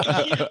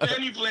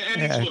 Any sport.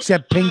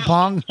 Except ping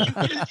pong.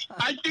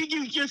 I think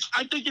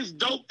it's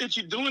dope that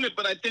you're doing it,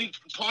 but I think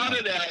part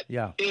of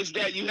that is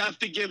that you have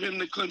to give him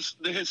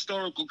the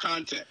historical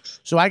context.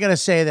 So I got to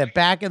say that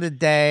back in the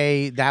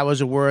day, that was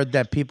a word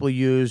that people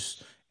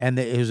used, and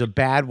it was a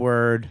bad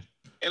word.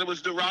 And it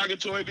was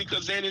derogatory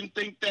because they didn't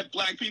think that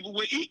black people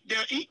were they're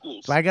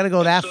equals. But I got to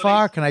go that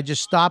far? Can I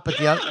just stop at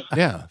the other?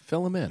 Yeah,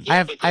 fill him in. I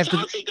have to.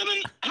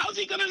 How's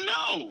he gonna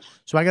know?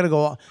 So I got to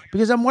go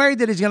because I'm worried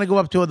that he's going to go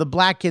up to the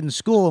black kid in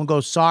school and go,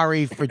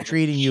 sorry for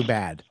treating you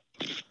bad.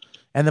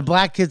 And the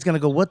black kid's going to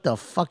go, what the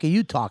fuck are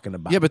you talking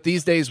about? Yeah, but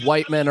these days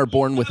white men are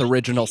born with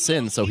original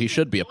sin, so he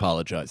should be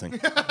apologizing.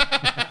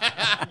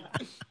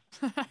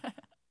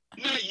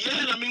 Not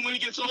yet. I mean, when he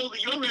gets older,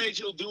 your age,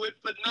 he'll do it,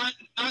 but not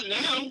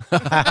now.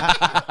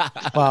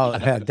 Well,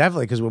 yeah,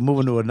 definitely, because we're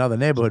moving to another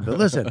neighborhood. But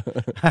listen.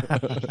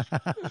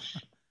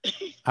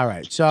 All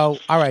right. So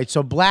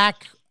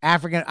black,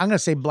 African, I'm going to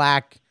say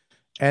black,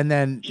 and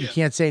then you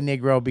can't say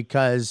Negro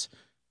because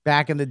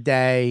back in the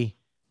day,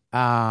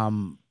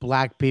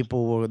 black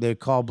people they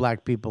call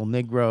black people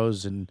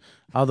Negroes and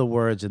other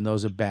words, and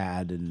those are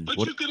bad. And but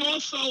you could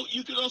also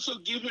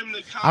give him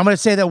the. I'm going to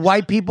say that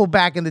white people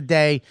back in the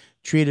day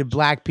treated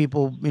black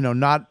people,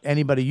 not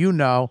anybody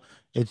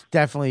It's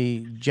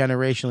definitely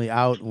generationally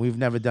out. We've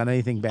never done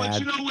anything bad.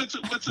 But you know what's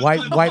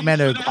White men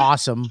are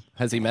awesome.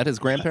 Has he met his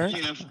grandparents?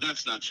 Yeah,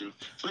 that's not true.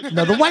 But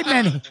No, the white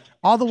men,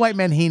 all the white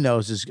men he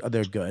knows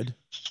they're good.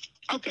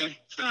 Okay,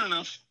 fair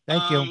enough.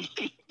 Thank you.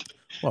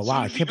 Well,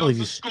 wow, I can't believe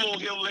you. you. School,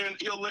 he'll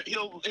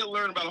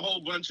learn about a whole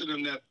bunch of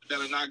them that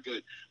are not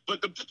good.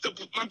 But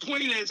my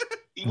point is,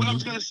 what I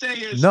was gonna say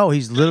is, No,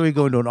 he's literally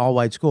going to an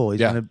all-white school.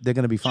 They're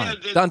gonna be fine.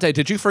 Dante,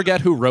 did you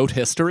forget who wrote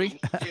history?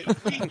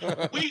 we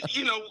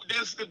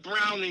there's the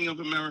browning of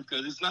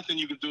America. There's nothing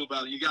you can do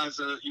about it. You guys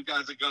are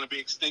gonna be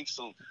extinct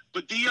soon.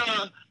 But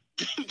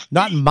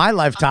Not in my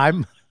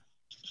lifetime.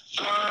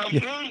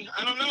 I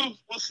don't know.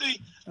 We'll see.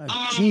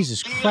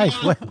 Jesus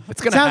Christ! What? It's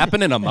going to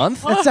happen in a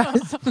month?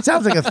 It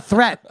sounds like a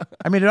threat.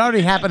 I mean, it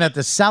already happened at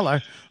the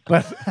cellar,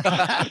 but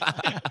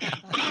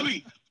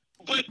Bobby,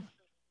 but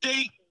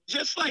they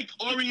just like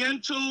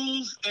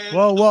Orientals and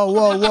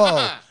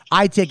whoa!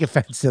 I take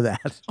offense to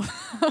that.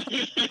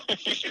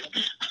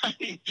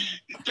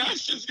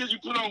 That's just because you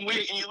put on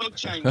weight and you look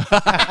Chinese.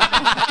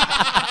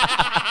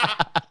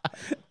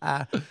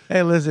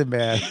 Hey, listen,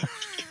 man.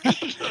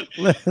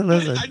 Listen.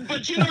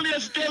 But you know,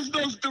 there's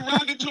those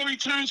derogatory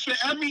terms for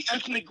every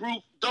ethnic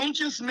group. Don't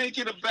just make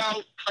it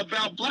about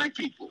black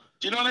people.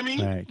 Do you know what I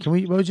mean? All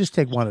right. We'll just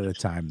take one at a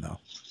time, though.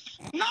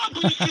 No,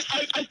 but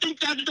I think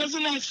that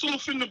doesn't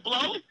soften the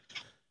blow.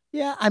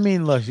 Yeah, I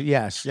mean, look,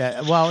 yes.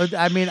 Well,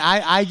 I mean,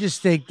 I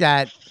just think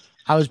that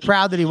I was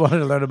proud that he wanted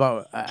to learn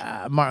about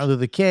Martin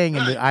Luther King,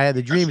 and I had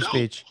the dream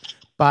speech,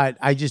 but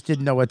I just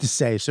didn't know what to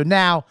say. So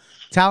now,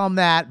 tell him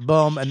that,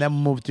 boom, and then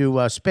we'll move to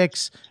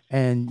Spix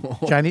and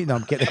Chinese. No,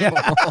 I'm kidding.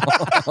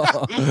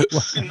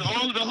 Listen, the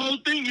whole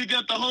thing, you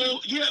got the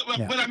whole,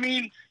 but I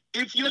mean,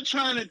 if you're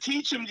trying to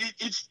teach him,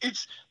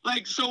 it's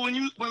like, so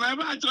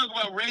whenever I talk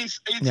about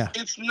race,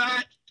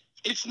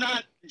 it's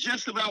not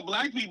just about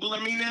black people. I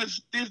mean,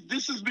 this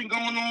has been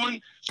going on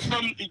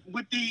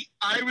with the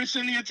Irish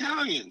and the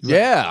Italians.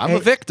 Yeah, I'm a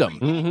victim.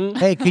 Mm-hmm.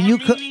 Hey, can you?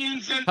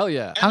 Hell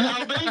yeah!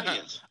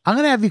 I'm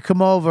gonna have you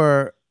come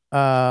over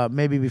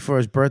maybe before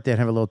his birthday and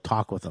have a little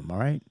talk with him. All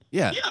right?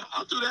 Yeah. Yeah,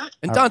 I'll do that.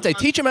 And Dante,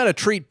 teach him how to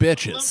treat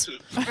bitches.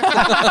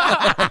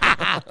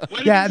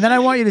 Yeah, and then I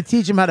want you to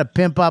teach him how to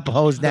pimp up,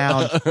 hose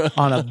down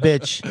on a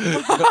bitch. You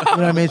know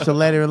what I mean? So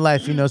later in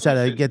life, he knows how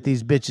to get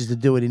these bitches to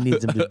do what he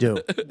needs them to do.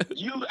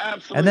 You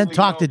absolutely. And then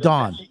talk to know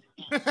Dawn.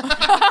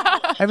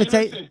 that.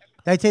 Did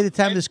I tell you the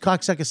time this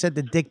cocksucker sent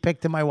the dick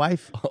pic to my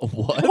wife?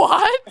 What?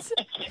 What?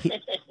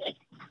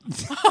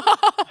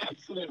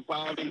 Excellent,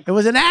 Bobby. It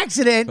was an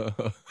accident.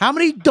 How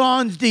many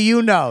Dawns do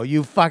you know?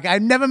 You fuck.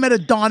 I've never met a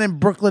Dawn in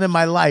Brooklyn in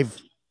my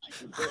life.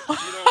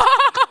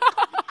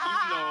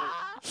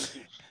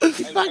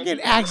 He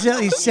fucking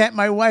accidentally sent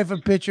my wife a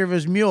picture of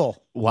his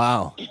mule.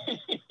 Wow.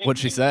 What'd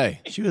she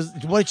say?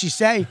 What did she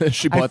say?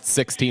 She bought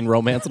 16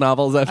 romance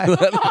novels after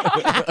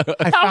that.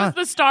 That was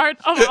the start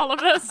of all of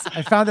this.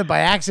 I found it by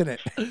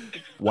accident.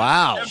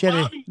 Wow.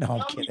 No,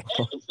 I'm kidding.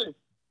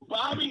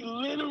 Bobby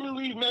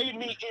literally made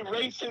me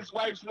erase his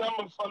wife's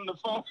number from the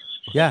phone.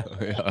 Yeah.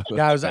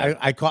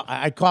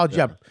 I called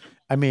you up.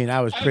 I mean,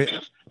 I was pretty.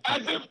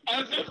 As if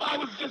I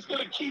was just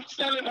gonna keep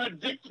sending her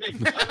dick pics.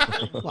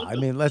 Well, I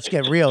mean, let's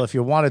get real. If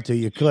you wanted to,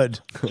 you could.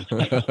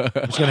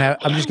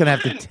 I'm just gonna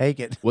have to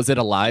take it. Was it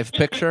a live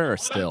picture or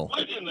still?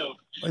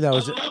 That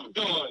was it.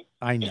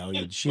 I know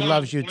you. She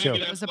loves you too.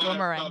 It was a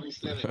boomerang.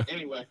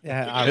 Anyway.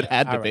 Yeah, It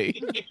had to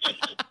be.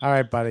 All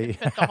right, buddy.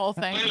 The whole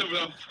thing.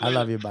 I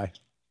love you. Bye.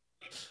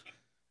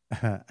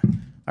 All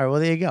right. Well,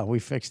 there you go. We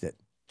fixed it.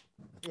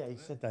 Yeah, he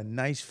sent a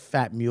nice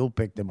fat mule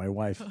pic to my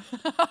wife.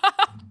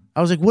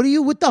 I was like,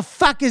 what the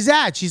fuck is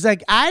that? She's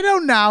like, I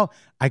don't know.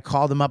 I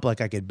called him up like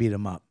I could beat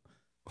him up.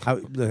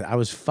 I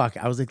was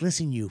like,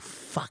 listen, you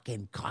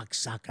fucking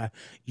cocksucker.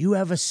 You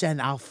ever send,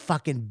 I'll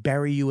fucking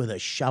bury you with a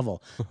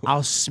shovel.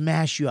 I'll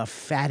smash you a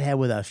fat head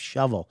with a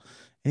shovel.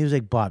 And he was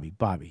like,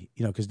 Bobby,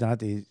 you know, because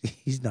Dante,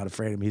 he's not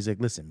afraid of me. He's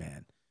like, listen,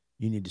 man,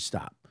 you need to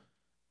stop.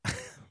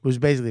 It was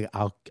basically,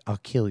 I'll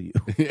kill you.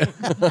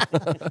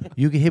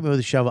 You can hit me with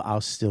a shovel, I'll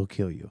still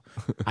kill you.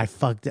 I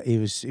fucked it. He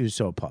was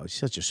so appalled. He's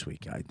such a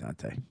sweet guy,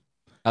 Dante.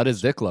 How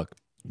does Dick look?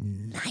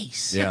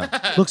 Nice.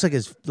 Yeah. Looks like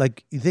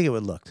you think it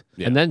would look.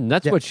 Yeah. And then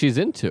that's what she's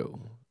into.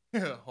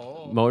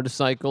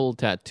 Motorcycle,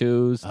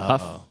 tattoos,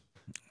 huff.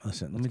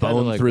 Listen, let me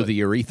Bone tell you, through the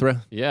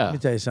urethra. Yeah. Let me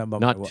tell you something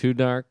about Not my too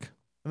dark.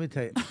 Let me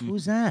tell you.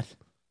 Who's that?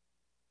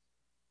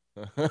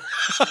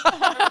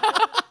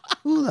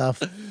 Who the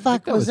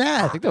fuck was I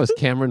that? think that was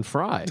Cameron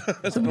Fry.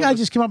 Some guy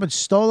just came up and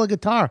stole a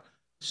guitar.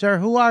 Sir,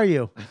 who are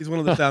you? He's one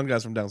of the sound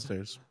guys from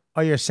downstairs.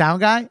 Oh, you're a sound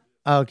guy?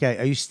 Okay.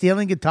 Are you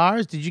stealing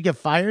guitars? Did you get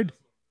fired?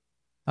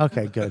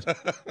 Okay, good.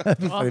 That'd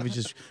be funny if you're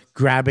just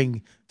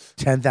grabbing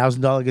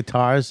 $10,000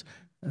 guitars.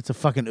 That's a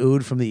fucking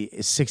oud from the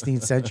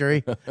 16th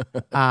century.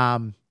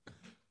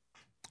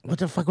 What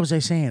the fuck was I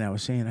saying? I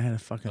was saying I had a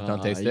fucking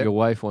Dante's dick? Your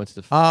wife wants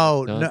to.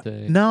 Oh,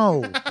 Dante.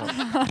 no.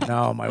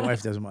 No, my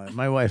wife doesn't mind.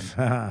 My wife,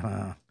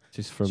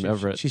 She's from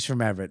Everett. She's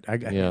from Everett.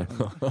 Yeah.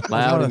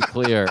 Loud and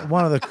clear.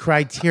 One of the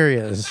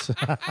criterias.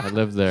 I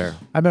lived there.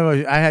 I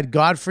remember I had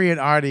Godfrey and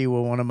Artie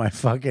were one of my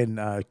fucking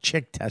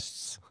chick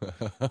tests.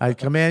 I'd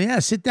come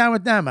in, sit down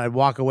with them. I'd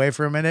walk away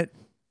for a minute.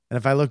 And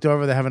if I looked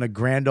over, they're having a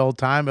grand old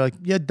time. I'd be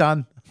like, you're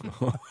done.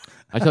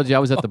 I told you I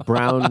was at the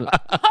Brown.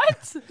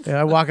 What? And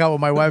I walk out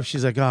with my wife.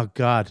 She's like, oh,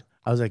 God.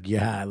 I was like,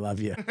 yeah, I love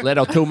you.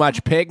 Little too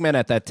much pigment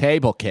at that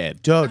table,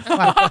 kid. Dude,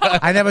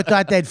 I never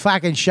thought they'd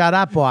fucking shut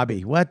up,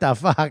 Bobby. What the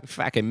fuck?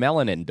 Fucking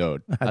melanin,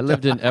 dude. I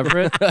lived in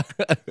Everett,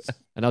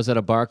 and I was at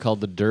a bar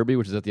called the Derby,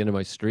 which is at the end of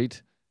my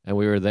street. And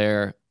we were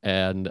there,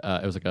 and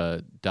it was like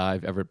a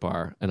dive Everett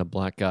bar, and a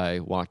black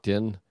guy walked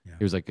in. Yeah.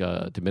 He was like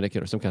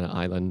Dominican or some kind of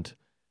island.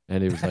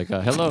 And he was like,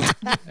 hello.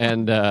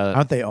 And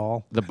aren't they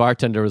all? The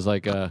bartender was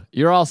like,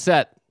 you're all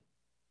set.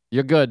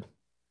 You're good.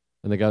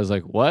 And the guy was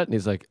like, what? And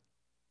he's like,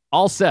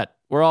 all set.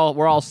 We're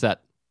all set.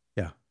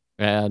 Yeah.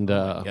 And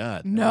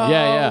God. No.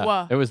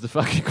 Yeah. It was the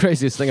fucking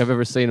craziest thing I've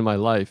ever seen in my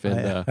life.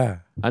 And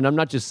and I'm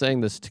not just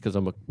saying this because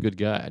I'm a good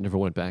guy. I never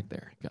went back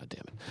there. God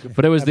damn it.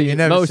 But it was you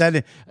never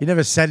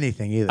said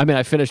anything either. I mean,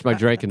 I finished my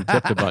drink and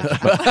tipped a bunch.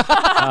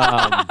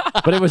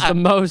 But it was the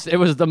most. It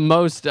was the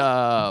most.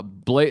 What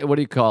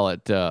do you call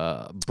it?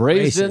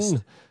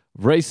 Brazen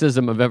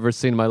racism I've ever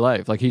seen in my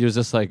life. Like he was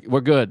just like,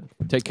 "We're good.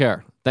 Take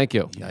care. Thank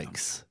you."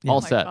 Yikes.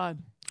 All set. God.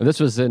 And this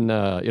was in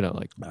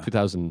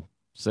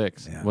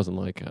 2006. It wasn't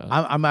like.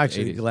 I'm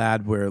actually 80s.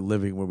 glad we're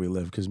living where we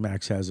live because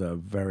Max has a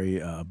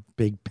very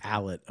big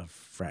palette of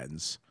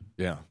friends.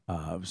 Yeah.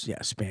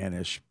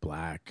 Spanish,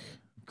 black,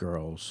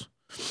 girls,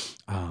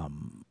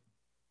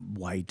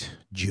 white,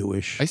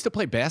 Jewish. I used to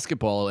play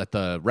basketball at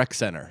the rec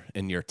center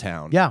in your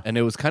town. Yeah. And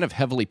it was kind of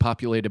heavily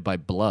populated by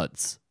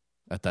Bloods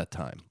at that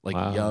time, like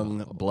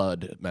young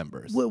blood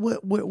members.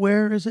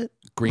 Where is it?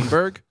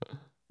 Greenberg?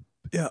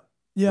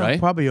 Yeah, right?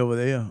 Probably over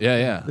there.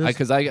 Yeah.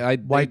 Because I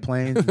White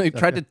Plains. They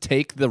tried to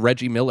take the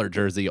Reggie Miller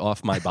jersey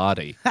off my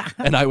body,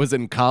 and I was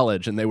in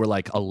college, and they were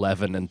like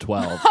 11 and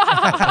 12.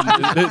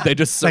 And they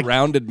just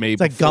surrounded me. It's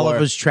like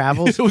Gulliver's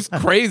Travels. It was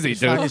crazy, You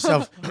found dude.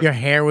 yourself, your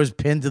hair was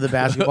pinned to the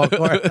basketball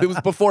court. It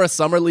was before a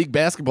summer league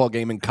basketball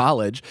game in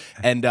college,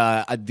 and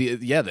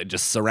they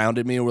just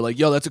surrounded me and were like,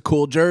 "Yo, that's a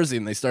cool jersey,"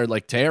 and they started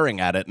like tearing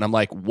at it, and I'm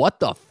like, "What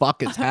the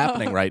fuck is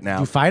happening right now?"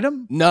 Did you fight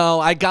them? No,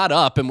 I got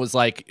up and was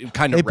like,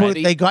 kind of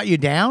ready. They got you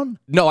down?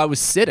 No, I was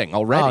sitting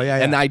already. Oh,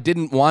 yeah. And I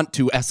didn't want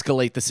to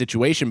escalate the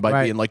situation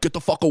by being like, get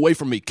the fuck away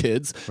from me,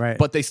 kids. Right.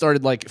 But they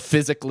started like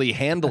physically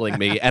handling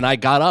me. And I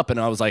got up and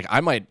I was like,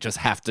 I might just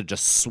have to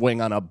just swing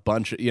on a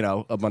bunch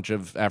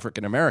of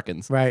African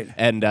Americans. Right.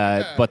 And,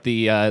 but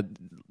the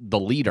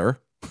leader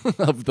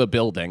of the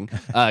building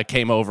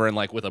came over and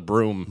like with a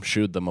broom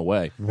shooed them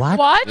away.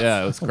 What?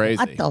 Yeah, it was crazy.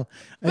 What the?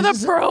 With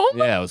a broom?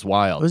 Yeah, it was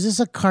wild. Was this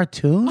a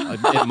cartoon?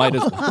 It might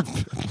as well.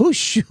 Who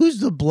shoos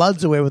the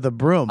Bloods away with a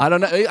broom? I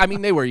don't know. I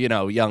mean, they were,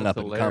 young up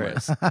and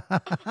comers.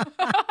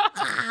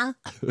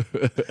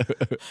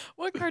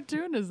 What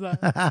cartoon is that?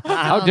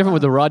 How different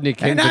with the Rodney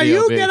King And now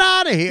video you be? get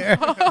out of here.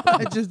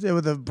 I just did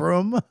with a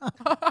broom.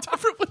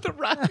 Different with the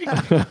Rodney.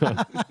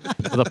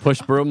 With a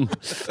push broom.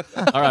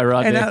 All right,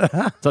 Rodney.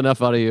 That's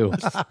enough out of you.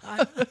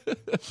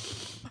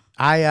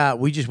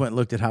 We just went and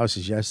looked at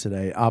houses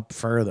yesterday up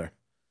further.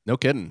 No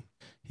kidding.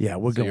 Yeah,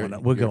 we're going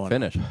up. We're going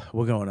finished.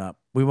 We're going up.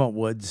 We want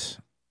woods.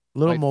 A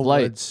little White more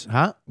flight. woods.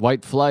 Huh?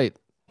 White flight.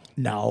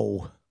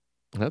 No.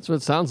 That's what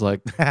it sounds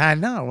like. I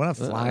know. We're not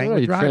flying. We're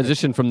You driving.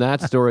 transition from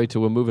that story to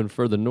we're moving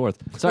further north.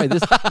 Sorry,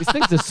 these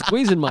things are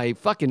squeezing my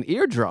fucking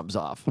eardrums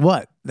off.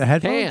 What? The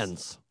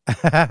headphones?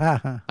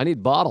 Cans. I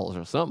need bottles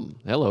or something.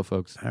 Hello,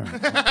 folks.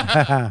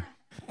 Yeah,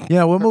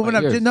 we're moving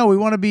up. Ears. No, we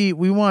want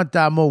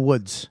more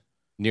woods.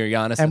 Near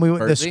Giannis And the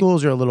Jersey?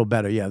 schools are a little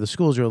better. Yeah, the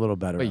schools are a little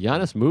better. Wait,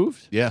 Giannis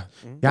moved? Yeah.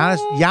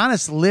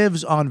 Giannis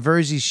lives on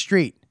Versey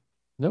Street.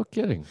 No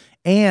kidding.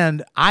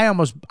 And I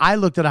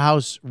looked at a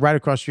house right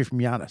across the street from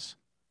Giannis.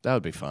 That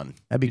would be fun.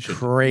 That'd be You should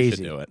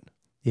crazy. do it.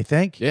 You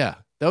think? Yeah.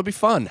 That would be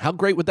fun. How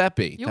great would that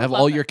be? You To have would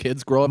all love your it.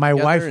 kids grow up My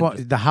together wife,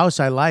 and the house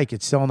I like,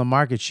 it's still on the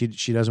market. She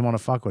doesn't want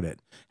to fuck with it.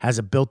 Has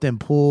a built-in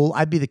pool.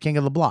 I'd be the king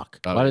of the block.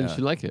 Oh, Why yeah. didn't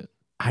you like it?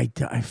 I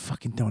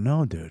fucking don't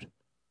know, dude.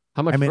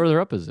 How much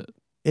further up is it?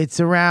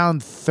 It's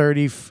around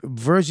 30.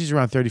 Versey's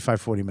around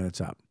 35, 40 minutes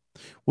up.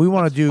 We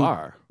want to do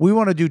far. We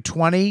want to do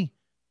 20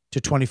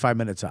 to 25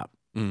 minutes up,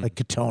 Mm. like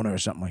Katona or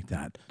something like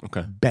that.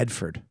 Okay.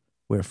 Bedford,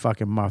 where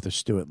fucking Martha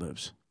Stewart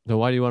lives. No,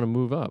 why do you want to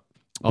move up?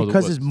 Oh,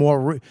 Because it's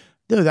more.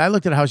 Dude, I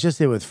looked at a house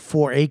yesterday with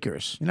 4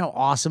 acres. You know how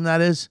awesome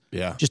that is?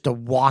 Yeah. Just to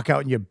walk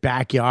out in your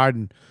backyard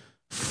and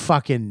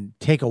fucking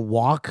take a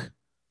walk.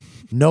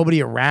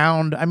 Nobody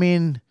around. I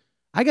mean,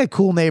 I got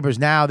cool neighbors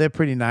now. They're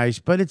pretty nice,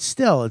 but it's,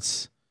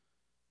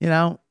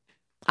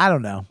 I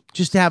don't know.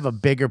 Just to have a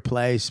bigger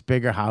place,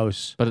 bigger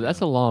house. But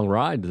that's a long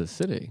ride to the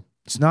city.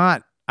 It's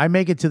not. I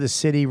make it to the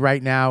city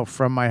right now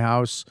from my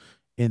house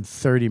in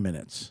 30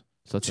 minutes.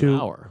 So that's an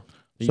hour.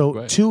 So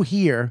Great. to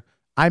here,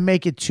 I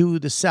make it to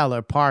the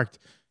cellar parked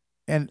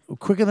and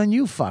quicker than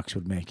you fucks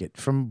would make it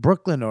from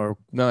Brooklyn or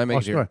No, I make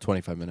it here Astoria. in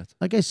 25 minutes.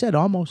 Like I said,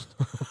 almost.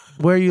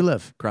 Where you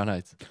live? Crown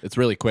Heights. It's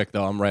really quick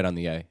though. I'm right on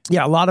the A.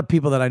 Yeah, a lot of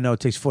people that I know it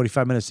takes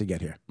 45 minutes to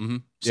get here. Mm-hmm.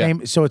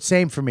 Same. So it's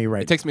same for me,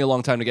 right? It takes me a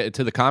long time to get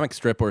to the comic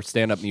strip or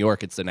stand up New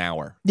York. It's an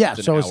hour. Yeah,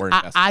 It's so an hour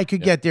investment. I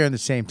could get there in the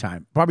same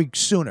time. Probably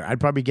sooner. I'd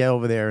probably get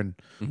over there in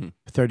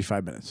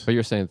 35 minutes. But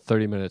you're saying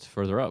 30 minutes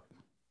further up.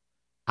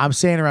 I'm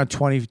saying around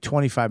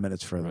 25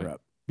 minutes further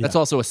up. Yeah. That's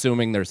also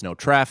assuming there's no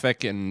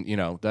traffic and, you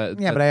know.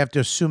 But I have to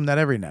assume that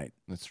every night.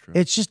 That's true.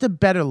 It's just a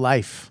better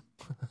life.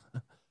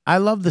 I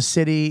love the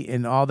city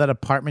and all that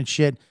apartment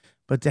shit,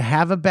 but to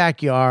have a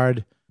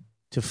backyard,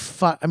 to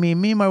fuck. I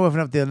mean, me and my wife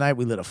went up the other night.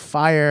 We lit a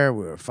fire.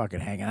 We were fucking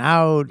hanging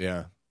out.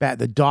 Yeah.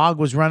 The dog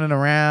was running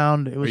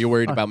around. It was Are you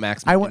worried fun. about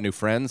Max making new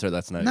friends, or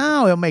that's not?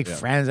 No, he'll make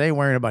friends. I ain't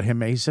worrying about him,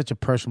 man. He's such a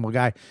personable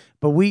guy.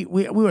 But we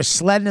were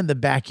sledding in the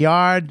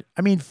backyard.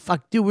 I mean,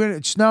 fuck, dude,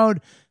 it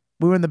snowed.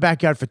 We were in the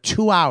backyard for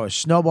 2 hours.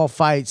 Snowball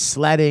fight,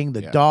 sledding,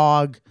 the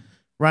dog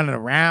running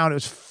around. It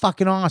was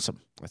fucking awesome.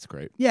 That's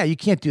great. Yeah, you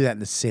can't do that in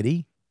the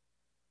city.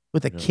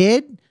 With a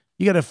kid,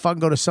 you got to fucking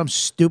go to some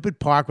stupid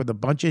park with a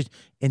bunch of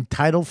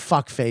entitled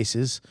fuck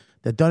faces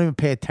that don't even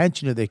pay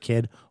attention to their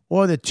kid,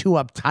 or they're too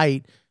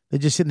uptight. They're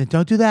just sitting there,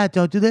 don't do that,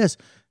 don't do this.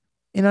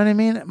 You know what I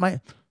mean?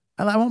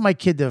 I want my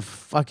kid to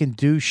fucking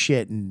do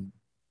shit and,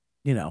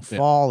 you know,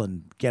 fall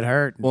and get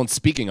hurt. Well, and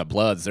speaking of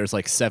Bloods, there's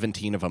like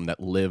 17 of them that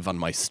live on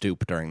my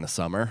stoop during the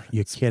summer.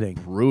 You're kidding.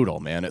 Brutal,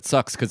 man. It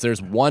sucks because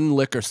there's one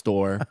liquor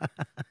store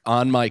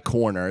on my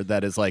corner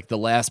that is like the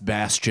last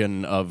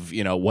bastion of,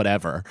 you know,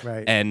 whatever.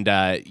 Right. And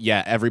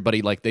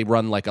everybody, like, they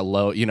run like a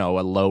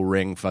low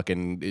ring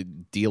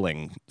fucking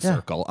dealing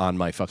circle on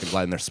my fucking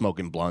block, and they're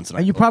smoking blunts.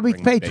 And you probably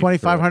pay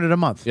 $2,500 a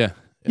month. Yeah.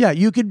 Yeah,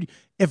 you could,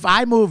 if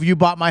I move, you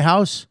bought my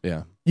house.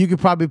 Yeah. You could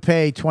probably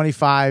pay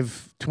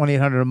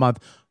 $2,800 a month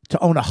to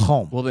own a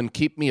home. Well, then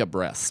keep me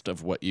abreast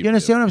of what you You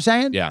understand what I'm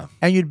saying? Yeah.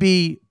 And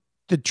the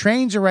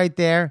trains are right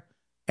there,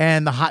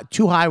 and the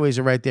two highways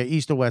are right there,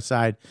 east or west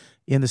side,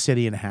 in the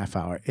city in a half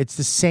hour. It's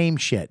the same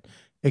shit,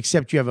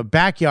 except you have a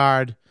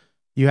backyard,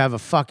 you have a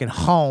fucking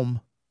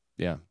home.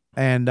 Yeah.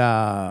 And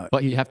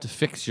but you have to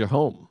fix your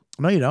home.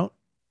 No, you don't.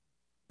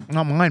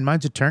 Not mine.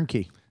 Mine's a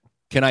turnkey.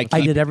 I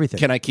did everything.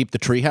 Can I keep the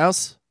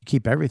treehouse? You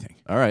keep everything.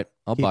 All right,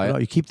 I'll buy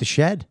it. You keep the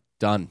shed.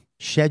 Done.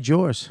 Shed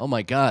yours. Oh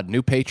my God!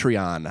 New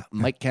Patreon,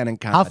 Mike Cannon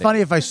Comedy. How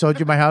funny if I sold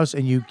you my house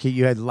and you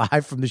had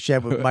live from the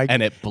shed with Mike,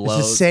 and it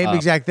blows. It's the same up.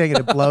 exact thing, and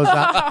it blows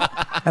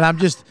up. And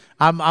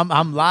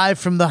I'm live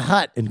from the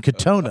hut in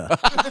Katona,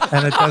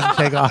 and it doesn't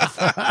take off.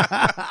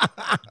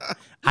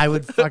 I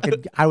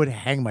would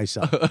hang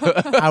myself.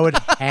 I would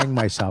hang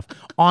myself.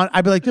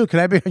 I'd be like, dude, can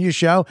I be on your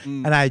show?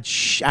 And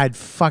I'd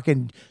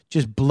fucking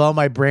just blow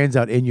my brains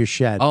out in your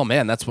shed. Oh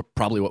man, that's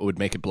probably what would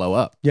make it blow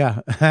up. Yeah.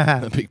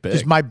 Big.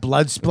 Just my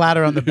blood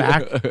splatter on the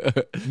back.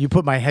 You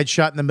put my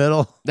headshot in the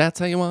middle. That's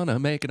how you want to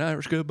make an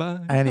Irish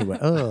goodbye. Anyway,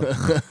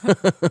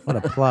 what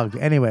a plug.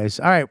 Anyways,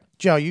 all right,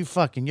 Joe,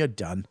 you're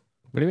done.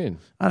 What do you mean?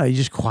 I don't know, you're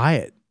just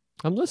quiet.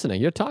 I'm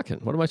listening. You're talking.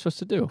 What am I supposed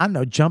to do? I don't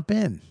know, jump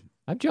in.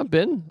 I jump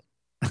in.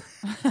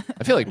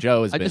 I feel like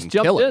Joe has been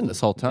killing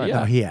this whole time. Yeah.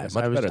 No, he has.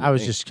 Much better than I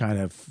was me. just kind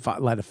of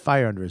light a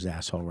fire under his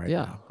asshole right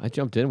now. I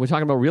jumped in. We're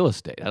talking about real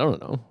estate. I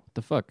don't know. What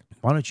the fuck?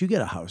 Why don't you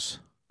get a house?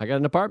 I got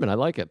an apartment. I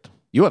like it.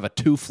 You have a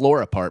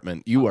 2-floor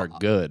apartment. You are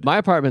good. My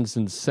apartment's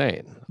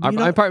insane.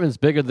 My apartment's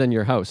bigger than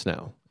your house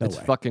now. No it's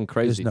way. fucking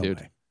crazy, There's no dude.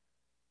 way.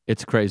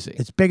 It's crazy.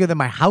 It's bigger than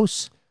my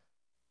house?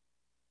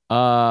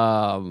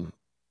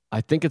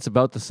 I think it's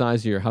about the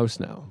size of your house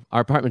now.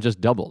 Our apartment just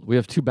doubled. We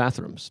have 2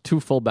 bathrooms, 2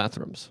 full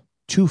bathrooms.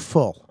 2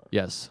 full?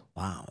 Yes.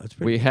 Wow, that's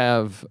pretty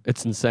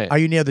It's insane. Are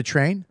you near the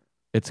train?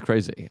 It's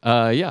crazy.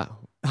 Yeah.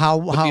 But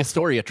the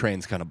Astoria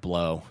trains kind of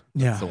blow.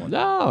 Yeah. That's the one.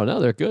 No,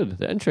 they're good.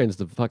 The N train's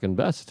the fucking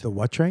best. The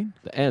what train?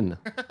 The N.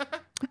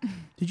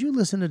 Did you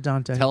listen to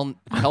Dante?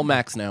 Tell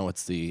Max now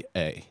it's the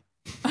A.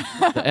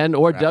 The N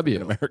or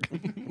W.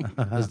 American.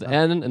 There's the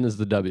N and there's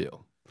the W.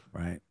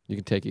 Right. You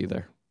can take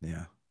either.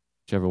 Yeah.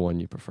 Whichever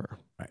one you prefer.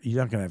 Right.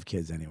 You're not gonna have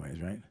kids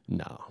anyways, right?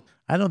 No.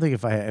 I don't think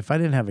if I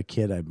didn't have a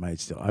kid, I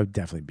would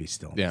definitely be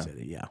still in the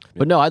city. Yeah.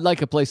 But no, I'd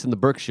like a place in the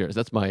Berkshires.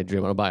 That's my dream.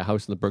 I want to buy a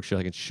house in the Berkshires.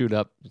 I can shoot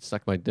up,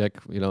 suck my dick,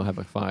 have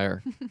a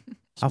fire.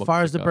 How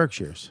far is the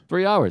Berkshires?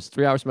 3 hours.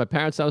 3 hours from my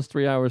parents' house,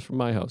 3 hours from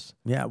my house.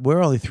 Yeah,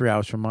 we're only 3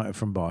 hours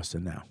from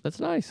Boston now. That's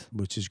nice.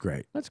 Which is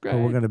great. That's great. But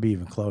we're going to be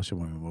even closer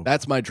when we move.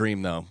 That's my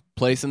dream, though.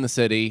 Place in the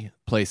city,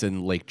 place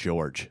in Lake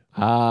George.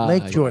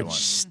 Lake George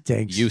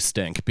stinks. You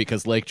stink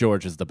because Lake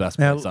George is the best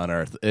place on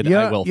earth. I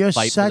will you're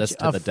fight such for this to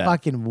the a death.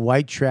 fucking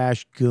white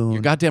trash goon.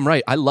 You're goddamn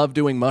right. I love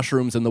doing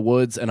mushrooms in the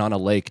woods and on a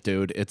lake,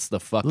 dude. It's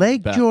the fucking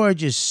Lake best.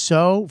 George is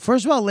so.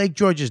 First of all, Lake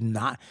George is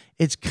not.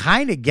 It's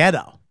kind of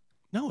ghetto.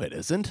 No, it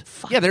isn't.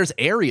 Yeah, there's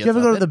areas. Did you ever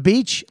of go to it. the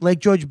beach, Lake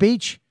George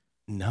Beach?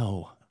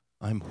 No,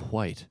 I'm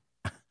white.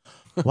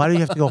 Why do you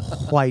have to go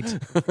white?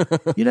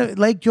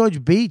 Lake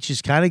George Beach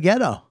is kind of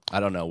ghetto. I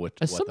don't know what.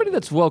 As somebody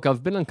that's woke,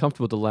 I've been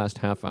uncomfortable the last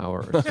half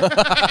hour.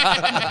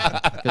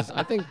 Because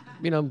I think,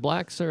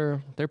 blacks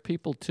they're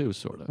people too,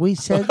 sort of. We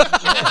said.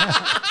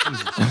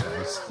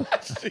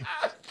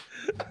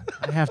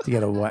 I have to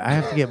get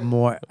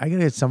more. I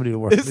gotta get somebody to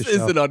work. This the is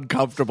show. an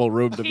uncomfortable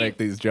room to make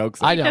these jokes.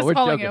 I know. Keith's We're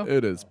calling joking. you.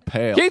 It is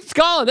pale. Keith's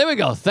calling. There we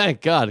go.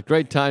 Thank God.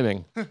 Great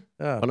timing.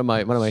 One of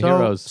my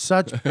heroes.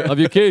 Such. Love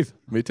you, Keith.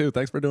 Me too.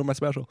 Thanks for doing my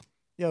special.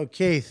 Yo,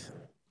 Keith.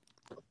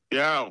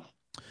 Yo.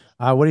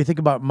 What do you think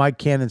about Mike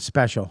Cannon's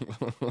special?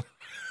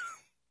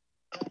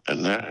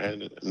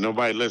 And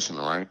nobody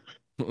listening, right?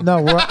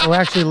 No,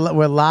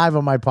 we're live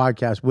on my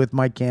podcast with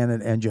Mike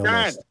Cannon and Joe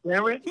God List.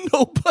 damn it.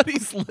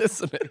 Nobody's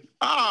listening.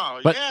 Oh,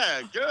 But-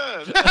 yeah,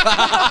 good.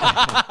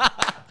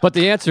 But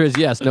the answer is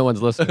yes. No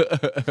one's listening.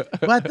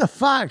 What the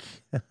fuck?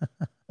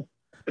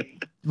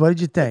 What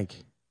did you think?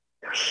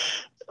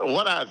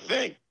 What I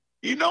think.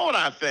 You know what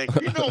I think.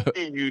 You know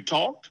me and you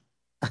talked.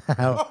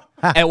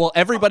 And well,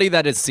 everybody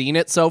that has seen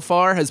it so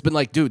far has been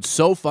like, dude,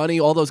 so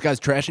funny. All those guys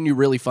trashing you,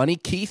 really funny.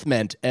 Keith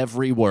meant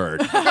every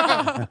word.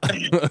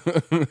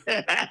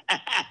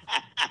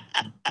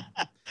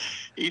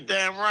 You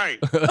damn right.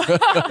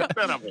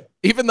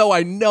 Even though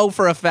I know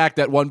for a fact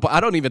that one point,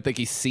 I don't even think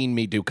he's seen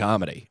me do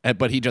comedy,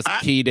 but he just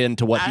keyed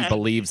into what he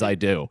believes I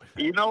do.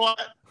 You know what?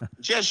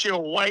 Just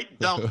your white,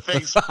 dumb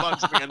face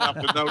bugs me enough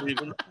to know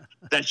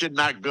that you're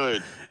not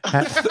good.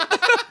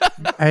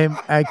 Hey,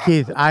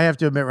 Keith, I have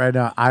to admit right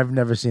now, I've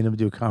never seen him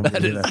do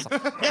comedy either.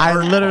 I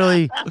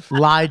literally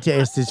lied to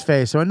his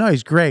face. So I know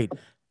he's great.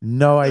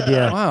 No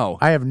idea. Wow.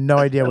 I have no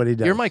idea what he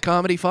does. You're my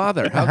comedy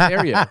father. How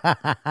dare you?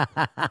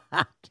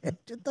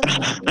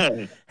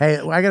 Hey,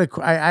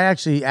 I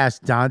actually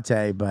asked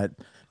Dante, but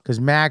because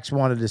Max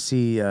wanted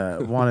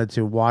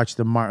to watch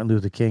the Martin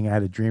Luther King I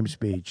Had a Dream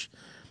speech,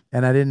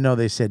 and I didn't know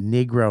they said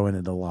Negro in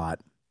it a lot,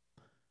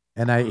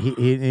 and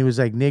he was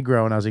like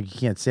Negro, and I was like, you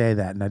can't say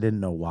that, and I didn't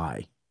know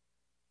why.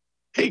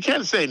 He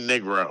can say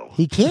Negro.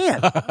 He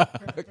can't.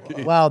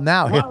 Well,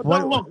 now It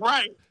don't look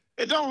right.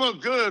 It don't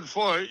look good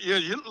for your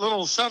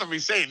little son of me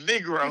saying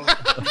Negro.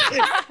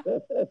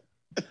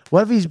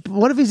 What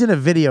if he's in a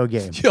video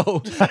game?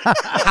 Yo,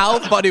 how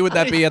funny would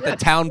that be at the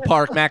town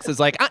park? Max is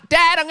like,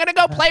 Dad, I'm going to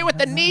go play with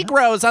the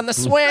Negroes on the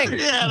swing.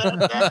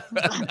 Yeah,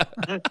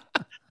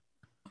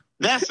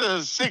 that's a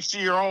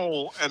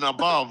 60-year-old and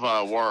above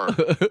word.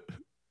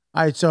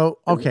 All right, so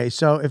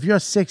if you're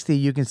 60,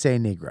 you can say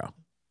Negro.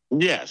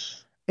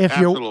 Yes. If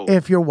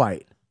you're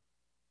white.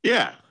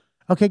 Yeah.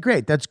 Okay,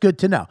 great. That's good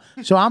to know.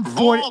 So I'm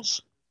 40.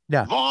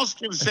 Yeah. Voss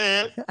can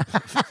say it.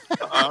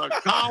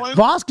 Colin.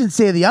 Voss can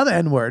say the other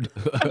N word.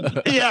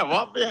 Yeah,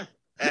 well, yeah.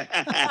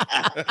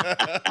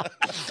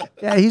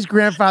 Yeah, he's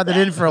grandfathered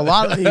in for a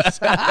lot of these.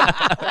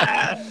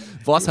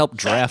 Voss helped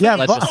draft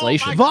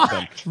legislation.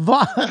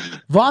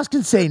 Voss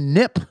can say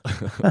nip.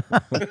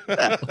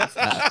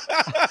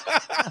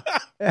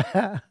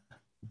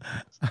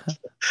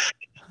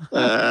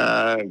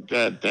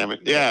 God damn it.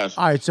 Yes.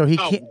 All right, so he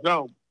can't.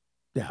 No.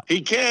 Yeah.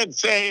 He can't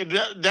say,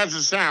 it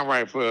doesn't sound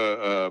right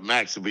for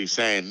Max to be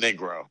saying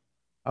Negro.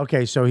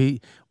 Okay, so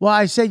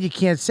I said you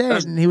can't say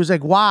it, and he was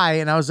like, why?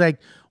 And I was like,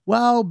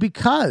 well,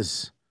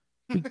 because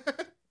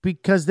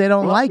they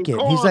don't like it.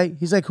 He's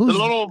like, who's the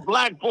little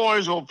black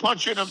boys will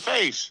punch you in the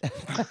face.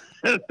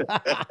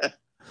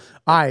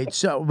 All right,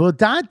 so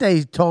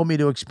Dante told me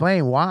to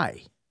explain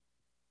why.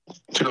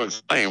 To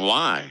explain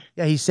why?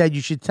 Yeah, he said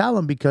you should tell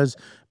him because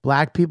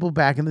black people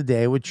back in the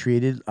day were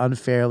treated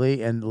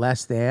unfairly and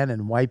less than,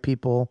 and white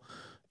people,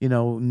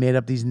 made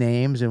up these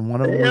names, and one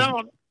of them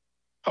was.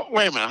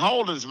 Wait a minute, how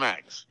old is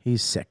Max?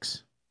 He's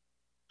 6.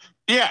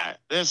 Yeah,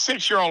 the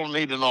 6-year-old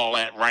needing all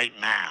that right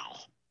now.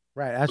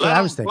 Right, that's what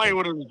I was thinking. Play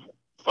with his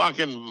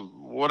fucking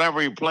whatever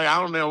he play. I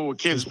don't know what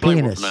kids play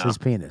with now. His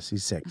penis.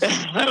 He's 6.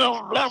 Let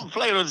him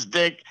play with his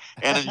dick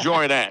and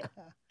enjoy that.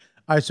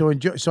 All right, so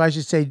enjoy. So I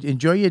should say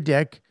enjoy your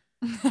dick,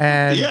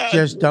 and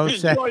just don't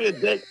say. Enjoy your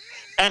dick,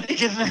 and he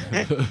can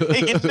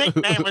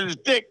nickname his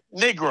dick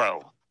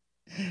Negro.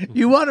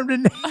 You want him to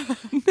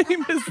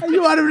name his?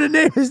 You want him to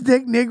name his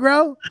dick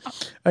Negro?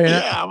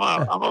 Yeah,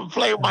 I'm gonna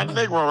play with my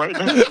Negro right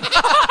now.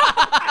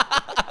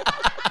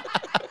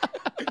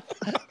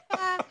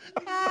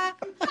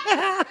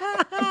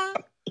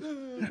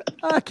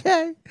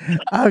 Okay.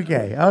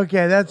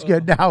 That's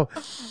good. Now,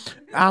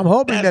 I'm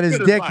hoping that his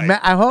dick.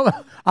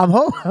 I'm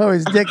hoping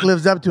his dick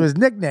lives up to his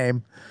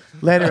nickname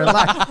later in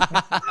life.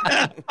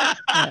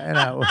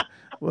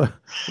 I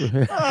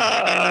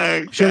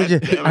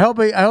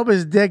hope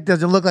his dick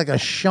doesn't look like a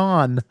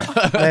Sean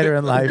later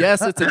in life.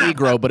 Yes, it's a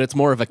Negro, but it's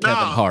more of a Kevin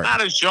Hart.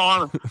 Not a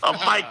Sean, a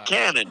Mike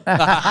Cannon.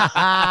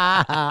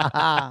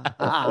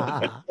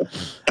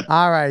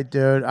 All right,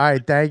 dude. All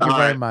right, thank you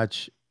very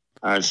much.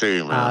 I see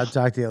you, man. I'll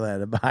talk to you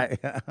later. Bye.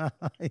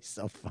 He's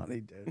so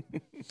funny, dude.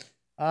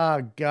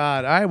 Oh,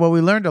 God. All right, well,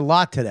 we learned a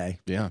lot today.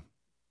 Yeah.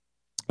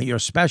 Your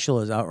special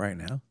is out right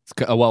now.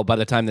 Well, by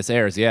the time this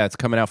airs, it's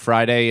coming out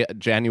Friday,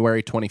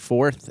 January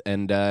 24th,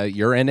 and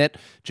you're in it.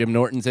 Jim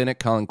Norton's in it.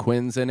 Colin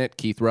Quinn's in it.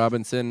 Keith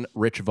Robinson,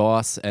 Rich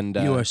Voss, and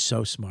you are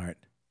so smart.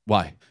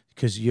 Why?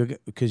 Because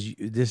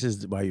this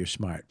is why you're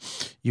smart.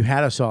 You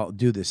had us all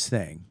do this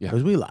thing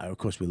because of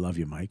course, we love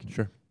you, Mike.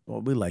 Sure.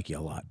 Well, we like you a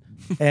lot,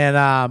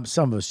 and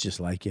some of us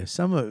just like you.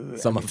 Some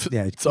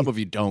of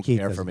you don't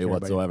care for me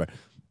whatsoever.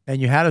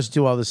 And you had us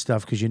do all this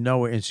stuff because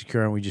we're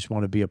insecure and we just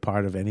want to be a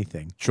part of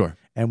anything. Sure.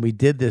 And we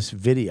did this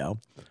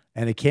video,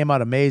 and it came out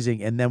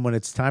amazing. And then when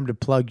it's time to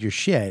plug your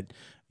shit,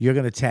 you're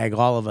going to tag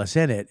all of us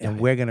in it, and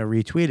we're going to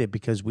retweet it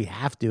because we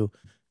have to,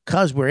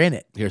 because we're in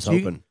it. Here's so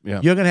hoping. Yeah.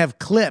 You're going to have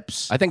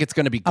clips. I think it's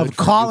going to be good of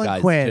for Colin you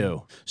guys Quinn.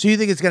 too. So you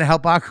think it's going to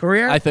help our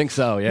career? I think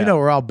so, yeah.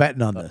 We're all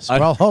betting on this. We're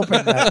all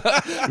hoping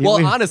that.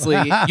 Well, honestly,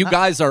 you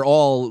guys are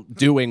all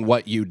doing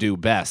what you do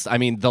best. I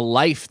mean, the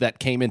life that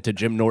came into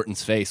Jim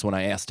Norton's face when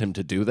I asked him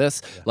to do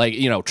this, like,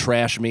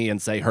 trash me and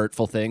say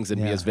hurtful things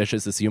and be as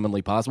vicious as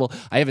humanly possible.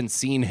 I haven't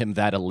seen him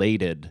that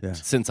elated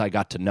since I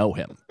got to know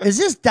him. Is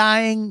this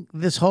dying,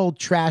 this whole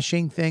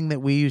trashing thing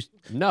that we used?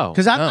 No.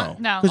 Because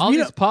No. All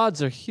these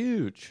pods are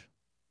huge.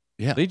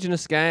 Yeah. Legion of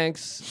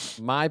Skanks,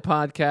 my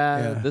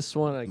podcast, this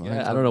one.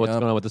 I don't know what's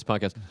going on with this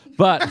podcast,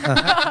 but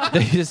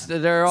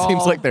they're all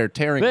seems like they're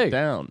tearing big. it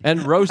down.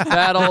 And Roast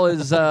Battle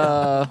is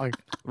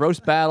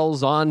Roast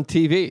Battle's on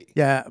TV.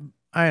 Yeah,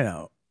 I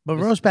know. But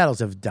roast battles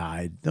have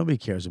died. Nobody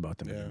cares about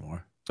them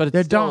anymore. But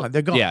they're still, gone.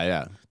 They're gone.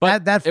 Yeah.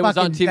 But that it was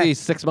on fucking- TV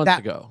 6 months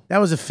ago. That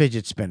was a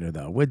fidget spinner,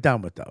 though. We're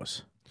done with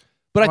those.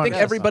 But I think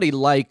everybody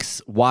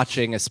likes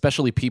watching,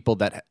 especially people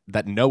that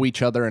know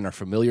each other and are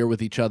familiar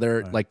with each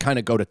other, like kind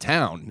of go to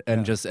town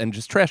and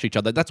just trash each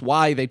other. That's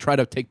why they try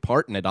to take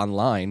part in it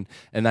online,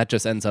 and that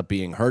just ends up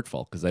being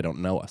hurtful because they don't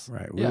know us.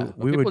 Right.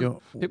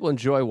 People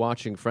enjoy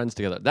watching friends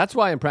together. That's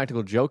why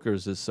Impractical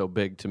Jokers is so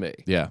big to me.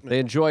 Yeah. They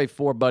enjoy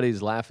four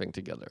buddies laughing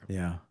together.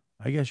 Yeah.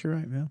 I guess you're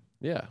right, man.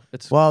 Yeah.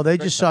 Well, they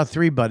just saw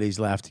three buddies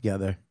laugh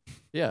together.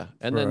 Yeah.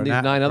 And then these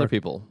 9 other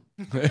people.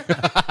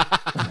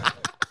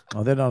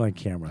 Oh, they're not on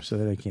camera, so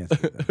they can't see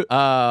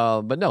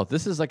that. But no,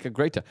 this is like a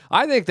great time.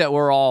 I think that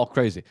we're all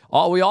crazy.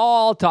 We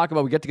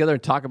get together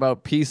and talk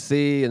about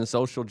PC and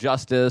social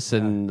justice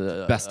and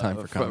best time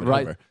for comedy.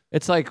 Right? Ever.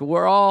 It's like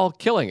we're all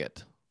killing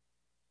it.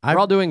 We're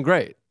all doing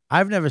great.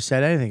 I've never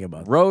said anything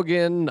about that.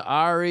 Rogan,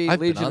 Ari, I've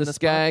been Legion on of this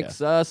Skanks,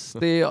 us,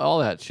 all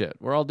that shit.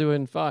 We're all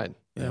doing fine.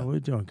 Yeah, we're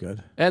doing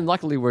good. And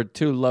luckily, we're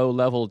too low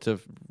level to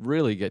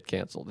really get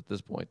canceled at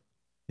this point.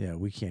 Yeah,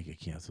 we can't get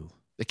canceled.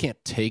 They can't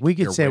take We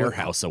could your say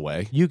warehouse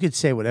away. You could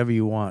say whatever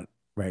you want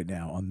right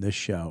now on this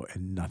show,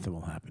 and nothing will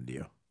happen to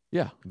you.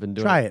 Yeah, I've been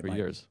doing Try it it, for Mike.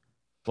 years.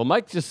 Well,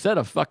 Mike just said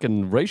a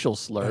fucking racial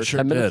slur I sure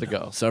 10 minutes did.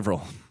 ago.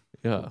 Several.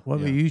 Yeah. Why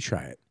don't you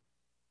try it?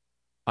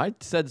 I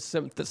said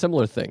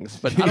similar things,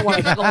 but I don't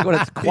like when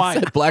it's He quiet.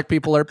 said black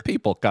people are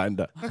people,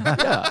 kinda.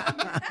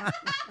 Yeah.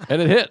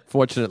 And it hit,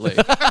 fortunately.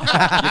 You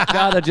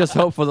gotta just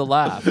hope for the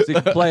laugh. So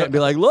you can play it and be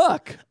like,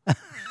 look.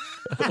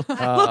 Look,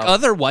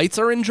 other whites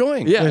are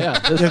enjoying. Yeah.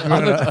 This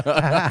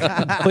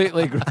other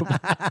completely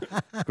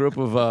group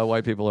of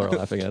white people are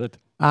laughing at it.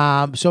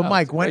 So, Oh,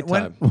 Mike, it's a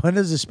great when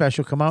does the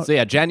special come out? So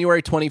yeah,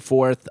 January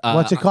 24th.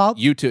 What's it called?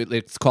 YouTube.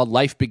 It's called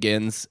Life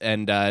Begins,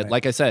 and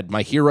like I said,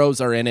 my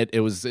heroes are in it. It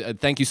was.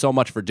 Thank you so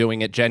much for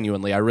doing it.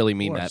 Genuinely, I really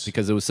mean that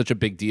because it was such a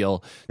big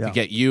deal to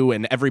get you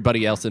and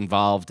everybody else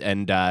involved.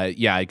 And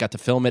I got to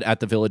film it at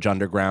the Village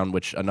Underground,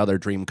 which another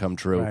dream come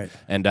true. Right.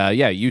 And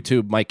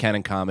YouTube, Mike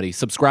Cannon Comedy.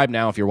 Subscribe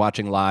now if you're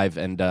watching live,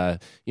 and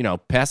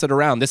pass it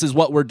around. This is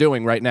what we're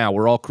doing right now.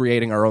 We're all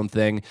creating our own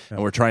thing,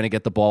 and we're trying to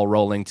get the ball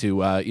rolling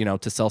to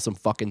to sell some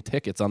fucking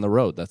tickets on the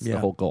road. That's the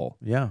whole goal.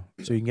 Yeah,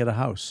 so you can get a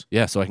house.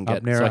 Yeah, so I can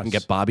Up near us.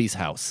 get Bobby's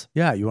house.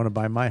 Yeah, you want to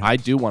buy my house? I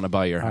do want to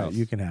buy your All house. right,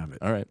 you can have it.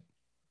 All right.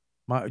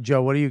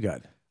 Joe, what do you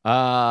got?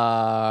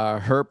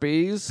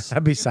 Herpes.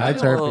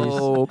 Besides herpes.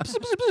 Oh, Are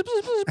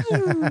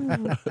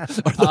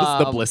those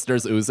the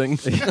blisters oozing?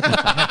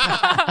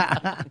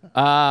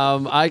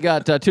 I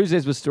got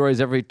Tuesdays with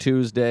Stories every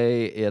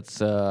Tuesday.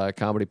 It's a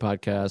comedy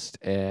podcast,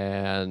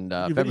 and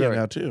You do video February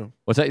now too.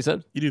 What's that you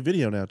said? You do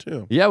video now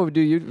too. Yeah, we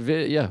do.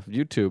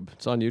 YouTube.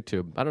 It's on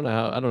YouTube. I don't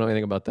know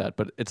anything about that,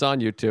 but it's on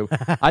YouTube.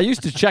 I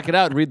used to check it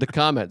out and read the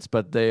comments,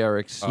 but they are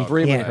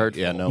extremely can't.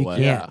 hurtful. Yeah, no You way.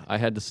 can't. Yeah, I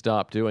had to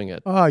stop doing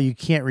it. Oh, you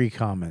can't read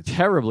comments.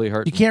 Terribly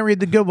hurtful. You can't read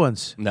the good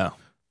ones. No.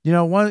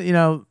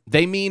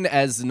 They mean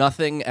as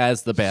nothing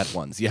as the bad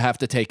ones. You have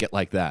to take it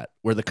like that,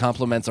 where the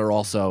compliments are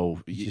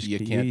also you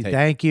can't take.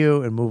 Thank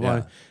you and move Yeah.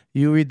 on.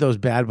 You read those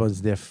bad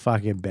ones; they're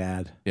fucking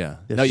bad. Yeah.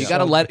 They're No, you so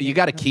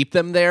got to keep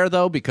them there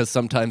though, because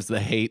sometimes the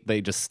hate they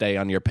just stay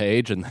on your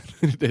page and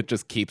it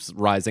just keeps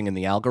rising in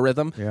the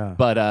algorithm. Yeah.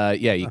 But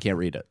you can't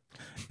read it.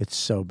 It's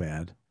so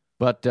bad.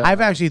 But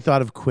I've actually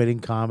thought of quitting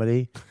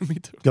comedy, Me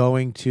too.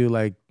 going to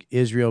like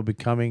Israel,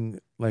 becoming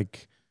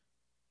like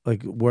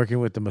working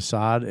with the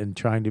Mossad and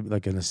trying to be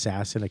like an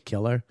assassin, a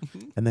killer,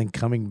 and then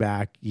coming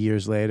back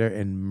years later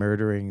and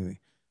murdering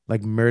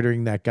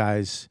that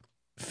guy's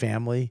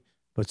family,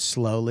 but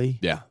slowly.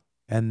 Yeah.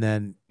 And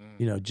then,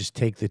 just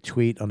take the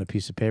tweet on a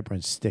piece of paper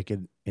and stick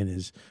it in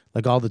his,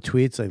 like all the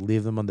tweets, like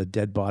leave them on the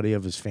dead body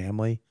of his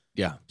family.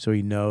 Yeah. So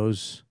he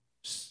knows,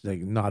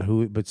 like, not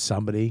who, but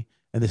somebody.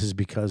 And this is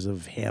because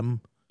of him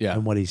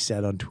and what he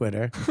said on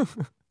Twitter.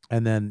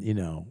 And then,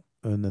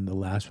 and then the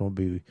last one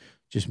will be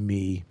just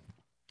me.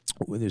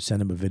 They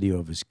send him a video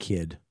of his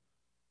kid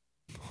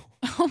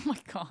Oh my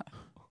god.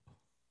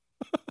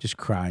 just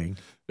crying.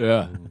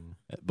 Yeah.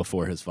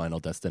 before his final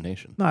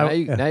destination. No,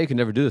 now you can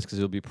never do this because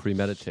it'll be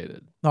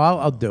premeditated. No,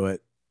 I'll do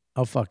it.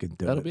 I'll fucking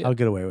do That'll it. be I'll it.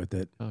 get away with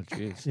it. Oh,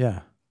 jeez.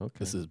 Yeah. Okay.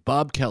 This is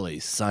Bob Kelly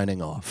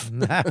signing off.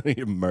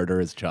 You murder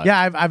his child.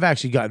 Yeah, I've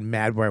actually gotten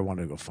mad where I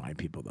wanted to go find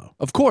people though.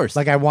 Of course.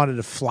 Like I wanted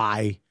to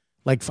fly.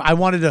 Like I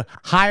wanted to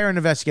hire an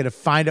investigator,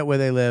 find out where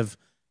they live,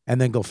 and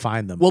then go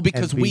find them. Well,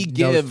 because and be we nose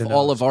give to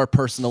all nose. of our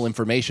personal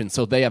information,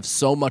 so they have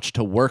so much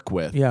to work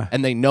with. Yeah.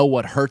 And they know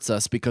what hurts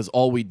us because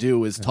all we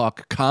do is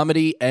talk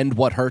comedy and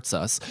what hurts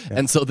us.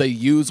 And so they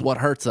use what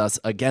hurts us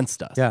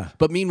against us. Yeah.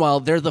 But meanwhile,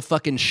 they're the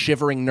fucking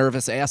shivering,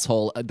 nervous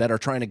asshole that are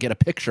trying to get a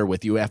picture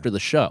with you after the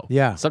show.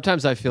 Yeah.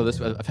 Sometimes I feel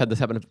this. I've had this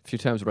happen a few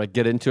times where I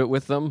get into it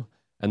with them,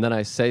 and then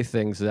I say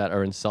things that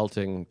are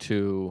insulting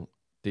to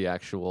the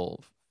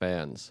actual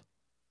fans.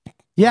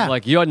 Yeah.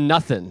 Like, you're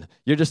nothing.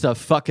 You're just a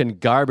fucking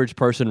garbage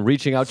person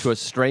reaching out to a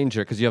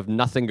stranger because you have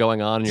nothing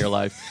going on in your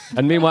life.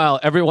 And meanwhile,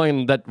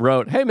 everyone that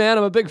wrote, "Hey man,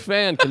 I'm a big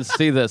fan," can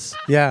see this.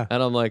 Yeah.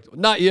 And I'm like,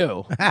 not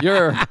you.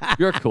 You're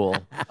cool.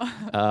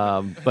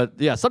 But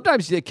yeah,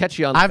 sometimes they catch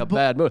you on like a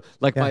bad mood.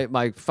 Like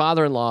my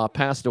father-in-law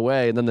passed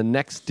away, and then the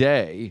next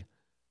day,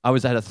 I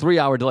was at a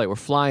 3-hour delay. We're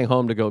flying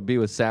home to go be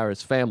with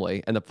Sarah's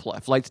family, and the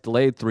flight's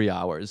delayed 3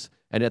 hours.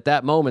 And at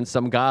that moment,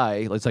 some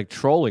guy was like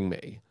trolling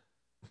me.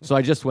 So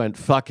I just went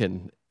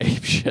fucking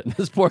apeshit.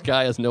 This poor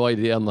guy has no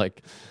idea. I'm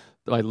like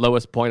my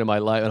lowest point of my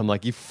life, and I'm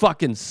like, you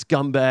fucking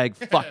scumbag,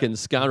 fucking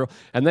scoundrel.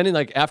 And then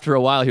after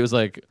a while, he was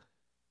like,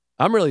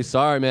 "I'm really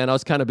sorry, man. I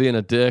was kind of being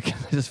a dick."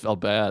 I just felt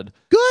bad.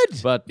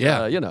 Good. But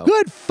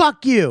Good.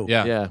 Fuck you.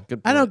 Yeah.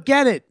 Good. I don't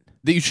get it.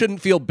 That you shouldn't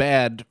feel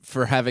bad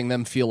for having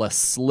them feel a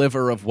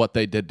sliver of what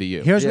they did to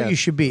you. Here's what you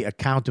should be: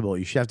 accountable.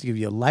 You should have to give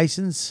you a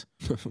license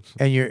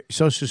and your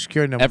social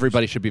security number.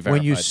 Everybody should be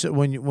verified.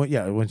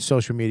 When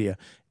social media.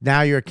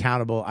 Now you're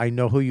accountable. I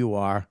know who you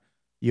are.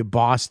 Your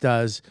boss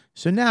does.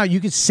 So now you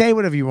can say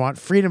whatever you want,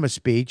 freedom of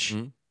speech,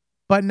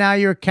 but now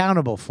you're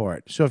accountable for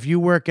it. So if you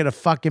work at a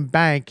fucking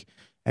bank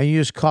and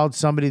you just called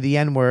somebody the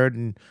N-word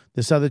and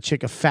this other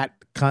chick a fat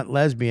cunt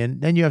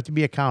lesbian, then you have to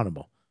be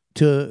accountable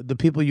to the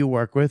people you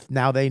work with.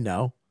 Now they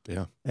know.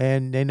 Yeah.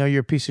 And they know you're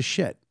a piece of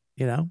shit,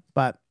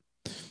 But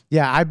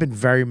yeah, I've been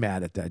very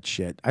mad at that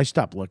shit. I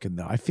stopped looking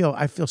though. I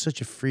feel such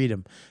a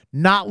freedom.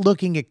 Not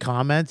looking at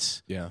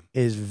comments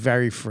is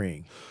very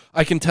freeing.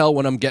 I can tell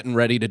when I'm getting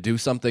ready to do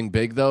something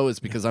big though, is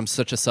because I'm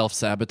such a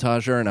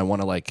self-sabotager and I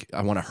want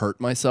to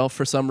hurt myself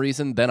for some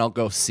reason. Then I'll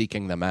go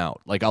seeking them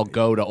out. Like I'll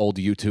go to old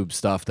YouTube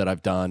stuff that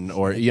I've done,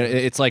 or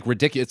it's like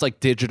ridiculous. It's like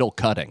digital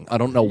cutting. I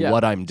don't know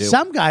what I'm doing.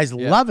 Some guys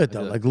love it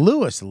though. Like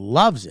Lewis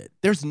loves it.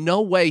 There's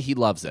no way he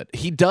loves it.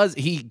 He does.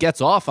 He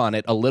gets off on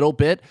it a little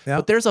bit,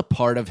 but there's a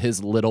part of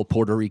his little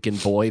Puerto Rican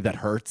boy that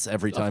hurts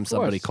every time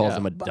somebody calls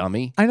him a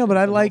dummy. I know, but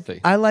I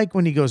like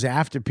when he goes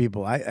after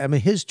people. I mean,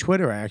 his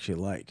Twitter I actually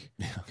like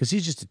because he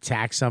just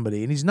attacks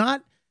somebody, and he's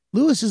not.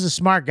 Lewis is a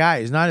smart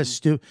guy. He's not as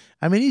stupid.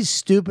 I mean, he's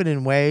stupid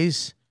in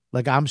ways.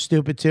 Like I'm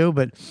stupid too,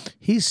 but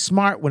he's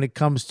smart when it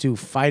comes to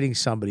fighting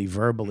somebody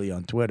verbally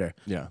on Twitter.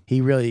 Yeah,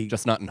 he really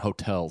just not in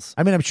hotels.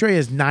 I mean, I'm sure he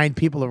has 9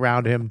 people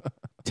around him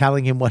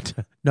telling him what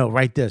to. No,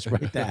 write this,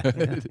 write that.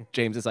 Yeah.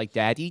 James is like,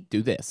 "Daddy,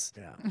 do this."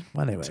 Yeah.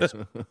 Well, anyways,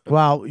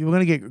 well, we're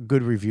gonna get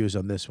good reviews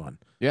on this one.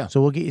 Yeah.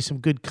 So we'll get you some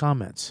good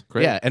comments.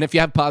 Great. Yeah, and if you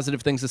have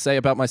positive things to say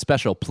about my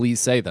special, please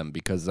say them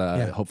because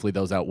hopefully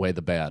those outweigh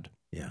the bad.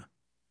 Yeah.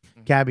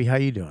 Gabby, how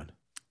you doing?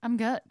 I'm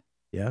good.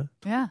 Yeah.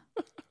 Yeah.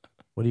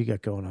 What do you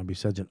got going on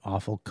besides an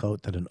awful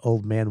coat that an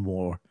old man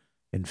wore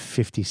in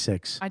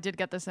 '56? I did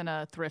get this in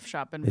a thrift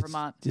shop in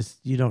Vermont. Just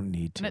you don't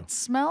need to. And it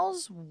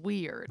smells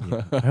weird.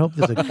 Yeah. I hope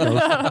there's a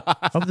ghost.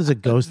 I hope there's a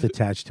ghost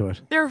attached to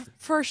it. There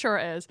for sure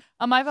is.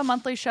 I have a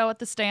monthly show at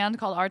the Stand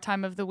called Our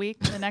Time of the Week.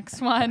 The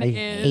next one I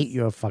is. hate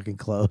your fucking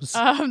clothes.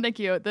 Thank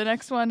you. The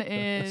next one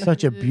is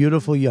Such a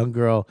beautiful young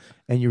girl,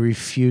 and you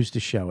refuse to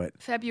show it.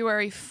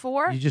 February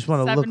 4th. You just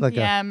want to look like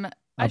PM,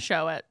 I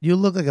show it. You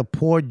look like a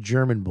poor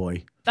German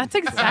boy. That's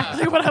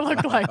exactly what I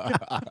look like.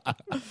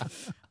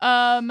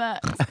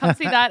 Come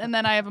see that. And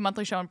then I have a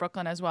monthly show in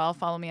Brooklyn as well.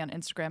 Follow me on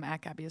Instagram at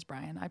Gabby is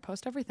Brian. I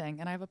post everything.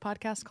 And I have a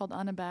podcast called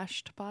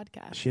Unabashed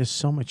Podcast. She has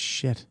so much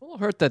shit. Well,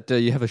 hurt that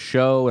you have a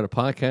show and a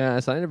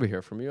podcast. I never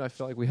hear from you. I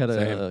feel like we had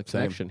a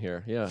connection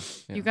here. Yeah.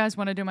 You guys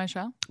want to do my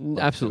show?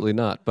 Absolutely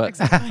not. But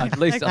exactly. at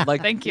least I'd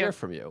like Thank to hear you.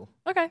 from you.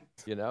 Okay.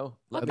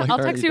 I'll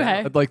text you,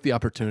 hey. I'd like the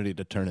opportunity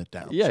to turn it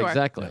down. Yeah, Sure.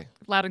 exactly. Yeah.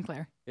 Loud and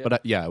clear. Yeah.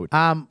 But I would.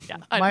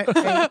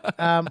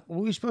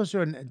 Were we supposed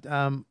to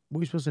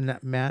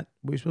Matt?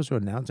 Were we supposed to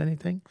announce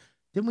anything?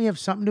 Didn't we have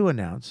something to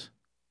announce?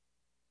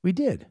 We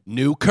did.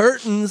 New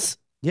curtains.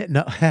 Yeah,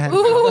 no.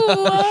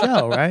 The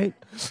show, right?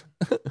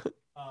 I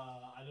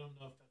don't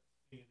know if that's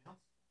being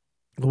announced.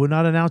 We're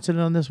not announcing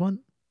it on this one?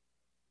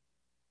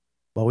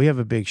 Well, we have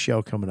a big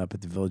show coming up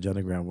at the Village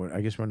Underground.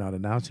 I guess we're not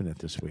announcing it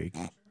this week.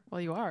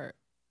 Well, you are.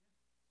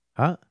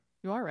 Huh?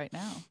 You are right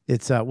now.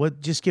 It's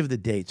just give the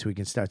date so we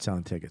can start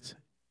selling tickets.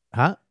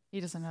 Huh? He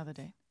doesn't know the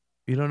date.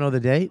 You don't know the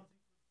date?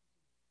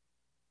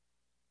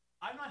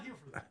 I'm not here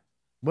for that.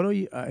 What are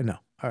you? No.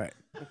 All right.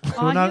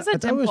 Oh, he's a I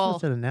thought we were dimple.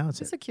 supposed to announce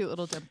He's it. a cute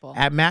little dimple.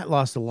 Matt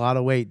lost a lot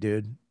of weight,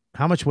 dude.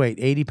 How much weight?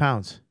 80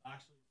 pounds.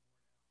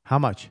 How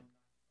much?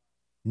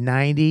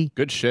 90.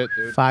 Good shit,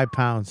 dude. 5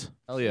 pounds.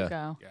 Hell yeah.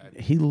 Go.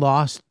 He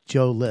lost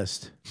Joe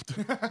List.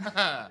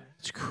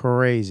 It's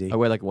crazy. I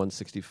weigh like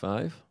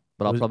 165,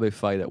 but I'll probably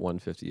fight at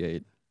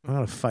 158. I'm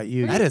gonna fight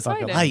you. That is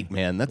light,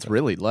 man. That's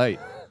really light.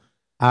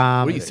 What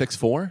are you,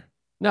 6'4"?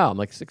 No, I'm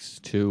like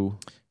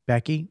 6'2".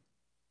 Becky,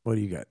 what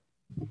do you got?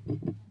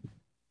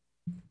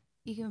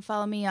 You can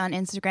follow me on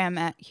Instagram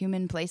at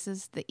Human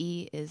Places. The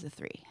E is a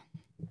 3.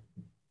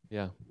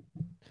 Yeah.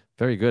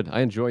 Very good. I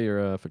enjoy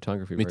your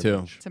photography. Me very too.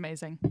 much. It's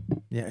amazing.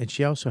 Yeah, and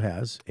she also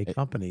has a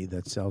company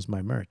that sells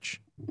my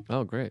merch.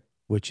 Oh, great.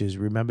 Which is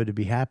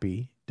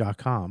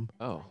remembertobehappy.com.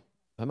 Oh,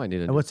 I might need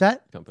a And what's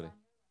that? company.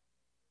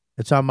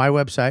 It's on my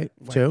website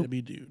too.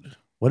 YKW Dude.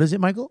 What is it,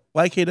 Michael?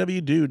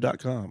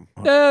 YKWdude.com.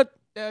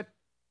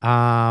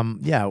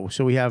 Yeah,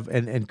 so we have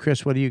and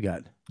Chris, what do you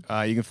got?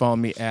 You can follow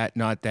me at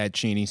Not That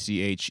Cheney,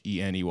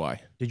 CHENEY.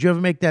 Did you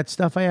ever make that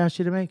stuff I asked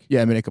you to make?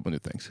 Yeah, I made a couple new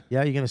things.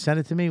 Yeah, you're gonna send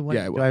it to me? When,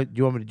 Yeah, I will. do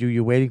you want me to do?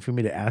 You waiting for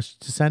me to ask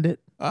to send it?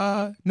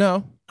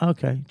 No.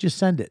 Okay, just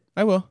send it.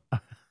 I will.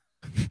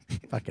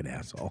 Fucking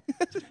asshole.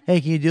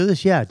 Hey, can you do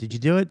this? Yeah. Did you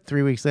do it?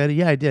 3 weeks later?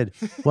 Yeah, I did.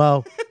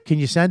 Well, can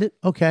you send it?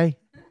 Okay.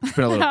 It's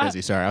been a little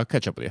busy. Sorry, I'll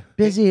catch up with you.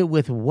 Busy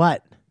with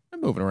what?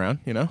 I'm moving around,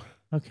 you know.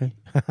 Okay.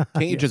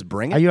 Can't you just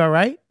bring it? Are you all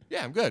right?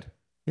 Yeah, I'm good.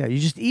 Yeah, you're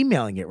just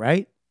emailing it,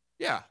 right?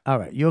 Yeah, All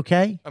right. You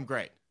okay? I'm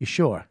great. You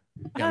sure?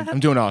 Yeah, I'm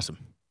doing awesome.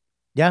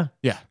 Yeah?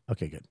 Yeah.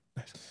 Okay, good.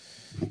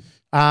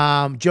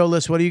 Joe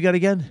List, what do you got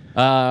again?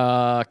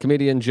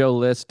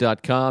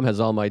 ComedianJoeList.com has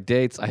all my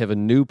dates. I have a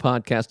new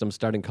podcast I'm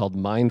starting called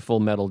Mindful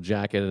Metal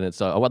Jacket, and it's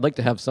I'd like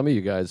to have some of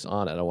you guys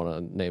on it. I don't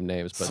want to name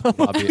names, but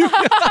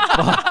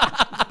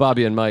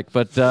Bobby and Mike.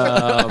 But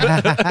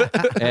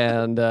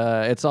and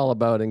it's all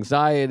about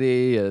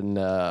anxiety and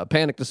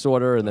panic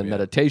disorder, and then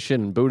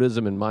meditation and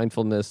Buddhism and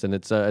mindfulness, and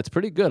it's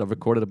pretty good. I've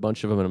recorded a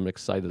bunch of them, and I'm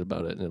excited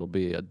about it. And it'll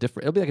be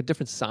like a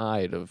different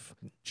side of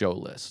Joe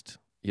List,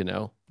 you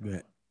know?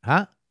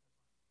 Huh?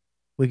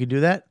 We could do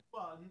that?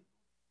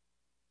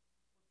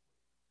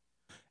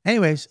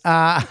 Anyways,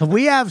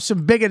 we have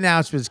some big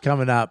announcements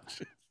coming up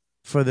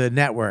for the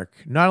network.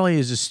 Not only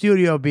is the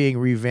studio being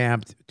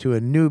revamped to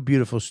a new,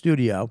 beautiful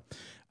studio,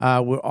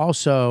 we're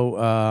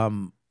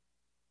also,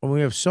 we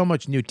have so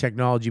much new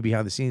technology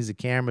behind the scenes, the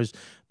cameras,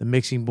 the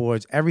mixing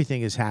boards,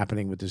 everything is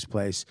happening with this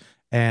place.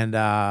 And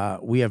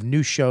we have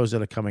new shows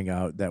that are coming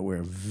out that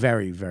we're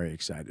very, very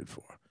excited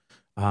for.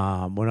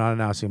 We're not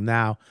announcing them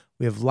now.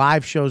 We have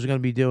live shows we're going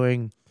to be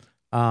doing.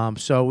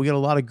 So we got a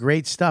lot of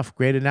great stuff,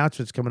 great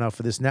announcements coming out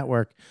for this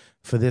network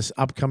for this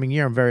upcoming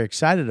year. I'm very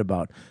excited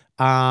about.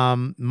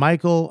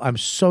 Michael, I'm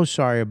so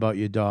sorry about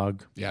your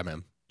dog. Yeah,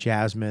 man.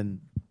 Jasper.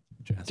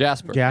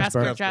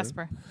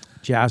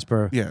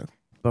 Jasper. Yeah.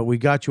 But we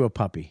got you a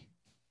puppy.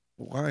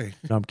 Why?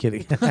 No, I'm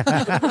kidding.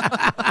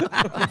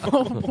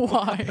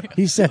 Why?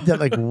 He said that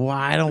like,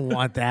 why? I don't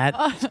want that.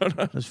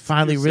 I was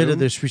finally rid of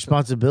this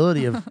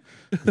responsibility of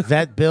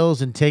vet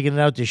bills and taking it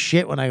out to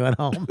shit when I went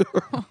home.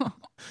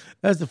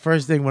 That's the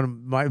first thing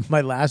when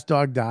my last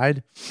dog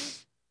died.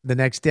 The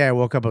next day I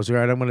woke up, I was like,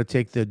 all right, I'm going to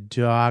take the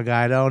dog.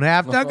 I don't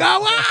have to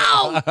go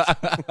out.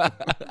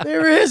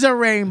 There is a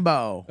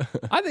rainbow.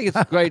 I think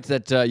it's great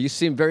that you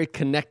seem very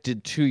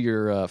connected to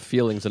your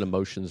feelings and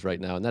emotions right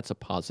now, and that's a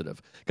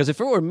positive. Because if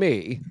it were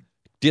me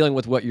dealing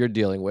with what you're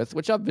dealing with,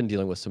 which I've been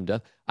dealing with some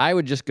death, I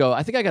would just go,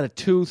 I think I got a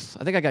tooth.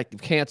 I think I got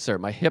cancer.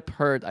 My hip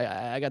hurt.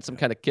 I got some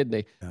kind of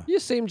kidney. Yeah. You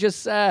seem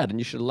just sad, and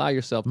you should allow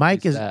yourself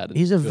Mike to be is sad.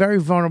 He's a very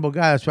vulnerable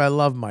guy. That's why I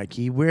love Mike.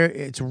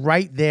 It's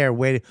right there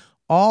waiting.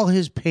 All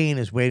his pain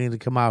is waiting to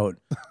come out,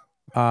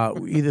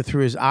 either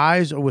through his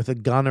eyes or with a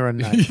gun or a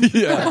knife.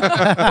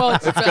 Yeah. Well,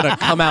 it's going to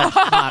come out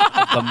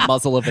hot of the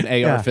muzzle of an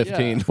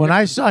AR-15. Yeah. When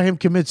I saw him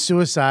commit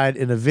suicide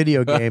in a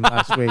video game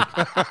last week,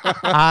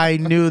 I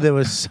knew there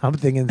was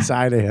something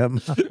inside of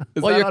him.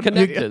 Well, you're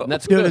connected. And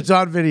that's Dude, good. it's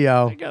on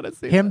video. I gotta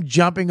see him that.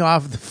 jumping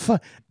off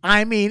the.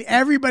 I mean,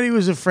 everybody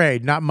was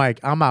afraid. Not Mike.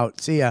 I'm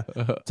out. See ya.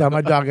 Tell my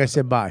dog I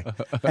said bye.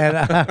 And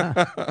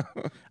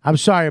I'm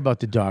sorry about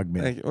the dog,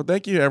 man.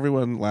 Thank you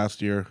everyone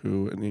last year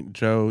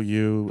Joe,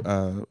 you,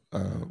 Yeah,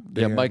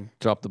 Dan. Mike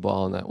dropped the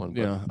ball on that one.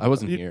 But Yeah, I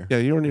wasn't here. Yeah,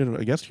 you weren't even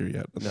a guest here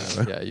yet. No,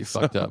 yeah, you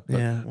fucked up. But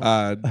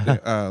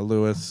Yeah.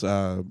 Lewis,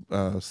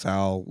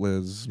 Sal,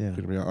 Liz,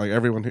 like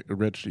everyone,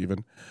 Rich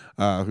even,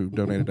 who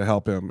donated to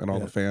help him, and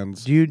all the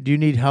fans. Do you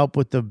need help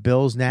with the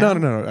bills now?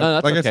 No.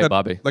 that's like okay, I said,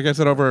 Bobby. Like I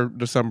said, over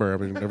December,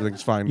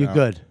 everything's fine. You're now.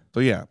 good. So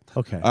yeah.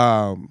 Okay.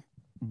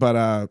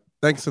 But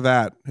thanks to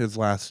that, his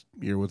last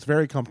year was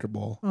very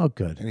comfortable. Oh,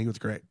 good. And he was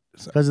great.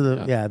 So. Because of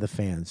the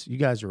fans. You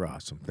guys are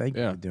awesome. Thank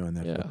you for doing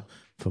that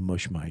for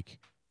Mush Mike.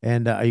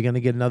 And are you going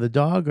to get another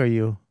dog? Or are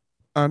you?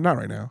 Not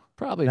right now.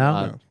 Probably No?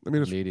 not. No. Let me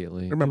just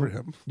immediately. remember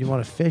him. You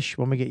want a fish?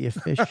 Want me to get you a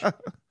fish?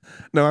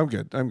 No, I'm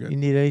good. You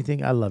need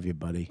anything? I love you,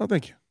 buddy. Oh,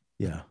 thank you.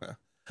 Yeah. You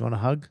want a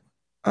hug?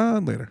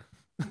 Later.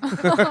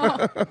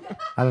 I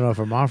don't know if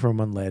I'm offering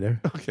one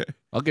later. Okay.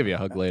 I'll give you a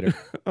hug later.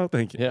 Oh,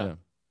 thank you. Yeah.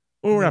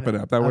 We'll wrap it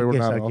up. That way we're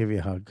not. I'll give you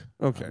a hug.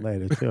 Okay.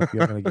 Later too. If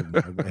you're gonna give me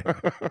a hug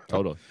later.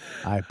 Totally.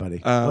 All right, buddy.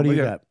 What do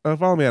you got?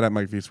 Follow me at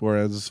Mike V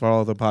Suarez.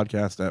 Follow the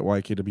podcast at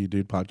YKW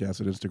Dude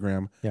Podcast at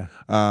Instagram. Yeah.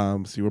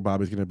 See where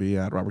Bobby's gonna be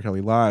at Robert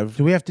Kelly Live.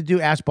 Do we have to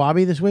do Ask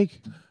Bobby this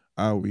week?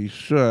 We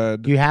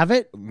should. Do you have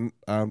it?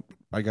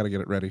 I got to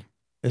get it ready.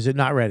 Is it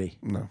not ready?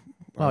 No.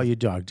 Oh, you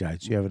dog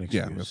died. So you have an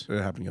excuse. Yeah,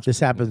 it happened yesterday. This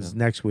happens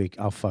next week.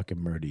 I'll fucking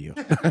murder you.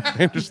 I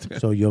understand.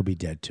 So you'll be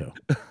dead too.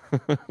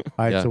 All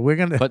right, Yeah. so we're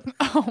gonna. But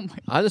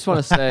I just want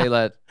to say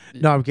that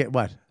No, I'm getting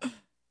what?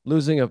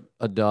 losing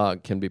a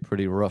dog can be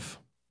pretty rough.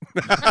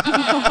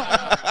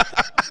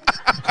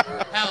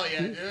 Hell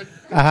yeah, dude.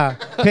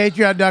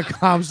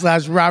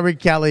 Patreon.com/Robert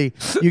Kelly.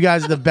 You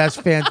guys are the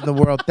best fans in the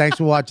world. Thanks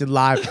for watching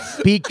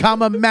live.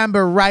 Become a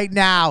member right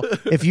now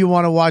if you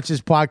want to watch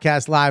this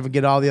podcast live and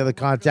get all the other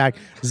contact.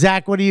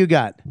 Zach, what do you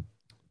got?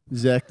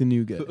 Zach, the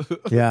new guy.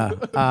 Yeah.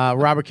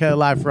 Robert Kelly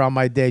Live for all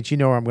my dates. You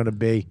know where I'm going to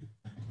be.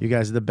 You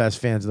guys are the best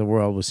fans in the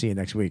world. We'll see you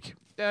next week.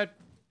 Dad.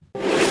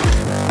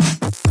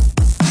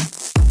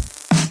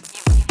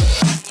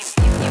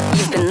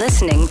 You've been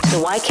listening to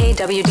the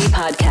YKWD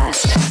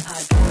podcast.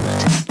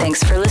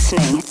 Thanks for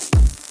listening.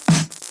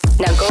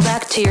 Now go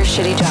back to your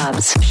shitty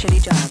jobs.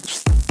 Shitty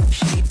jobs.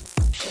 Shitty